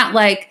 It's not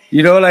like...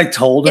 You know what I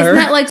told her?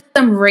 It's not like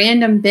some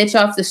random bitch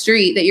off the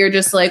street that you're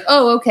just like,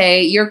 oh,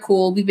 okay, you're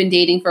cool. We've been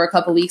dating for a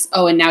couple weeks.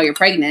 Oh, and now you're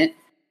pregnant.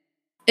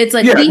 It's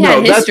like we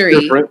had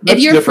history.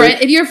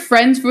 If you're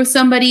friends with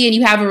somebody and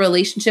you have a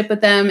relationship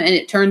with them and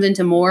it turns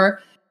into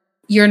more,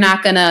 you're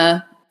not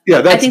gonna... Yeah,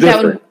 that's I think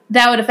different.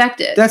 that would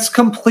affect it. That's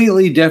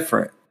completely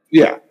different.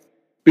 Yeah.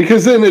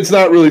 Because then it's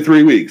not really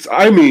 3 weeks.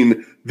 I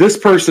mean, this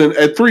person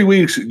at 3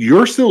 weeks,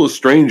 you're still a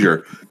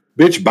stranger.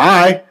 Bitch,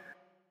 bye.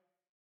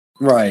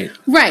 Right.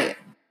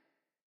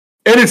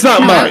 And it's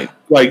not mine.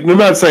 Like, I'm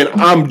not saying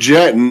I'm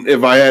jetting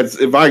if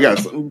I got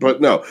something,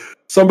 but no.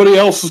 Somebody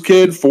else's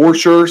kid, for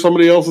sure.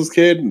 Somebody else's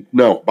kid.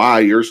 No,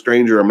 bye. You're a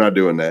stranger. I'm not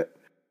doing that.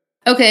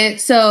 Okay,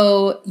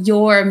 so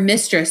your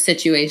mistress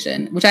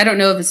situation, which I don't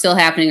know if it's still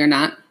happening or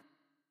not.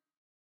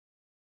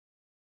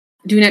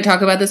 Do we not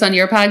talk about this on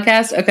your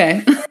podcast?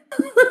 Okay.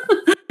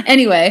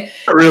 Anyway.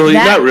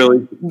 Not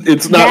really.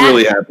 It's not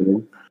really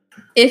happening.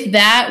 if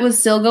that was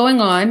still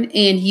going on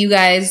and you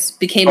guys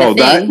became a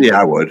thing.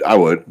 I would.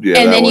 Yeah.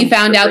 And then you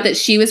found out that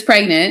she was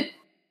pregnant,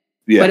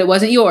 but it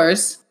wasn't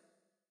yours.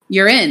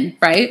 You're in,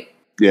 right?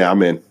 Yeah,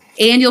 I'm in.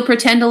 And you'll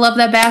pretend to love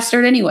that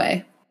bastard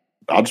anyway.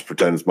 I'll just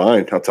pretend it's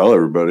mine. I'll tell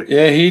everybody.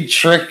 Yeah, she'd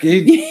trick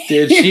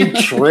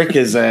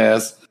his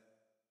ass.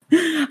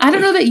 I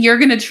don't know that you're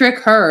going to trick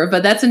her,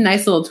 but that's a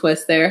nice little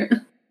twist there.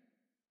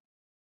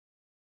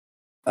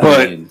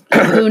 But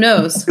who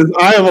knows? Because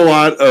I have a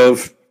lot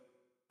of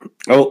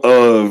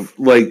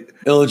like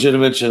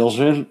illegitimate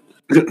children.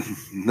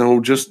 No,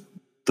 just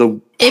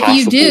the. If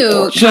you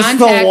do, just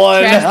the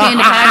one. Trash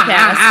Panda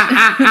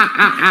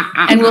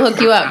Podcast, and we'll hook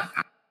you up.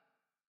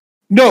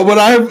 No, but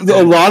I have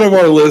a lot of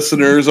our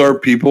listeners are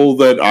people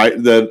that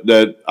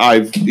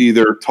I've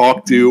either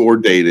talked to or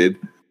dated,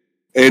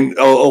 and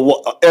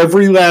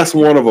every last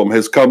one of them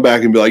has come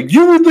back and be like,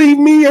 "You would leave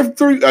me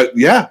after 3?"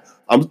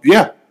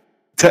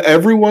 To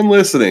everyone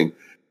listening,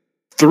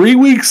 3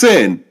 weeks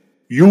in,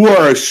 you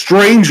are a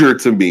stranger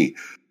to me.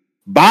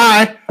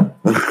 Bye.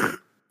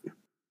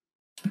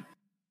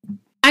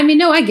 I mean,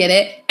 no, I get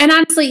it, and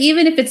honestly,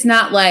 even if it's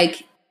not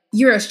like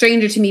you're a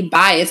stranger to me,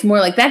 bye. It's more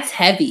like that's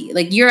heavy.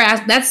 Like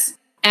that's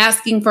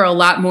asking for a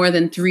lot more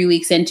than 3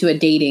 weeks into a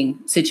dating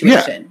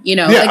situation. You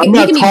know, like we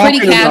can be pretty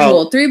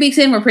casual. 3 weeks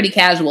in, we're pretty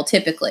casual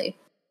typically.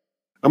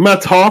 I'm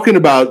not talking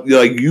about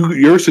like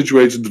your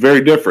situation is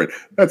very different.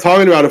 I'm not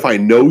talking about if I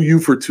know you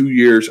for 2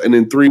 years and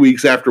then 3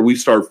 weeks after we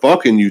start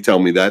fucking, you tell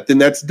me that, then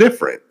that's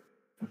different.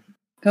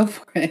 Go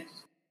for it.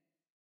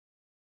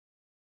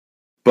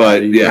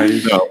 But yeah,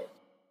 no.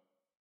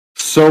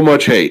 So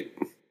much hate.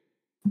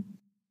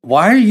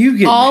 Why are you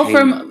getting all hate?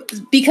 From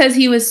because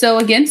he was so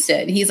against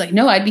it? He's like,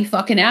 no, I'd be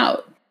fucking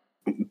out.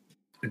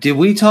 Did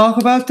we talk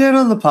about that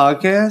on the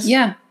podcast?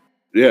 Yeah.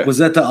 Yeah. Was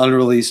that the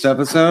unreleased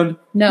episode?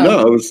 No,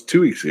 it was 2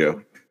 weeks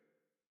ago.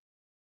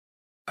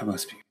 I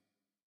must be.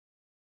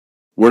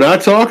 We're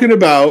not talking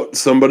about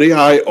somebody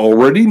I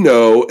already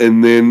know,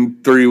 and then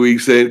 3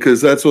 weeks in,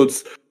 because that's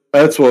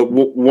what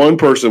one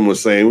person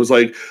was saying. Was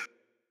like,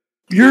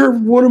 you're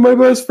one of my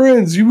best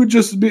friends. You would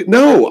just be.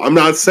 No, I'm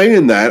not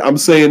saying that. I'm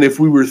saying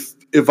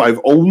if I've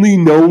only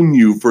known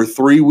you for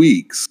 3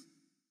 weeks,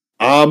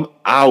 I'm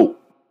out.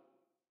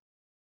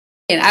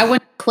 And I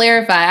want to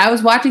clarify. I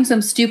was watching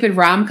some stupid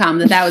rom-com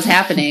that was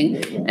happening,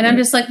 and I'm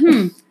just like,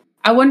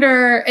 I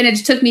wonder. And it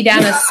just took me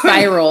down a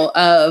spiral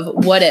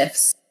of what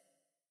ifs.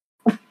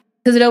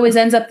 Because it always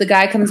ends up the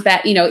guy comes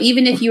back, you know,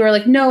 even if you are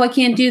like, no, I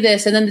can't do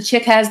this. And then the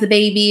chick has the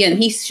baby and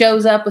he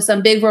shows up with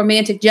some big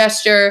romantic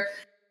gesture,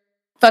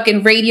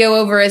 fucking radio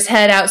over his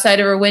head outside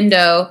of her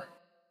window.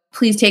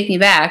 Please take me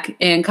back.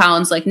 And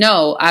Colin's like,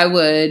 no, I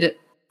would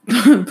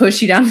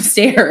push you down the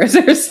stairs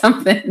or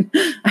something.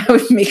 I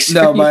would make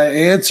sure. No, my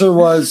answer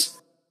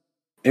was,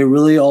 it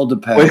really all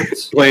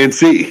depends. Plan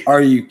C.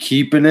 Are you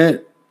keeping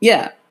it?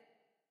 Yeah.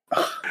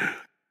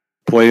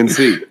 Plan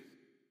C.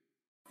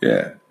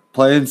 Yeah.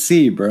 Plan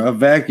C, bro. A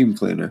vacuum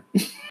cleaner.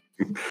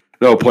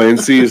 No, plan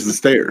C is the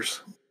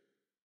stairs.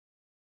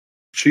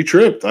 She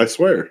tripped, I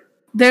swear.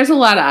 There's a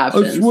lot of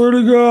options. I swear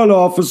to God,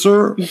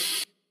 officer.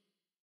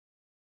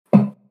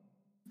 I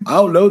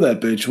don't know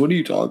that bitch. What are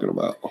you talking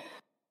about?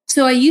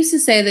 So I used to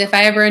say that if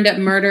I ever end up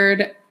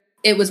murdered,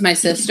 it was my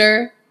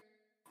sister.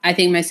 I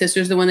think my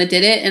sister's the one that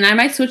did it, and I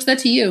might switch that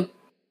to you.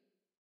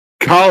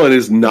 Colin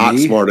is not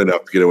smart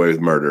enough to get away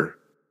with murder.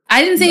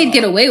 I didn't say he'd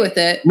get away with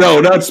it. No,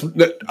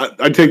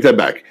 I take that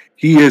back.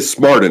 He is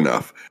smart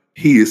enough.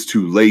 He is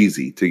too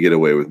lazy to get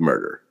away with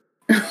murder.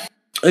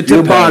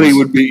 Your body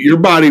would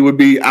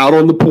be out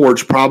on the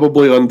porch,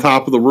 probably on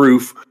top of the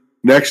roof,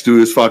 next to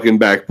his fucking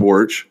back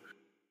porch.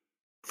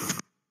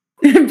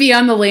 Be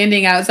on the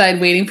landing outside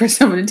waiting for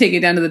someone to take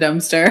it down to the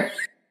dumpster.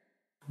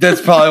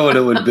 That's probably what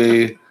it would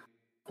be.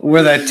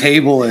 Where that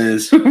table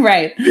is.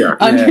 Right. Yeah.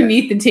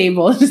 Underneath the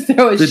table. Just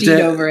throw a sheet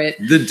over it.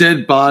 The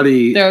dead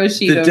body. Throw a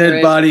sheet over it. The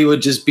dead body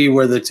would just be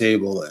where the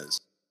table is.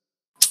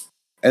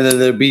 And then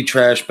there'd be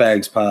trash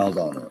bags piled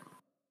on it.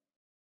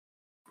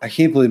 I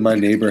can't believe my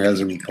neighbor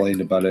hasn't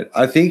complained about it.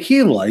 I think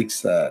he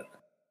likes that.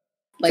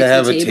 Like to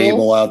have a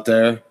table out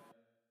there.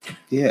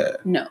 Yeah.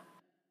 No.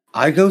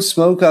 I go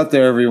smoke out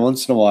there every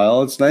once in a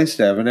while. It's nice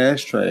to have an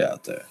ashtray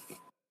out there.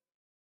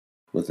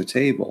 With a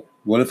table.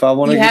 What if I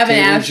want to have an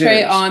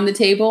ashtray on the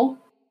table?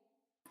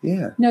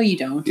 Yeah. No, you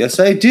don't. Yes,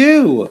 I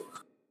do.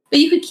 But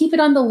you could keep it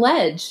on the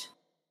ledge.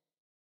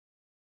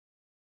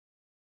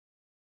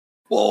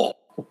 Whoa.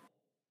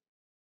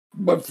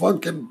 But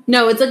fucking...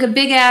 No, it's like a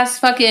big ass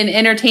fucking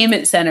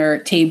entertainment center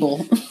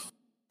table.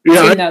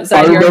 Yeah,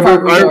 I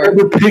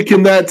remember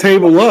picking that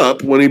table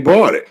up when he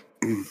bought it.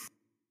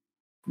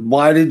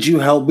 Why did you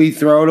help me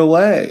throw it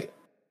away?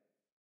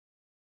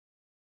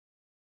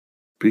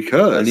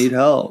 Because I need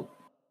help.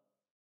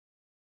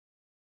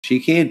 She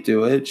can't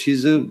do it.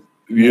 She's a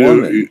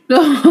woman.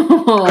 And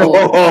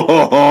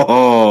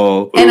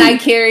I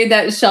carried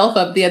that shelf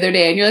up the other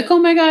day, and you're like, "Oh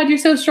my God, you're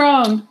so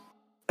strong."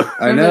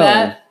 I know.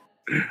 That?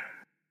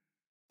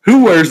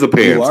 Who wears the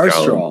pants? You are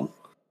Colin? strong.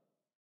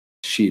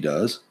 She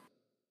does.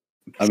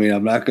 I mean,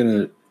 I'm not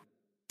gonna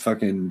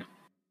fucking.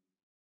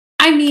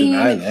 I mean,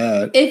 deny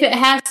that. If it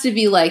has to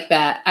be like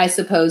that, I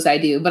suppose I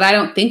do, but I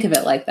don't think of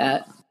it like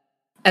that.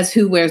 As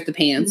who wears the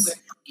pants.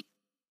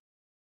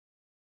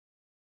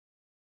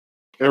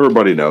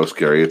 Everybody knows,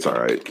 Carrie. It's all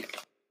right.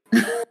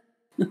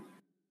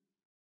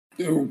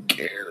 Who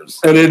cares?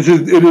 And it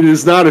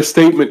is not a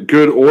statement,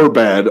 good or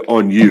bad,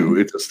 on you.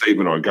 It's a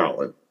statement on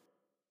Colin.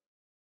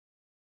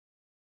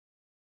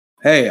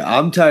 Hey,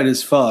 I'm tight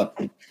as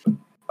fuck.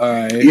 All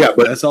right. Yeah,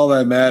 but that's all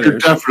that matters. You're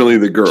definitely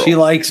the girl. She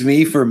likes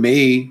me for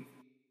me.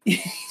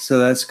 So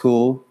that's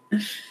cool.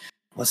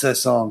 What's that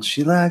song?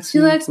 She likes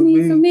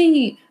me for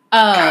me.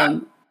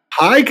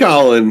 Hi,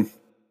 Colin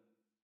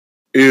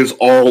is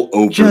all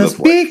over Just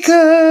the place.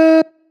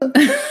 Because.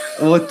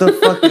 What the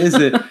fuck is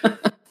it?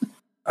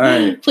 All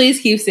right.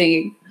 Please keep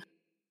singing.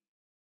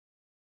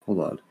 Hold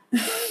on.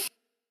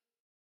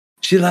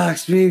 She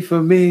likes me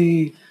for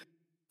me.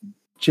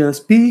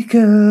 Just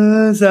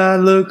because I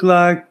look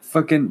like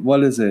fucking.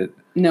 What is it?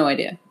 No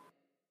idea.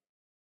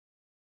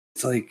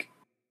 It's like.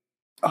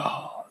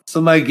 Oh,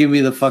 somebody give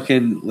me the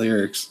fucking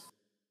lyrics.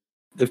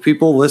 If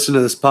people listen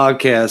to this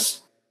podcast,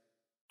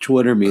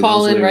 Twitter me.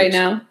 Call in right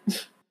now.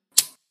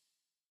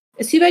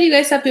 It's too bad you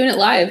guys stopped doing it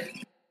live.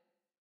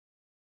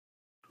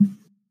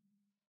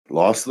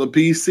 Lost the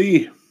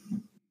PC.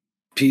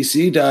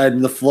 PC died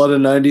in the flood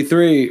of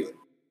 93.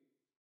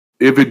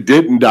 If it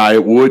didn't die,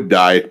 it would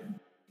die.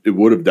 It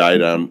would have died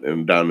down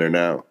there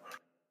now.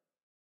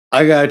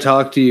 I gotta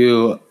talk to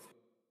you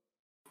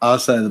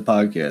outside of the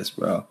podcast,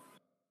 bro.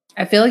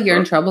 I feel like you're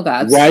in trouble,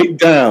 gods. Write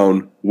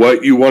down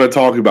what you want to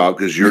talk about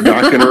because you're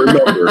not going to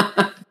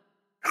remember.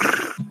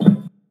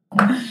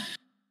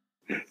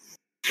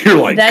 You're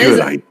like,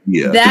 good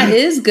idea. That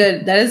is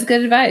good. That is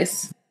good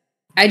advice.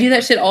 I do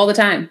that shit all the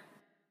time.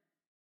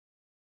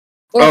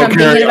 Or if I'm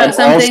thinking about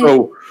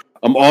something.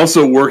 I'm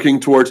also working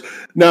towards.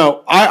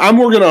 Now, I'm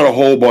working on a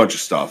whole bunch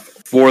of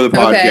stuff for the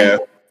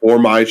podcast, for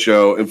my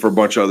show, and for a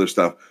bunch of other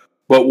stuff.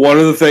 But one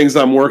of the things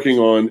I'm working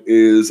on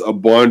is a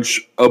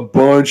bunch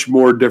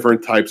more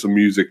different types of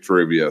music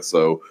trivia.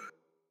 So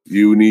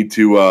you need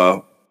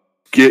to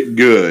get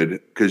good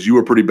because you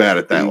were pretty bad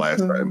at that last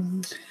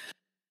time.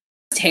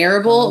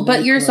 Terrible,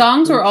 but your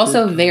songs were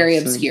also very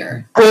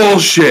obscure.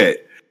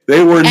 Bullshit.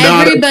 They were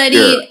not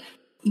obscure.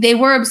 They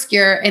were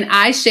obscure, and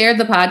I shared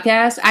the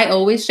podcast. I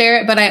always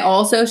share it, but I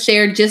also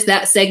shared just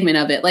that segment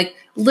of it. Like,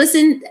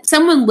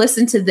 someone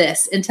listen to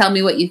this and tell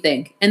me what you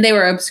think. And they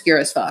were obscure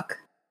as fuck.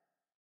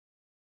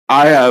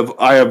 I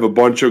have a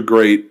bunch of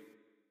great.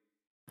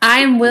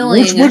 I'm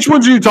willing. Which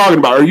ones are you talking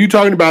about? Are you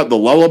talking about the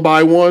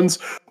lullaby ones,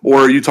 or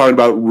are you talking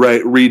about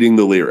reading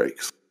the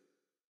lyrics?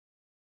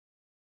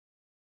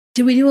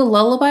 Did we do a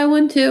lullaby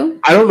one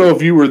too? I don't know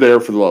if you were there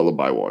for the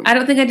lullaby one. I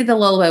don't think I did the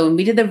lullaby one.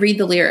 We did the read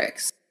the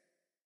lyrics,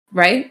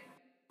 right?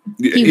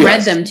 He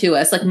read them to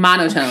us like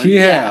monotone.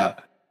 Yeah,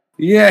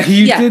 you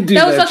did do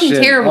that. That was fucking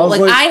shit. terrible.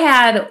 I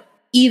had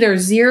either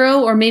 0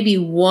 or maybe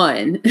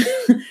 1,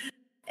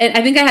 and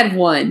I think I had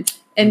 1.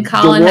 And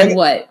Colin had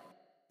what?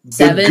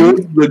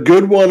 7? The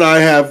good one I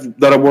have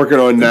that I'm working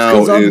on now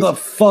because I'm the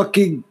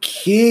fucking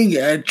king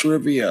at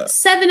trivia.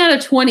 7 out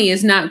of 20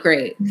 is not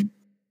great.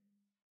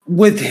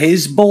 With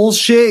his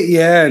bullshit,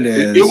 yeah, it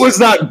is. It was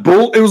not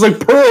bull. It was like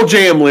Pearl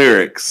Jam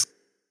lyrics.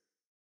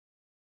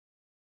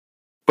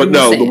 But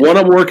no, the one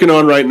I'm working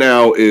on right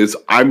now is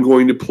I'm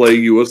going to play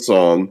you a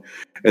song,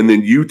 and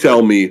then you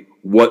tell me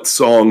what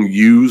song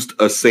used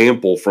a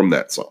sample from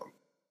that song.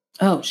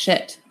 Oh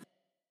shit!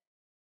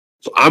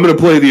 So I'm going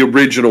to play the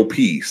original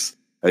piece,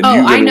 and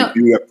I know.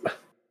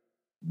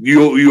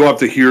 You have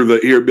to hear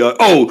be like,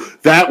 oh,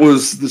 that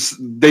was this.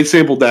 They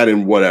sampled that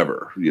in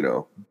whatever. You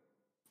know,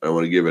 I don't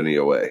want to give any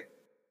away.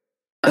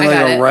 I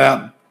got a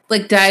rap,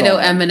 like Dido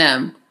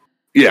Eminem.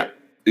 Yeah,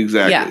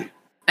 exactly. Yeah,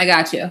 I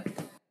got you.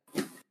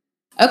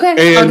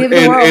 Okay, I'll give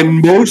it a whirl.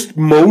 And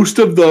most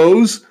of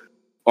those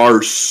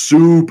are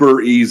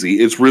super easy.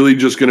 It's really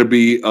just going to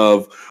be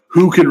of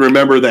who can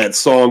remember that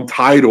song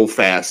title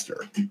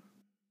faster.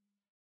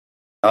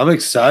 I'm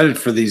excited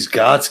for these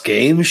GOTS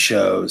game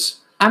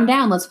shows. I'm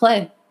down. Let's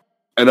play.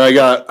 And I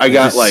got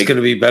this like it's going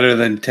to be better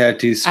than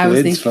Tattoo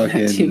Squid's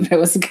fucking that too, but I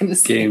wasn't gonna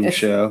say game it.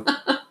 show.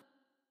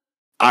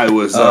 I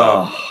was.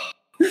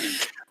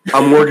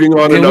 I'm working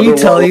on Can another. we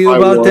tell you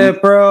about one.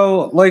 that,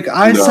 bro? Like,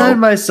 I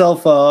signed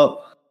myself up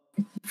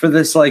for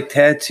this like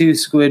Tattoo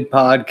Squid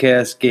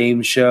podcast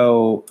game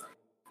show.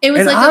 It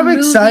was and like I'm a movie.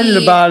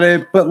 excited about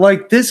it, but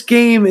like this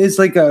game is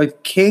like a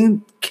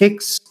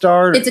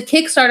Kickstarter. It's a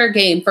Kickstarter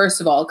game,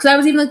 first of all, because I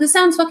was even like, this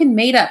sounds fucking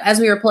made up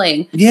as we were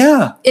playing.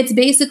 Yeah. It's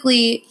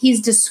basically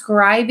he's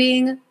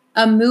describing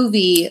a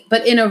movie,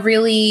 but in a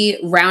really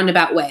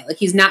roundabout way. Like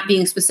he's not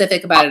being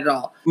specific about it at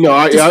all. No,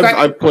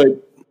 I've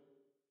played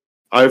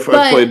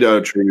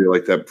trivia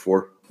like that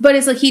before. But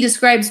it's like he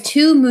describes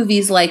 2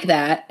 movies like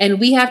that, and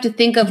we have to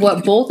think of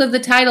what both of the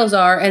titles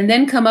are, and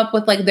then come up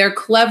with like their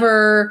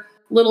clever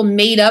little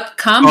made up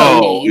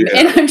combo name. Yeah.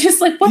 And I'm just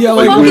like, what the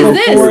fuck is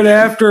this? Before and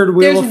after and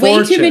Wheel of Fortune.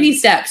 There's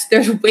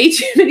way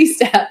too many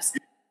steps.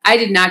 I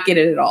did not get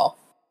it at all.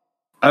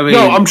 I mean,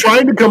 no, I'm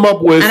trying to come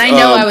up with. And I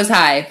know I was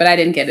high, but I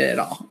didn't get it at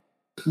all.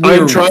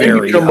 I'm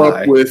trying to come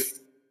up with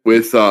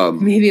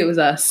maybe it was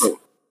us.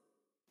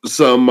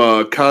 Some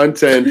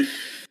content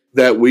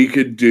that we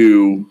could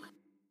do.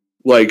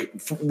 Like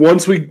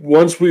once we,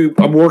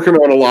 I'm working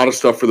on a lot of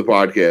stuff for the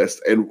podcast,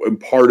 and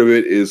part of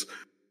it is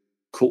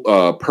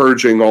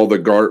purging all the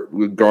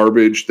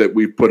garbage that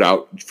we've put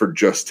out for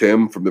just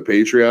him from the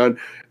Patreon,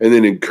 and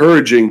then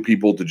encouraging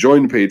people to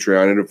join the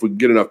Patreon. And if we can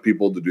get enough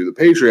people to do the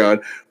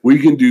Patreon, we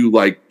can do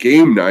like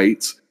game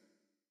nights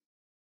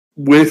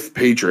with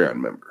Patreon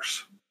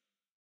members.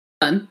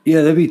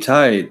 Yeah, that'd be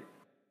tight.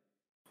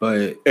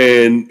 But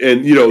and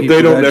you know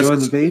they don't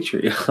necessarily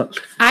join the Patreon.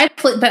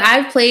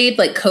 I've played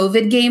like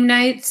COVID game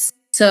nights.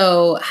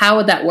 So how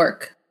would that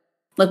work?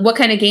 Like, what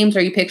kind of games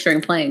are you picturing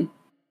playing?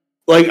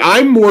 Like,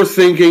 I'm more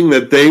thinking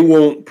that they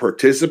won't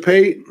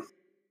participate.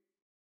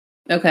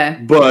 Okay,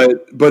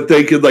 but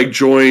they could like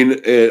join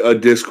a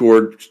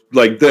Discord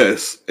like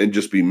this and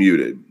just be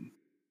muted.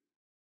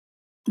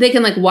 They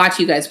can like watch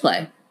you guys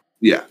play.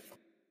 Yeah,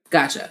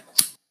 gotcha.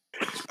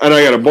 And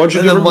I got a bunch of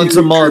and then different once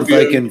a month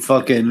I can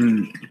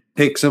fucking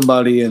pick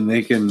somebody and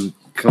they can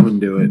come and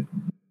do it.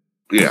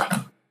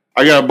 Yeah.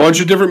 I got a bunch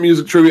of different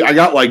music tribute. I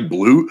got like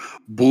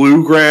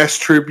bluegrass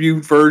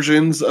tribute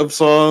versions of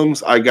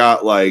songs. I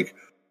got like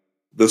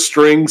the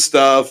string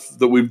stuff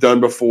that we've done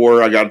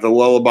before. I got the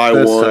lullaby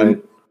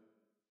one.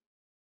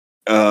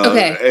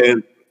 Okay.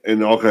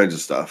 And all kinds of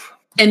stuff.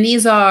 And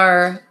these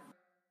are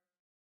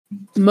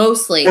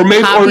mostly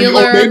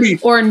popular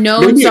or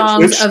known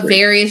songs of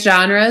various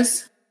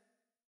genres.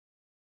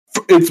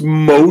 It's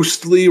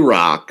mostly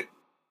rock,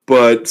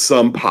 but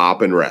some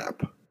pop and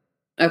rap.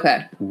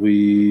 Okay.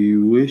 We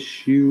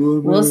wish you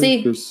a We'll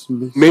see.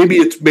 Christmas. Maybe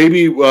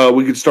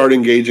we could start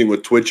engaging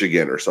with Twitch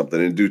again or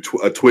something and do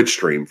a Twitch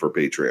stream for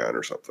Patreon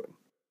or something.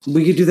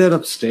 We could do that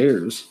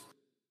upstairs.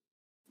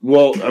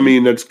 Well, I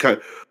mean, that's kind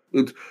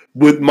of,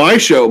 with my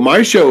show.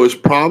 My show is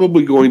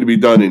probably going to be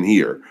done in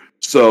here.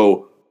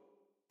 So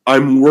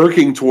I'm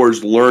working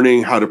towards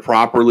learning how to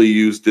properly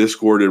use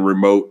Discord and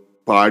remote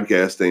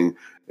podcasting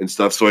and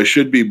stuff. So I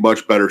should be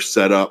much better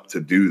set up to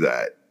do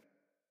that.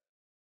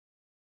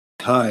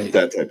 Hi.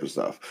 That type of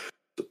stuff.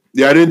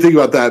 Yeah, I didn't think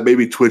about that.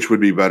 Maybe Twitch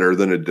would be better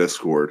than a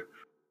Discord.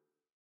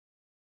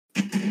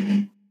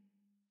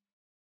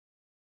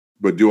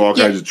 But do all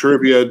kinds of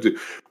trivia.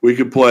 We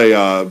could play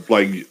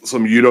like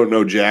some You Don't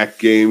Know Jack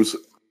games.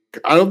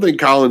 I don't think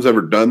Colin's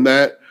ever done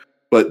that,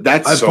 but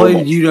that's I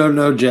played You Don't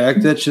Know Jack.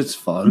 That shit's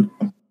fun.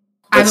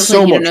 I haven't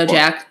played You Don't Know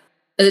Jack.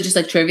 Is it just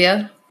like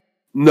trivia?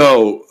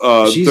 No.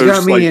 She's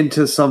got me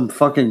into some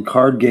fucking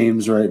card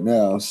games right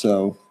now,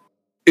 so...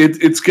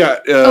 It's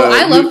got.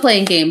 I love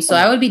playing games, so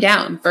I would be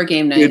down for a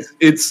game night.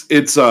 It's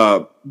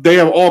they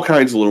have all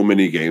kinds of little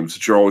mini games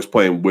that you're always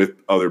playing with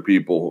other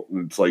people.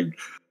 It's like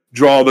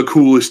draw the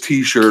coolest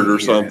T-shirt or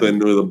something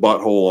with a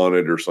butthole on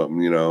it or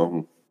something, you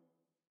know.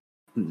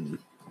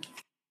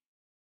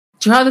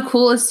 Draw the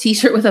coolest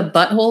T-shirt with a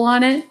butthole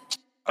on it.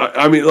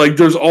 I mean, like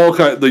there's all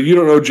kind. The You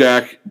Don't Know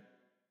Jack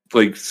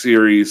like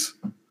series,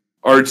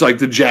 or it's like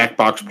the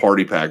Jackbox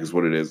Party Pack is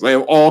what it is. They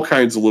have all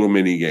kinds of little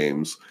mini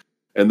games.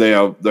 And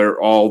they're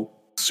all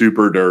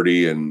super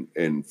dirty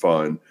and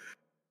fun.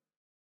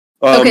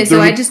 Okay, so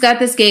I just got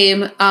this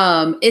game.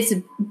 It's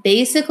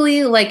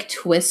basically like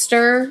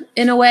Twister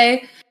in a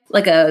way,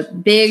 like a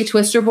big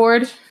Twister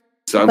board.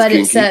 Sounds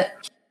kinky.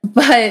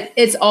 But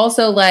it's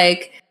also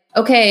like,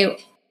 okay,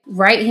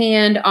 right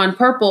hand on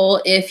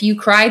purple if you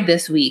cried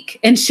this week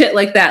and shit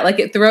like that. Like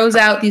it throws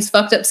out these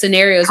fucked up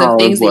scenarios of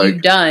things that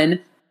you've done.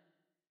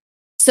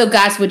 So,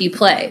 guys, would you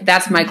play?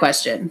 That's my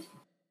question.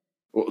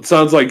 Well, it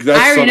sounds like that's.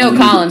 I already know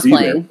Colin's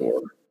playing.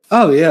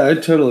 Oh yeah,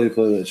 I'd totally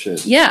play that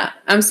shit. Yeah,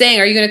 I'm saying,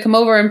 are you going to come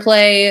over and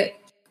play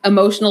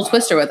Emotional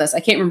Twister with us? I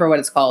can't remember what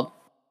it's called.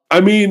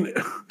 I mean,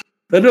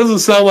 that doesn't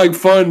sound like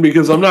fun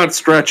because I'm not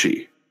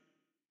stretchy.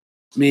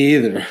 Me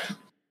either.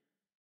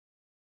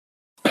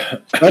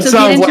 That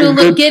sounds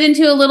get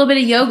into a little bit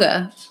of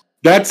yoga.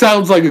 That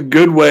sounds like a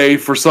good way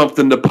for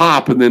something to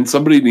pop, and then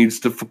somebody needs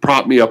to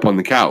prop me up on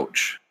the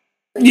couch.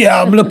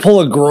 Yeah, I'm gonna pull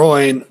a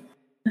groin.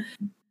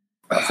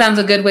 Sounds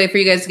a good way for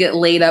you guys to get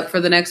laid up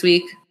for the next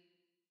week.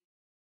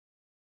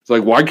 It's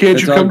like, why can't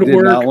you come to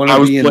work? I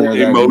was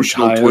playing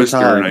Emotional Twister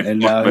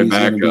and I fucked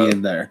my back up.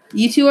 In there.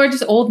 You two are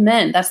just old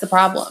men. That's the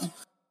problem.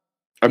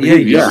 I mean, I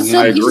agree.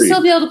 You should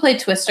still be able to play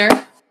Twister.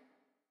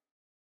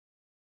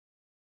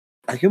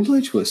 I can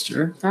play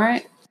Twister. All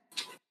right.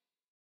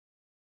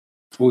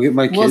 We'll get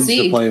my kids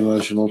to play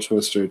Emotional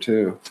Twister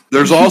too.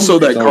 There's also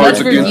that Cards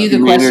Let's review the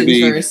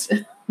question first.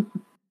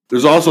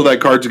 There's also that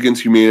Cards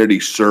Against Humanity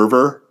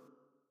server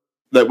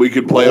that we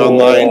could play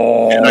online,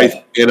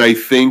 and I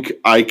think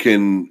I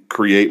can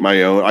create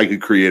my own. I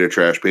could create a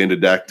Trash Panda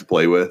deck to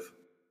play with.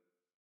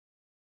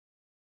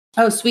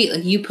 Oh, sweet!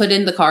 Like you put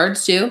in the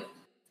cards too.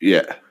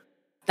 Yeah,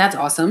 that's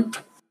awesome.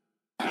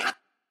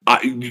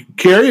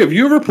 Carrie, have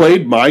you ever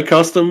played my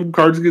custom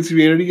Cards Against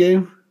Humanity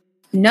game?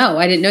 No,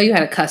 I didn't know you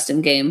had a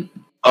custom game.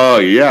 Oh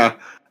yeah,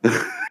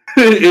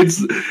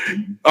 it's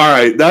all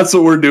right. That's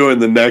what we're doing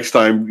the next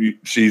time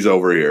she's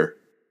over here.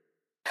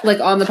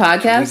 Like on the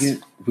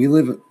podcast. You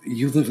live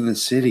in the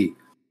city.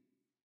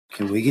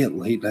 Can we get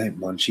late night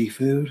munchy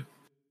food?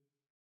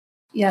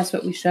 Yes,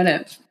 but we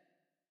shouldn't.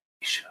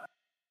 We should.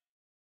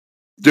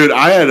 Dude,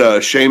 I had a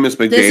Seamus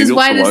McDaniel. This is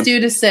why this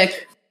dude is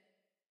sick.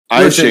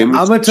 Listen,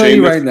 I'm going to tell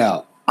you right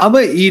now. I'm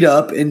going to eat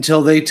up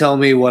until they tell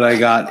me what I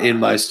got in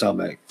my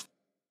stomach.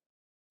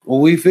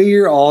 When we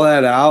figure all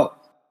that out,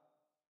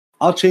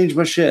 I'll change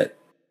my shit.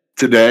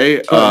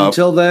 Today.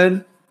 Until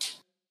then,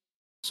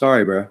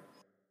 sorry, bro.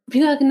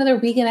 You got like another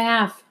week and a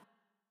half.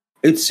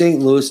 It's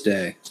St. Louis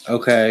Day,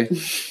 okay?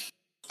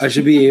 I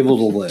should be able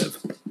to live.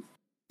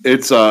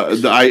 It's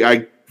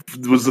I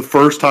was the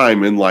first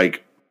time in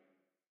like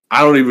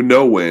I don't even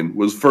know when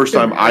was the first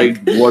time I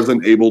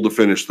wasn't able to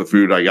finish the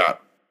food I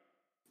got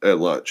at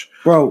lunch.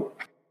 Bro.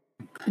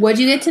 What'd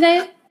you get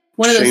today?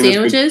 One of those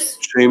sandwiches?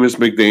 Seamus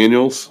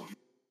McDaniels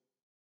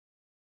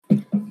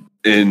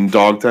in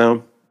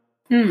Dogtown.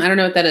 I don't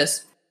know what that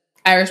is.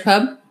 Irish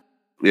pub?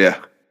 Yeah.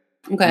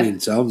 Okay. I mean,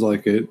 it sounds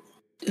like it.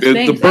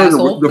 Thanks, the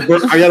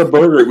burger, I got a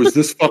burger. It was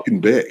this fucking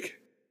big.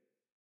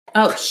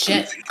 Oh,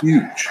 shit. It's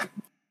huge.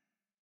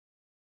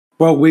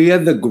 Bro, we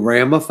had the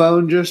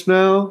gramophone just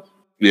now.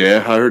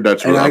 Yeah, I heard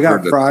that's. And I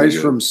got fries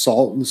from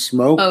Salt and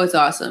Smoke. Oh, it's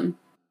awesome.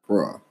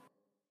 Bro.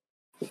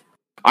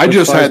 I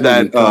just had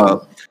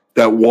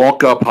that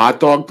walk up hot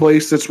dog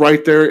place that's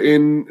right there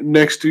in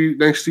next to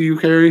you,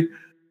 Carrie.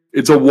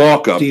 It's a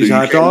walk up. These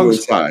hot dogs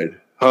inside,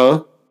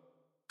 huh?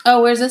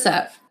 Oh, where's this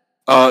at?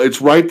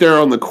 It's right there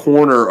on the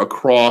corner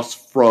across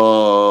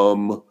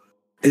from.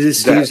 Is it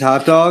Steve's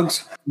Hot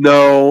Dogs?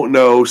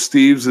 No.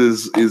 Steve's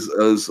is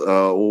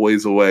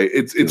ways away.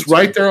 It's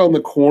right there on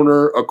the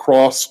corner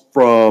across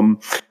from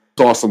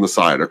Sauce on the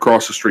Side,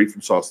 across the street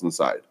from Sauce on the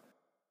Side.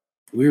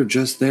 We were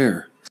just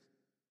there.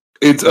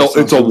 It's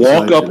a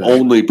walk up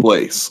only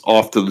place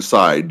off to the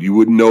side. You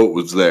wouldn't know it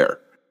was there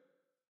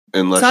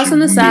unless Sauce on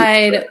the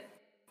Side.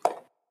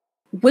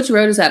 Which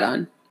road is that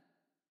on?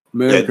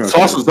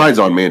 Sauce on the Side's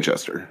on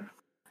Manchester.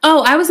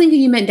 Oh, I was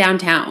thinking you meant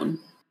downtown.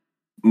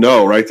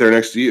 No, right there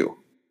next to you.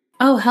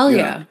 Oh, hell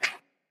yeah.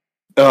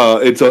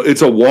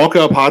 It's a walk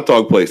up hot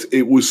dog place.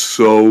 It was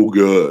so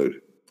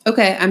good.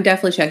 Okay, I'm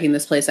definitely checking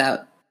this place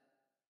out.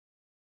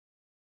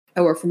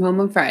 I work from home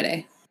on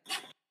Friday.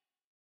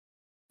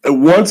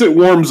 Once it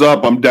warms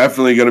up, I'm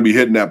definitely going to be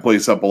hitting that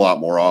place up a lot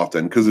more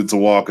often because it's a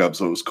walk up,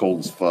 so it was cold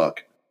as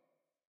fuck.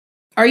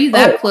 Are you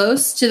that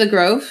close to the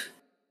Grove?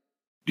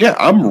 Yeah,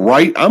 I'm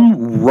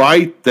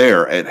right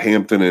there at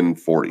Hampton and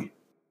 40.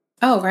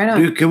 Oh, right on.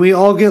 Dude, can we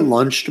all get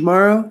lunch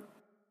tomorrow?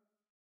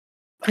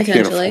 I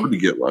can't afford to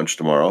get lunch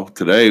tomorrow.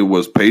 Today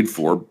was paid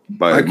for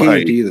by I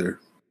can't either.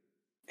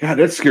 God,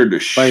 that scared the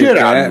shit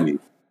out of me.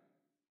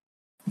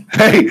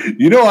 Hey,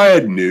 you know I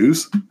had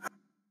news.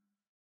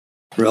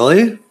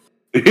 Really?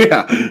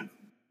 Yeah.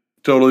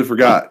 Totally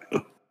forgot.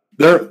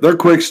 They're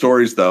quick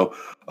stories though.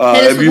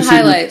 Hit us with the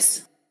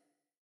highlights.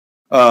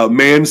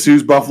 Man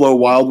sues Buffalo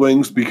Wild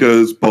Wings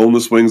because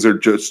boneless wings are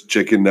just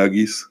chicken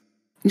nuggies.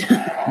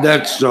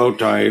 That's so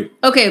tight.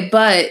 Okay,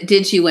 but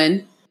did she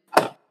win?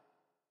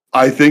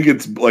 I think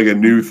it's like a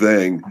new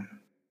thing.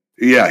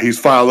 Yeah, he's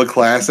filed a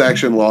class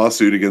action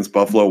lawsuit against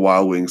Buffalo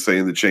Wild Wings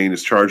saying the chain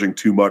is charging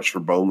too much for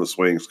boneless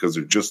wings because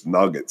they're just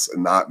nuggets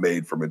and not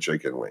made from a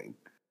chicken wing.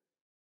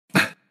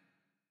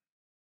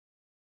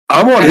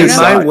 I'm on his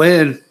side. Might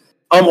win.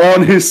 I'm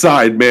on his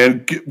side,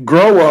 man.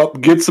 Grow up,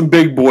 get some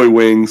big boy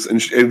wings,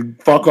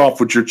 and fuck off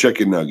with your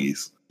chicken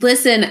nuggies.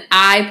 Listen,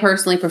 I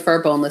personally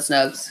prefer boneless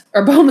nugs.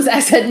 Or boneless,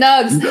 I said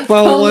nugs.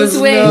 Boneless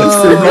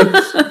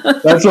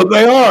wings. That's what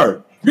they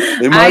are.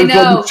 They might as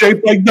well be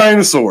shaped like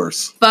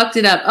dinosaurs. Fucked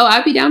it up. Oh,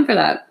 I'd be down for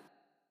that.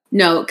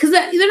 No, because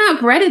they're not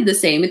breaded the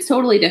same. It's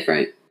totally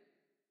different.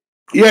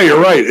 Yeah,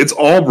 you're right. It's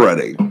all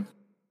breading.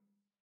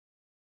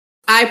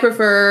 I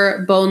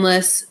prefer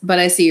boneless, but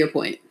I see your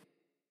point.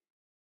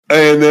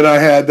 And then I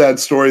had that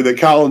story that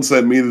Colin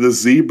sent me, the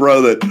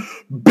zebra that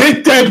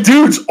bit that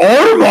dude's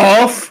arm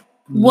off.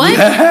 What?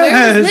 Yes.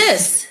 Where is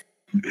this?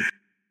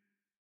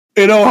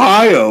 In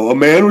Ohio, a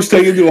man was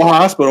taken to a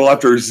hospital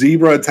after a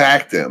zebra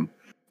attacked him.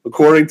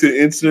 According to the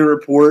incident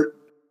report,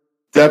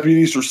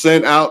 deputies were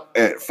sent out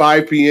at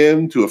 5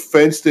 p.m. to a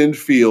fenced-in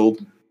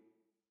field,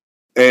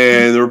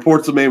 and the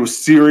reports the man was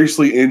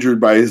seriously injured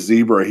by a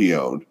zebra he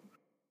owned.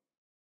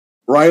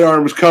 Right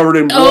arm was covered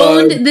in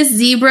blood. Owned this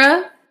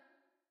zebra?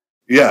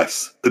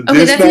 Yes.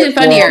 Okay, that's even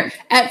funnier.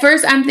 At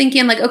first, I'm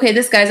thinking, like, okay,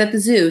 this guy's at the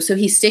zoo, so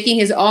he's sticking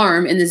his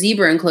arm in the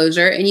zebra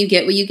enclosure, and you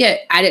get what you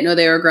get. I didn't know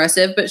they were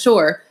aggressive, but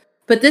sure.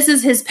 But this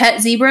is his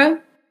pet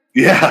zebra?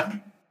 Yeah.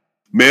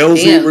 Male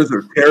zebras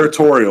are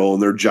territorial,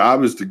 and their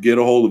job is to get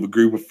a hold of a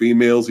group of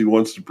females he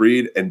wants to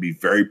breed and be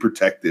very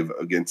protective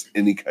against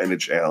any kind of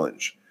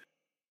challenge.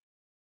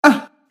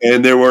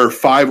 And there were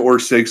 5 or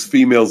 6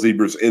 female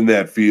zebras in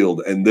that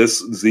field, and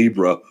this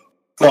zebra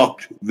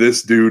fucked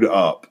this dude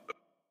up.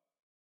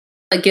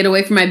 Like, get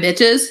away from my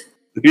bitches?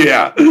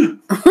 Yeah.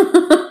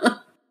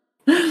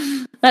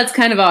 That's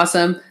kind of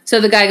awesome. So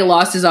the guy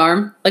lost his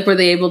arm? Like, were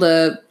they able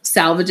to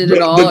salvage it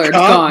at all, or it's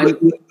gone?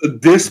 The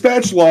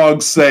dispatch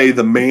logs say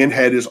the man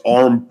had his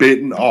arm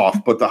bitten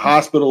off, but the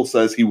hospital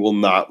says he will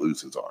not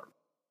lose his arm.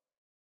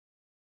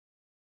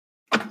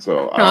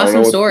 So An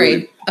awesome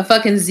story. A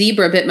fucking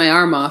zebra bit my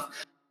arm off.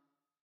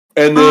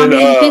 And then,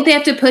 man, you think they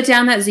have to put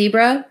down that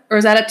zebra, or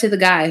is that up to the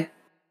guy?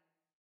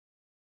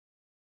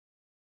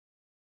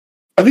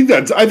 I think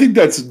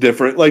that's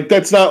different. Like,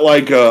 that's not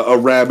like a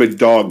rabid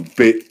dog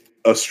bit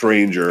a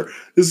stranger.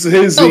 This is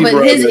his zebra.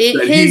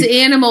 But his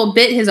animal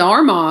bit his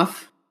arm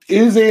off.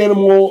 His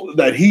animal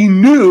that he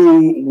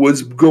knew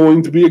was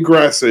going to be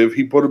aggressive.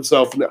 He put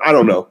himself in. I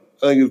don't know.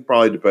 I think it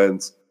probably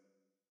depends.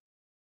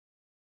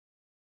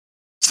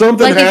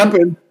 Something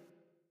happened.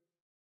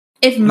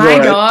 If my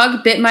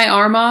dog bit my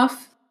arm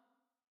off,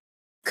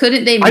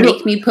 couldn't they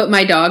make me put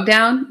my dog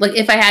down? Like,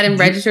 if I had him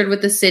registered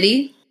with the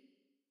city?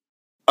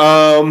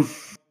 I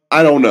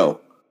don't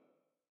know.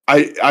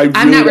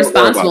 I'm not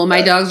responsible.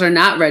 My dogs are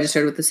not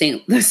registered with the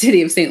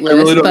city of St. Louis. I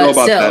really don't know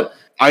about that.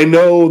 I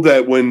know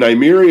that when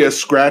Nymeria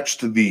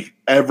scratched the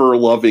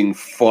ever-loving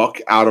fuck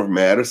out of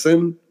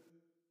Madison,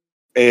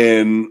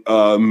 and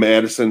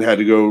Madison had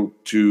to go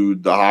to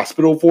the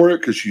hospital for it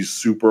because she's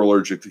super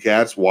allergic to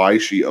cats. Why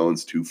she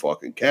owns 2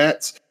 fucking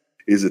cats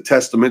is a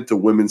testament to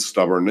women's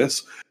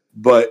stubbornness.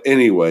 But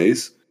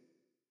anyways.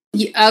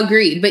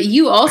 Agreed. But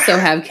you also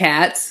have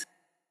cats.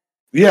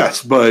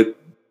 Yes, but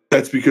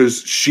that's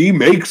because she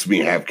makes me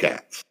have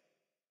cats.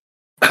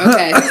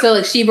 Okay, so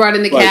like she brought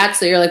in the cats,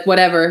 so you're like,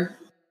 whatever.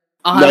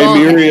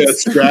 Nymeria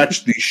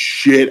scratched the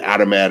shit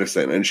out of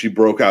Madison, and she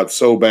broke out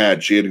so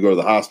bad she had to go to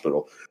the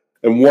hospital.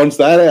 And once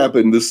that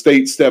happened, the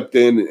state stepped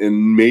in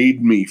and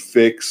made me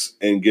fix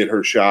and get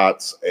her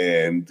shots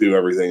and do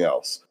everything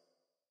else.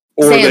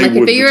 Sam, like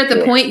if you're at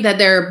the point that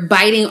they're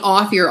biting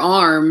off your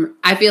arm,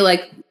 I feel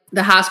like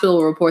the hospital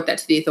will report that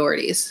to the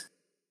authorities.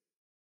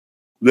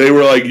 They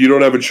were like, you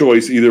don't have a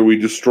choice. Either we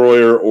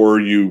destroy her or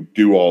you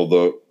do all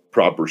the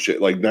proper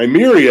shit. Like,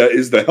 Nymeria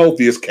is the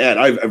healthiest cat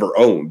I've ever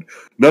owned.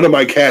 None of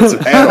my cats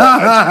have had all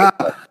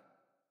that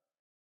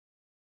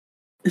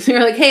shit.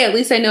 You're like, hey, at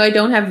least I know I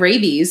don't have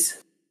rabies.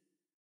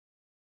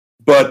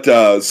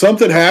 But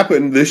something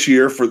happened this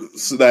year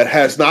that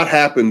has not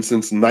happened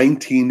since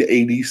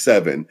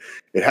 1987.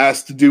 It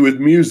has to do with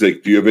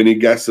music. Do you have any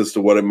guess as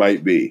to what it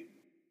might be?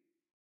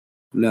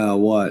 No,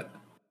 what?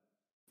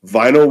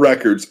 Vinyl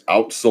records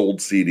outsold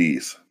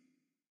CDs.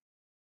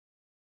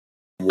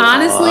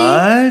 Honestly,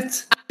 I'm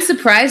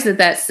surprised at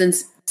that. So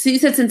you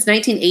said since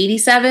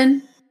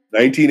 1987?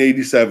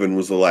 1987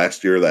 was the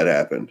last year that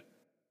happened.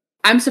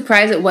 I'm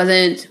surprised it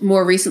wasn't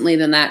more recently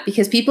than that,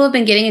 because people have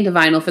been getting into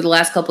vinyl for the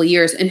last couple of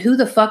years, and who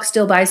the fuck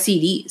still buys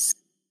CDs?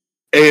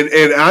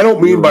 And I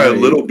don't mean by a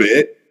little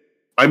bit.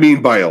 I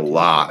mean by a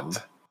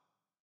lot.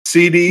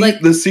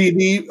 The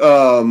CD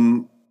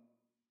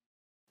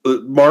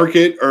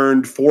market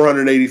earned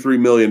 $483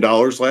 million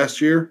last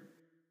year.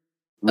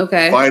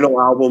 Okay.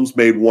 Vinyl albums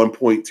made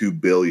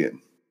 $1.2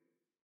 billion.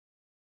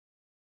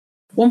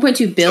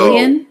 1.2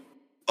 billion?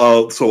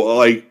 So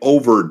like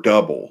over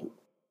double.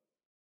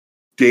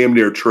 Damn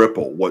near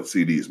triple what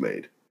CDs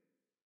made.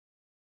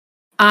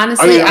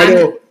 Honestly, I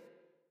know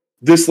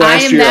this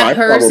last year I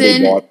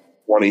probably bought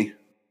 20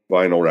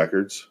 vinyl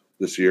records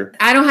this year.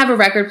 I don't have a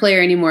record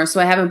player anymore, so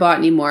I haven't bought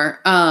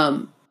anymore.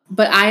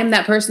 But I am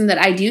that person that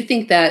I do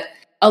think that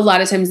a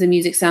lot of times the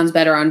music sounds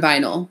better on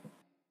vinyl.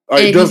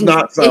 It does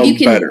not sound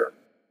better.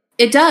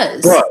 It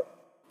does.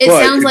 It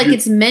sounds like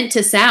it's meant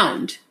to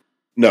sound.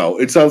 No,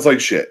 it sounds like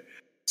shit.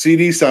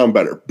 CDs sound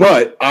better,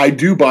 but I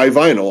do buy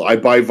vinyl. I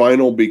buy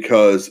vinyl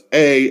because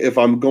if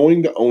I'm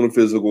going to own a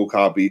physical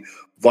copy,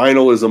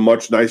 vinyl is a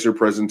much nicer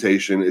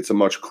presentation. It's a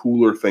much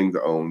cooler thing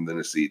to own than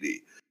a CD.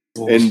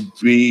 Oh. And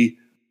B,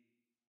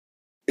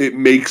 it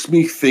makes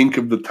me think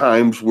of the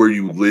times where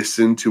you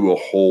listen to a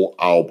whole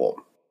album.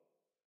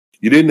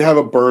 You didn't have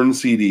a burn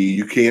CD.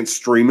 You can't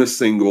stream a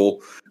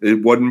single.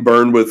 It wasn't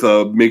burned with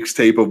a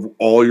mixtape of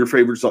all your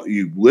favorite songs.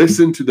 You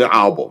listen to the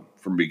album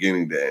from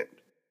beginning to end.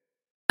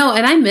 No,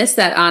 and I miss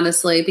that,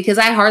 honestly, because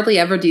I hardly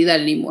ever do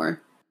that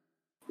anymore.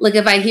 Like,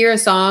 if I hear a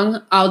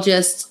song, I'll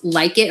just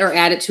like it or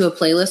add it to a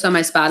playlist on my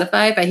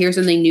Spotify if I hear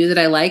something new that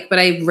I like, but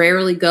I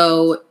rarely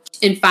go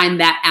and find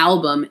that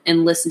album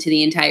and listen to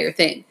the entire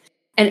thing.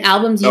 And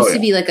albums used to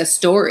be like a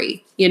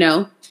story, you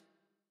know?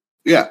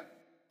 Yeah.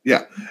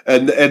 Yeah.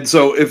 And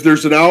so if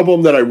there's an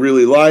album that I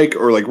really like,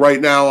 or like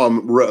right now,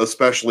 I'm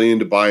especially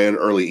into buying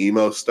early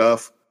emo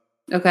stuff.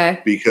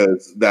 Okay.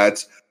 Because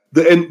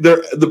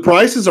the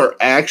prices are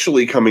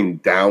actually coming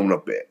down a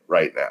bit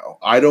right now.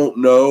 I don't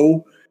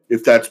know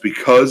if that's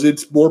because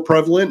it's more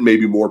prevalent.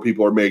 Maybe more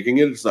people are making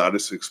it. It's not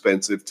as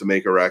expensive to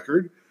make a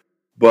record.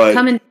 But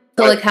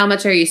how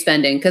much are you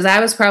spending? Because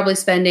I was probably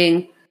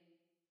spending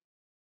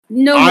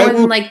more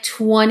than like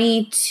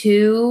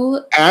 22.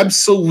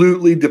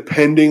 Absolutely,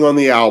 depending on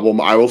the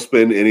album, I will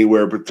spend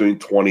anywhere between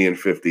 20 and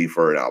 50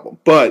 for an album.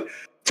 But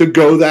to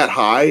go that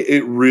high,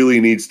 it really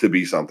needs to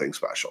be something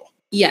special.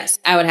 Yes,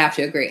 I would have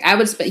to agree.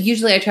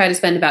 Usually I try to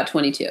spend about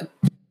 22.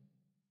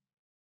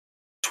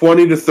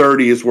 20 to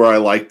 30 is where I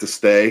like to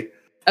stay.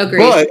 Agreed.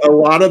 But a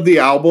lot of the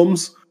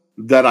albums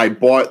that I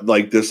bought,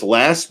 like this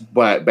last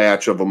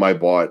batch of them I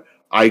bought,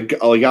 I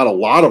got a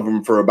lot of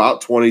them for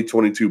about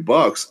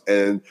 $22,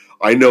 and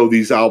I know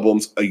these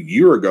albums a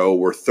year ago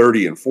were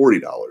 $30 and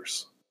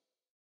 $40.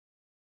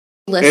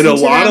 And a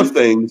lot of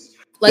things.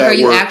 Like, are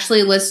you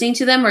actually listening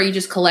to them, or are you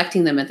just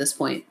collecting them at this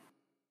point?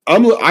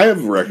 I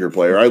have a record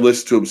player. I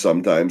listen to them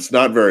sometimes,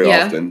 not very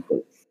often.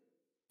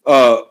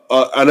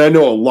 And I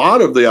know a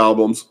lot of the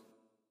albums,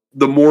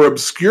 the more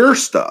obscure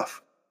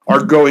stuff,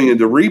 are going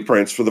into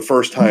reprints for the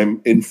first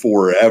time in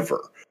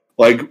forever.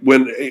 Like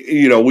when,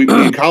 me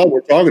and Colin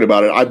were talking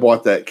about it, I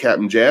bought that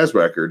Captain Jazz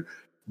record.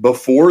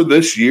 Before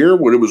this year,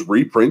 when it was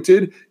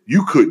reprinted,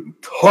 you couldn't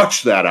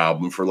touch that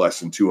album for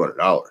less than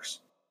 $200.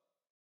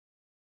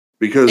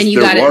 Because you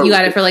got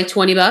it for like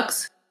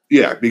 $20?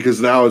 Yeah, because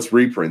now it's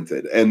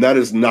reprinted, and that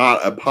is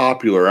not a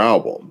popular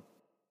album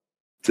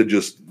to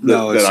just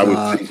that I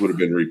would think would have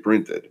been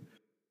reprinted.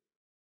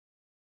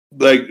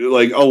 Like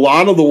a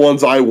lot of the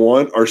ones I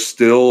want are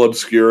still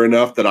obscure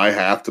enough that I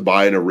have to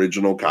buy an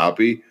original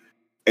copy,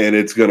 and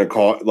it's going to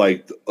cost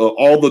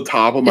all the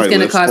top of my list.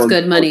 It's going to cost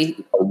good money,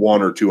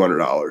 $100 or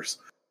 $200.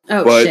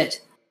 Oh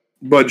shit!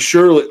 But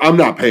surely I'm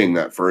not paying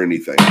that for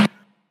anything.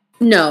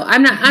 No,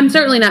 I'm not. I'm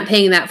certainly not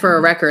paying that for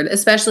a record,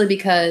 especially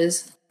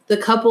because the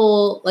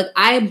couple,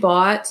 I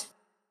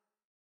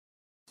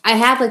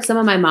had like some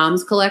of my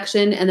mom's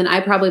collection, and then I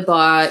probably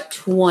bought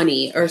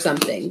 20 or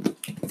something,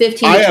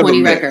 15 to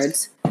 20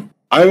 records.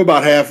 I have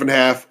about half and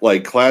half,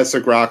 like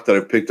classic rock that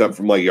I've picked up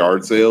from like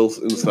yard sales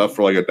and stuff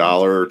for like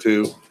 $1 or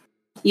 $2.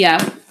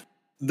 Yeah.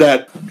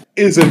 That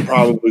isn't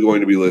probably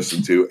going to be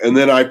listened to. And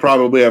then I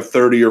probably have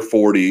 30 or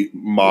 40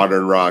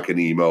 modern rock and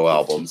emo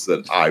albums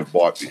that I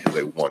bought because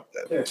I want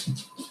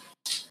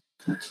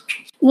them.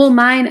 Well,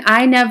 mine,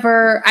 I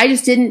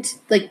just didn't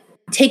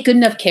take good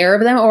enough care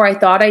of them, or I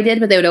thought I did,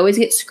 but they would always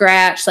get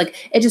scratched.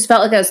 It just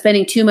felt like I was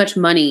spending too much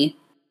money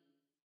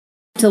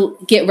to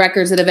get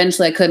records that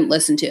eventually I couldn't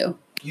listen to.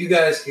 You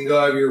guys can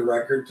go have your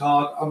record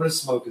talk. I'm going to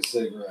smoke a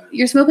cigarette.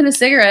 You're smoking a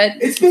cigarette?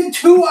 It's been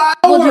 2 hours.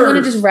 Well, do you want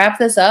to just wrap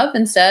this up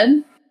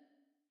instead?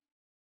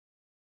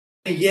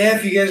 Yeah,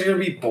 if you guys are going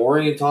to be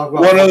boring and talk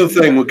about... One other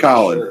thing with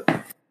Colin.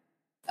 Sure.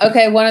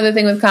 Okay, one other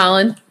thing with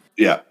Colin.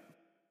 Yeah.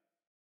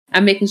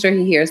 I'm making sure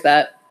he hears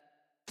that.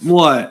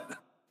 What?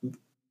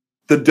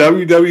 The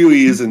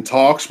WWE is in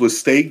talks with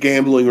state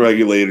gambling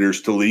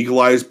regulators to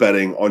legalize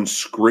betting on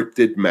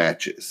scripted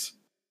matches.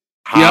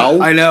 How?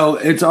 Yeah, I know.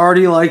 It's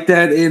already like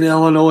that in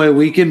Illinois.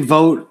 We can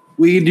vote.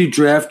 We can do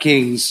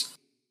DraftKings.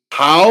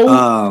 How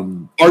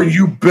are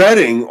you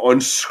betting on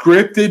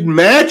scripted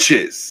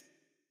matches?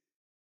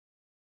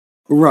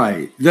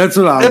 Right. That's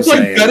what I'm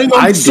saying. That's like betting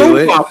on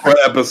soap opera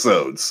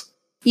episodes.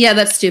 Yeah,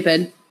 that's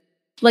stupid.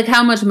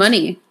 How much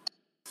money?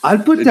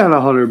 I'd put down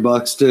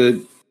 $100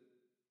 to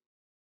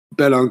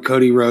bet on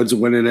Cody Rhodes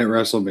winning at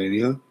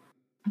WrestleMania.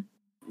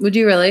 Would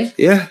you really?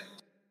 Yeah.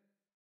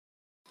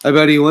 I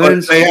bet he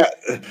wins.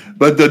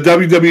 But the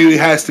WWE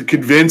has to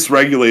convince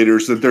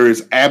regulators that there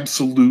is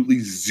absolutely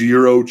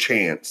zero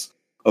chance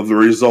of the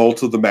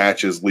results of the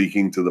matches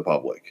leaking to the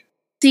public.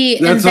 See,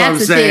 that's what I'm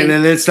saying,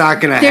 and it's not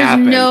going to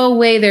happen. There's no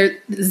way. There's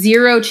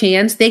zero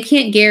chance. They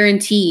can't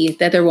guarantee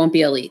that there won't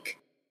be a leak.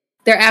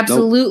 There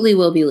absolutely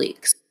will be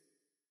leaks.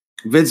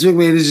 Vince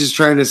McMahon is just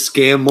trying to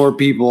scam more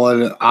people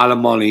out of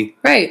money.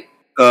 Right.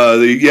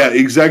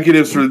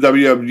 Executives for the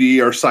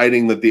WWE are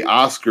citing that the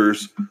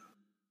Oscars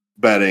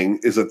betting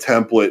is a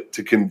template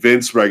to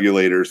convince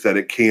regulators that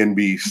it can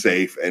be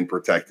safe and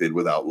protected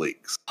without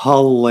leaks.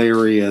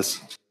 Hilarious.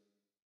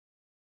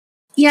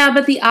 Yeah,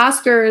 but the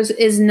Oscars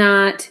is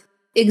not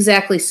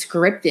exactly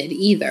scripted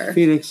either.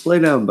 Phoenix, lay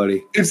down,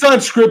 buddy. It's not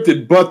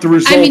scripted, but the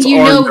results you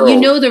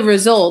know the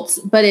results,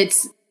 but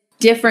it's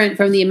different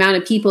from the amount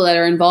of people that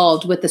are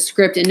involved with the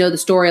script and know the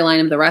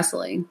storyline of the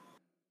wrestling.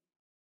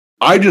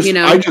 I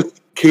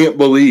just can't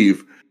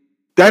believe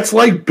that's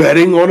like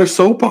betting on a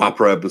soap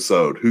opera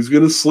episode. Who's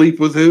going to sleep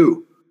with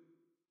who?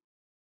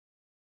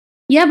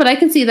 Yeah, but I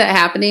can see that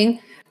happening.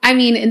 I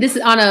mean, and this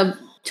is on a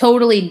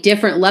totally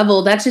different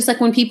level. That's just like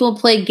when people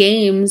play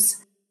games,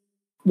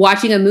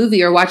 watching a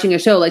movie or watching a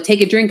show,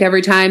 take a drink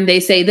every time they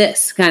say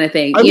this kind of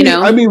thing.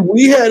 I mean,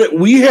 we had a.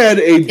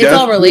 It's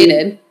all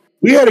related.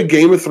 We had a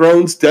Game of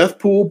Thrones death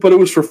pool, but it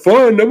was for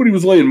fun. Nobody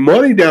was laying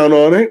money down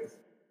on it.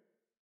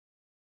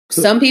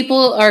 Some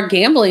people are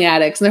gambling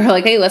addicts, and they're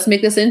like, "Hey, let's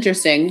make this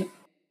interesting."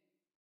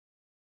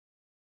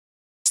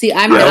 See,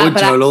 I'm not,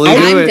 but I'm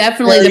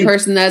definitely the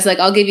person that's like,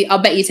 I'll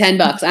bet you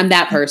 $10. I'm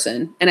that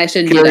person, and I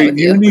shouldn't do that with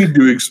you. You need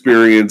to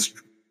experience,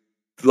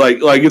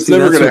 it's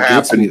never going to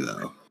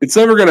happen. It's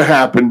never going to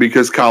happen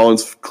because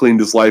Colin's cleaned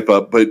his life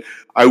up. But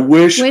I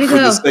wish, for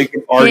the sake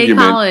of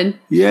argument,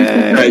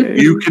 that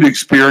you could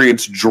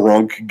experience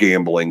drunk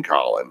gambling,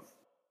 Colin.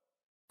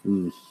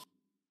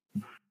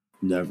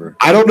 Never.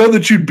 I don't know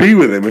that you'd be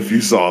with him if you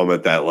saw him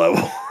at that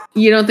level.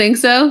 You don't think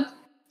so?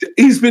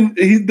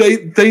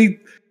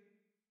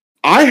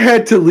 I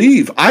had to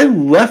leave. I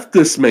left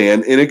this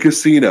man in a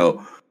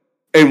casino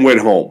and went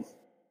home.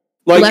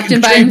 Left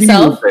him by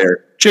himself?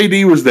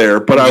 JD was there,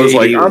 but I was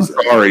like, I'm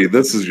sorry,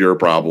 this is your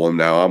problem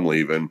now. I'm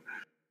leaving.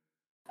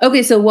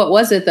 Okay, so what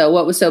was it, though?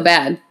 What was so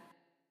bad?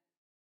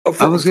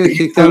 I was going to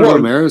kick out of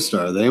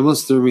Ameristar. They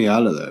almost threw me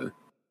out of there.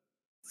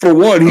 For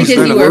one, he's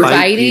because you were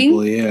fighting.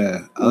 People,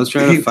 yeah, I was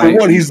trying to fight. For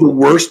one, he's the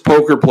worst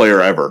poker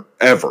player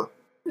ever.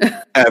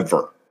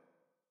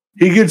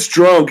 He gets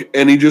drunk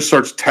and he just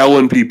starts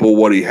telling people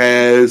what he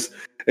has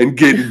and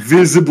getting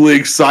visibly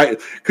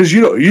excited because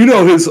you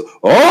know his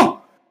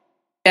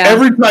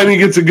every time he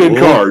gets a good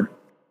card.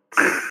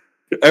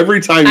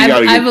 Every time he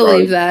got a good card. I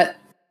believe that.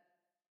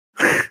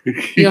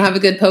 You don't have a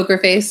good poker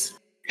face.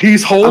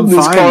 He's holding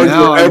his cards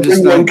where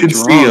everyone can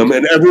see him,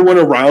 and everyone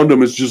around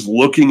him is just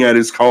looking at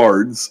his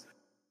cards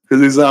because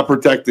he's not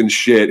protecting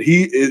shit.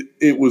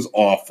 It was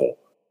awful.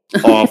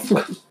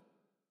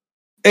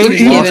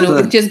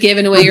 And just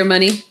giving away your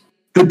money.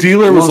 The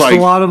dealer was like,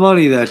 a lot of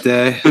money that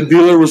day. The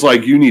dealer was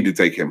like, "You need to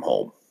take him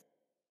home,"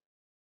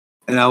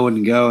 and I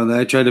wouldn't go. And then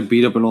I tried to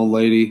beat up an old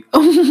lady.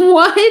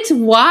 What?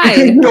 Why?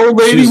 The old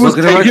lady was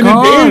taking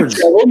advantage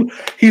of him.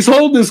 He's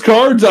holding his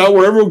cards out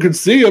where everyone can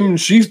see him,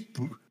 and she's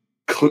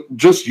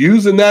just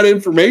using that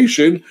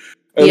information.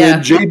 And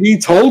then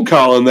JD told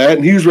Colin that,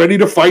 and he was ready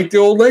to fight the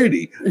old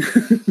lady.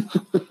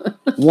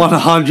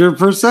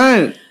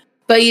 100%.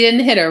 But you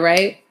didn't hit her,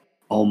 right?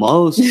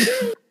 Almost.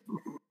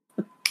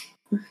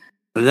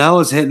 And that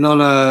was hitting on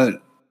a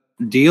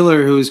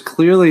dealer who was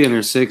clearly in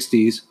her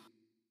 60s.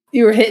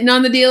 You were hitting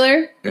on the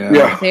dealer?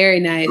 Yeah. Very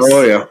nice.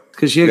 Oh, yeah.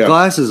 Because she had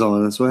glasses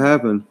on. That's what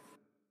happened.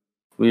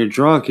 When you're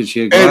drunk and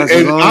she had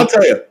glasses on.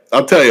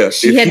 I'll tell you.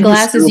 She had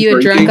glasses, you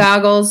had drunk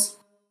goggles.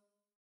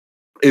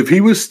 If he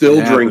was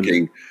still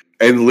drinking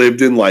and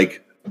lived in,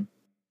 like,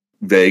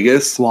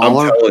 Vegas,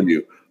 I'm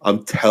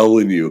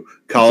telling you.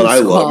 Colin, I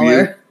love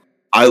you.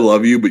 I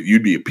love you, but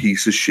you'd be a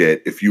piece of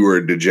shit if you were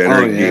a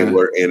degenerate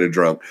gambler and a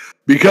drunk.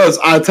 Because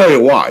I'll tell you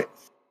why.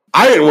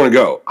 I didn't want to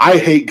go. I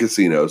hate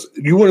casinos.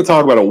 You want to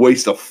talk about a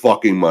waste of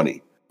fucking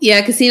money.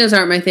 Yeah, casinos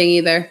aren't my thing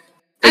either.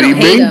 And he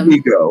made me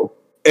go,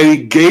 and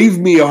he gave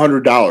me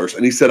 $100,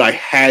 and he said I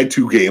had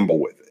to gamble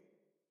with it.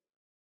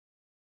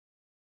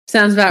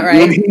 Sounds about right.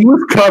 When he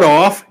was cut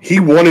off,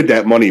 he wanted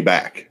that money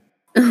back.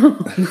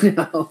 Oh,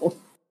 no.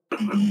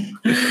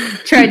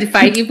 Tried to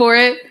fight you for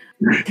it?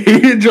 He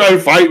didn't try to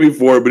fight me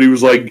for it, but he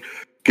was like,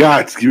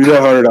 "God, give me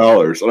that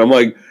 $100." And I'm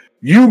like,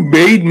 "You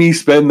made me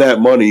spend that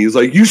money." He's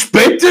like, "You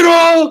spent it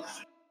all?"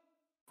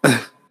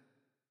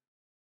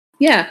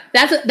 Yeah,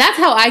 that's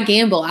how I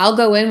gamble. I'll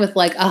go in with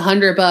like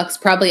 $100,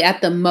 probably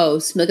at the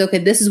most. I'm like, okay,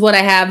 this is what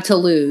I have to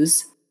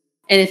lose,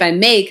 and if I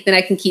make, then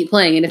I can keep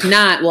playing, and if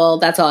not, well,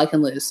 that's all I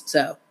can lose.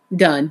 So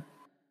done.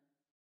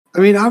 I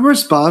mean, I'm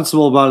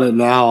responsible about it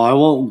now. I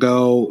won't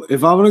go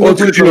if I'm going to go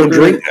play you don't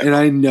drink, and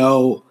I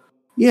know.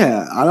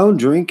 Yeah, I don't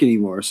drink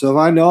anymore. So if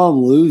I know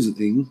I'm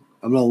losing,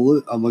 I'm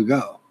gonna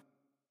go.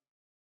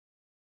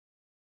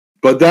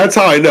 But that's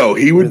how I know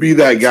he would be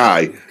that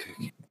guy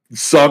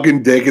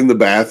sucking dick in the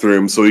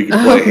bathroom so he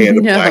could play hand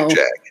of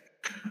blackjack.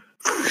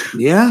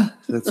 Yeah,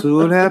 that's what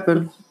would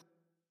happen.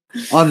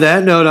 On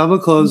that note, I'm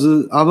gonna close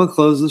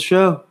the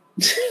show.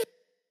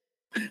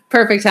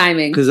 Perfect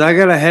timing. Because I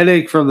got a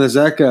headache from this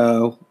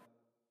echo.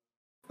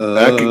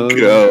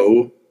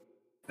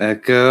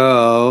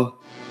 Echo.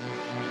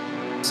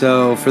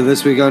 So for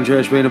this week on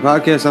Trash Banda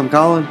Podcast, I'm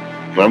Colin.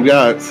 I'm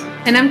Guts.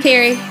 And I'm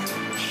Carrie.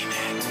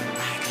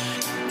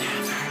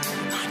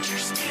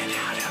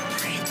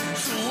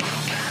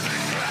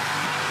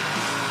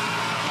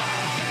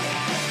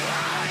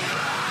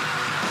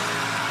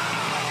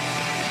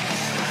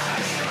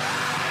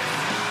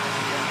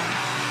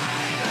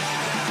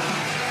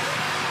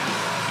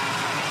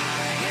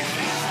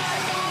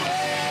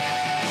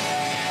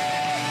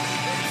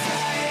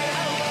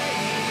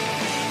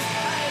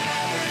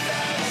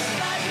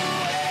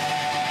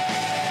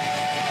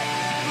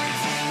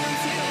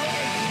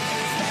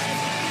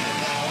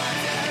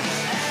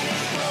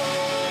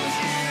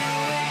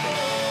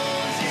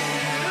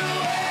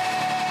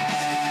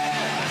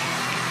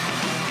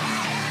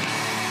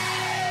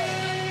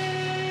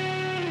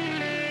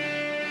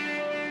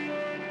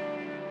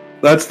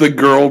 That's the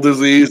girl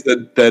disease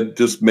that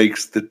just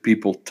makes the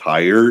people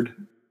tired.